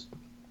matters,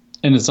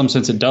 and in some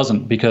sense, it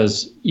doesn't.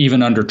 Because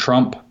even under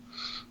Trump,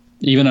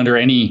 even under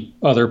any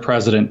other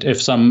president,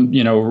 if some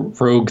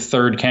rogue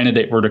third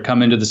candidate were to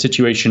come into the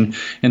situation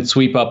and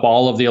sweep up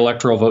all of the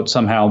electoral votes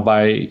somehow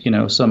by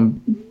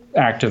some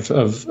act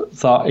of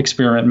thought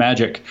experiment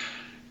magic,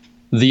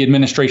 the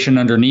administration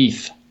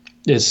underneath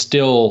is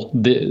still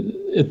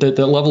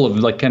the level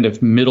of kind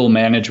of middle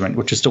management,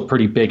 which is still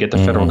pretty big at the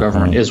federal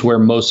government, is where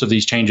most of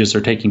these changes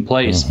are taking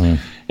place.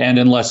 And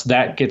unless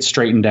that gets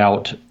straightened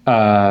out,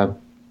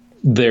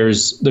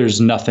 there's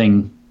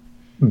nothing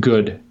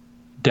good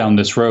down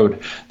this road.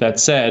 That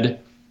said,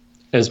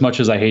 as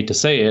much as I hate to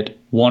say it,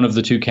 one of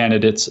the two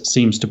candidates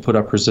seems to put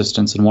up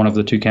resistance, and one of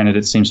the two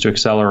candidates seems to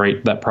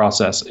accelerate that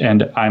process.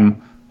 And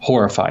I'm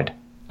horrified.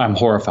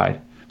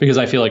 Because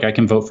I feel like I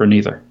can vote for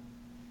neither.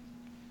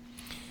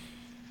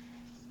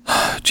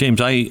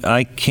 James,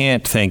 I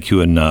can't thank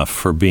you enough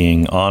for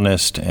being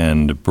honest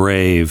and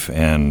brave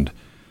and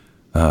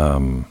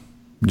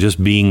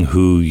just being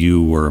who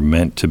you were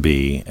meant to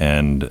be,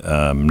 and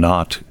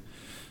not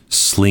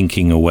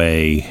slinking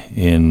away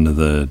in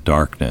the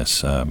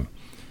darkness.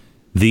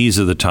 These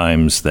are the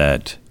times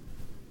that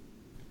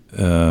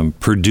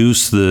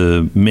produce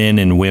the men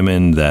and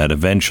women that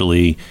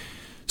eventually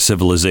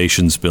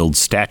civilizations build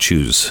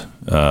statues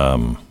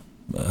to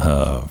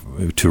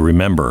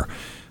remember,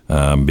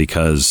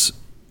 because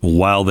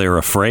while they're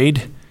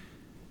afraid,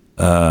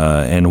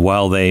 and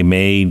while they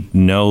may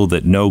know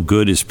that no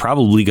good is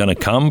probably going to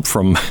come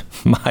from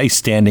my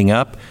standing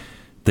up,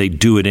 they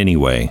do it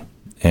anyway,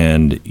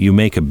 and you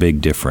make a big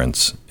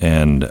difference.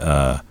 And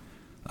I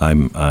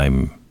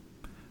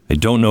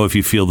don't know if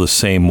you feel the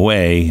same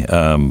way,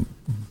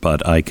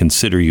 but I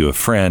consider you a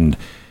friend,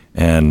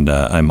 and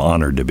I'm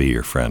honored to be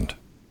your friend.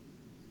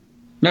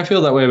 I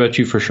feel that way about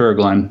you for sure,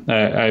 Glenn.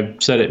 I've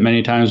said it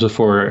many times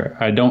before.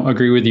 I don't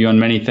agree with you on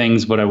many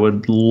things, but I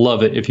would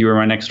love it if you were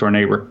my next door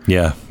neighbor.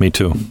 Yeah, me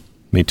too.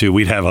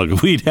 We'd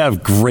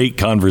have great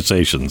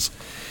conversations.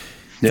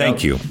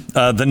 Thank you.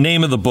 The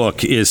name of the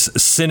book is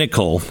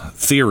Cynical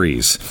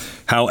Theories: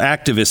 How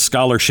Activist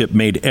Scholarship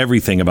Made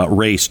Everything About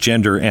Race,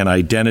 Gender, and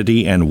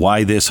Identity, and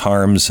Why This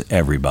Harms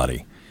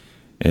Everybody.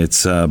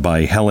 It's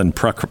by Helen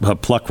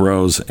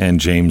Pluckrose and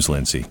James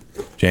Lindsay.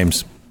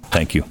 James,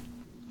 thank you.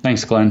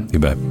 Thanks, Glenn. You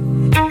bet.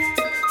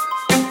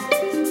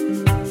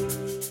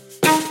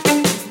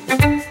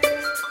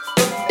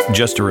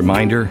 Just a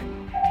reminder,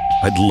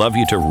 I'd love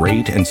you to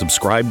rate and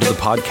subscribe to the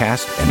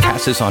podcast and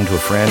pass this on to a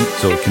friend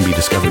so it can be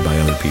discovered by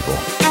other people.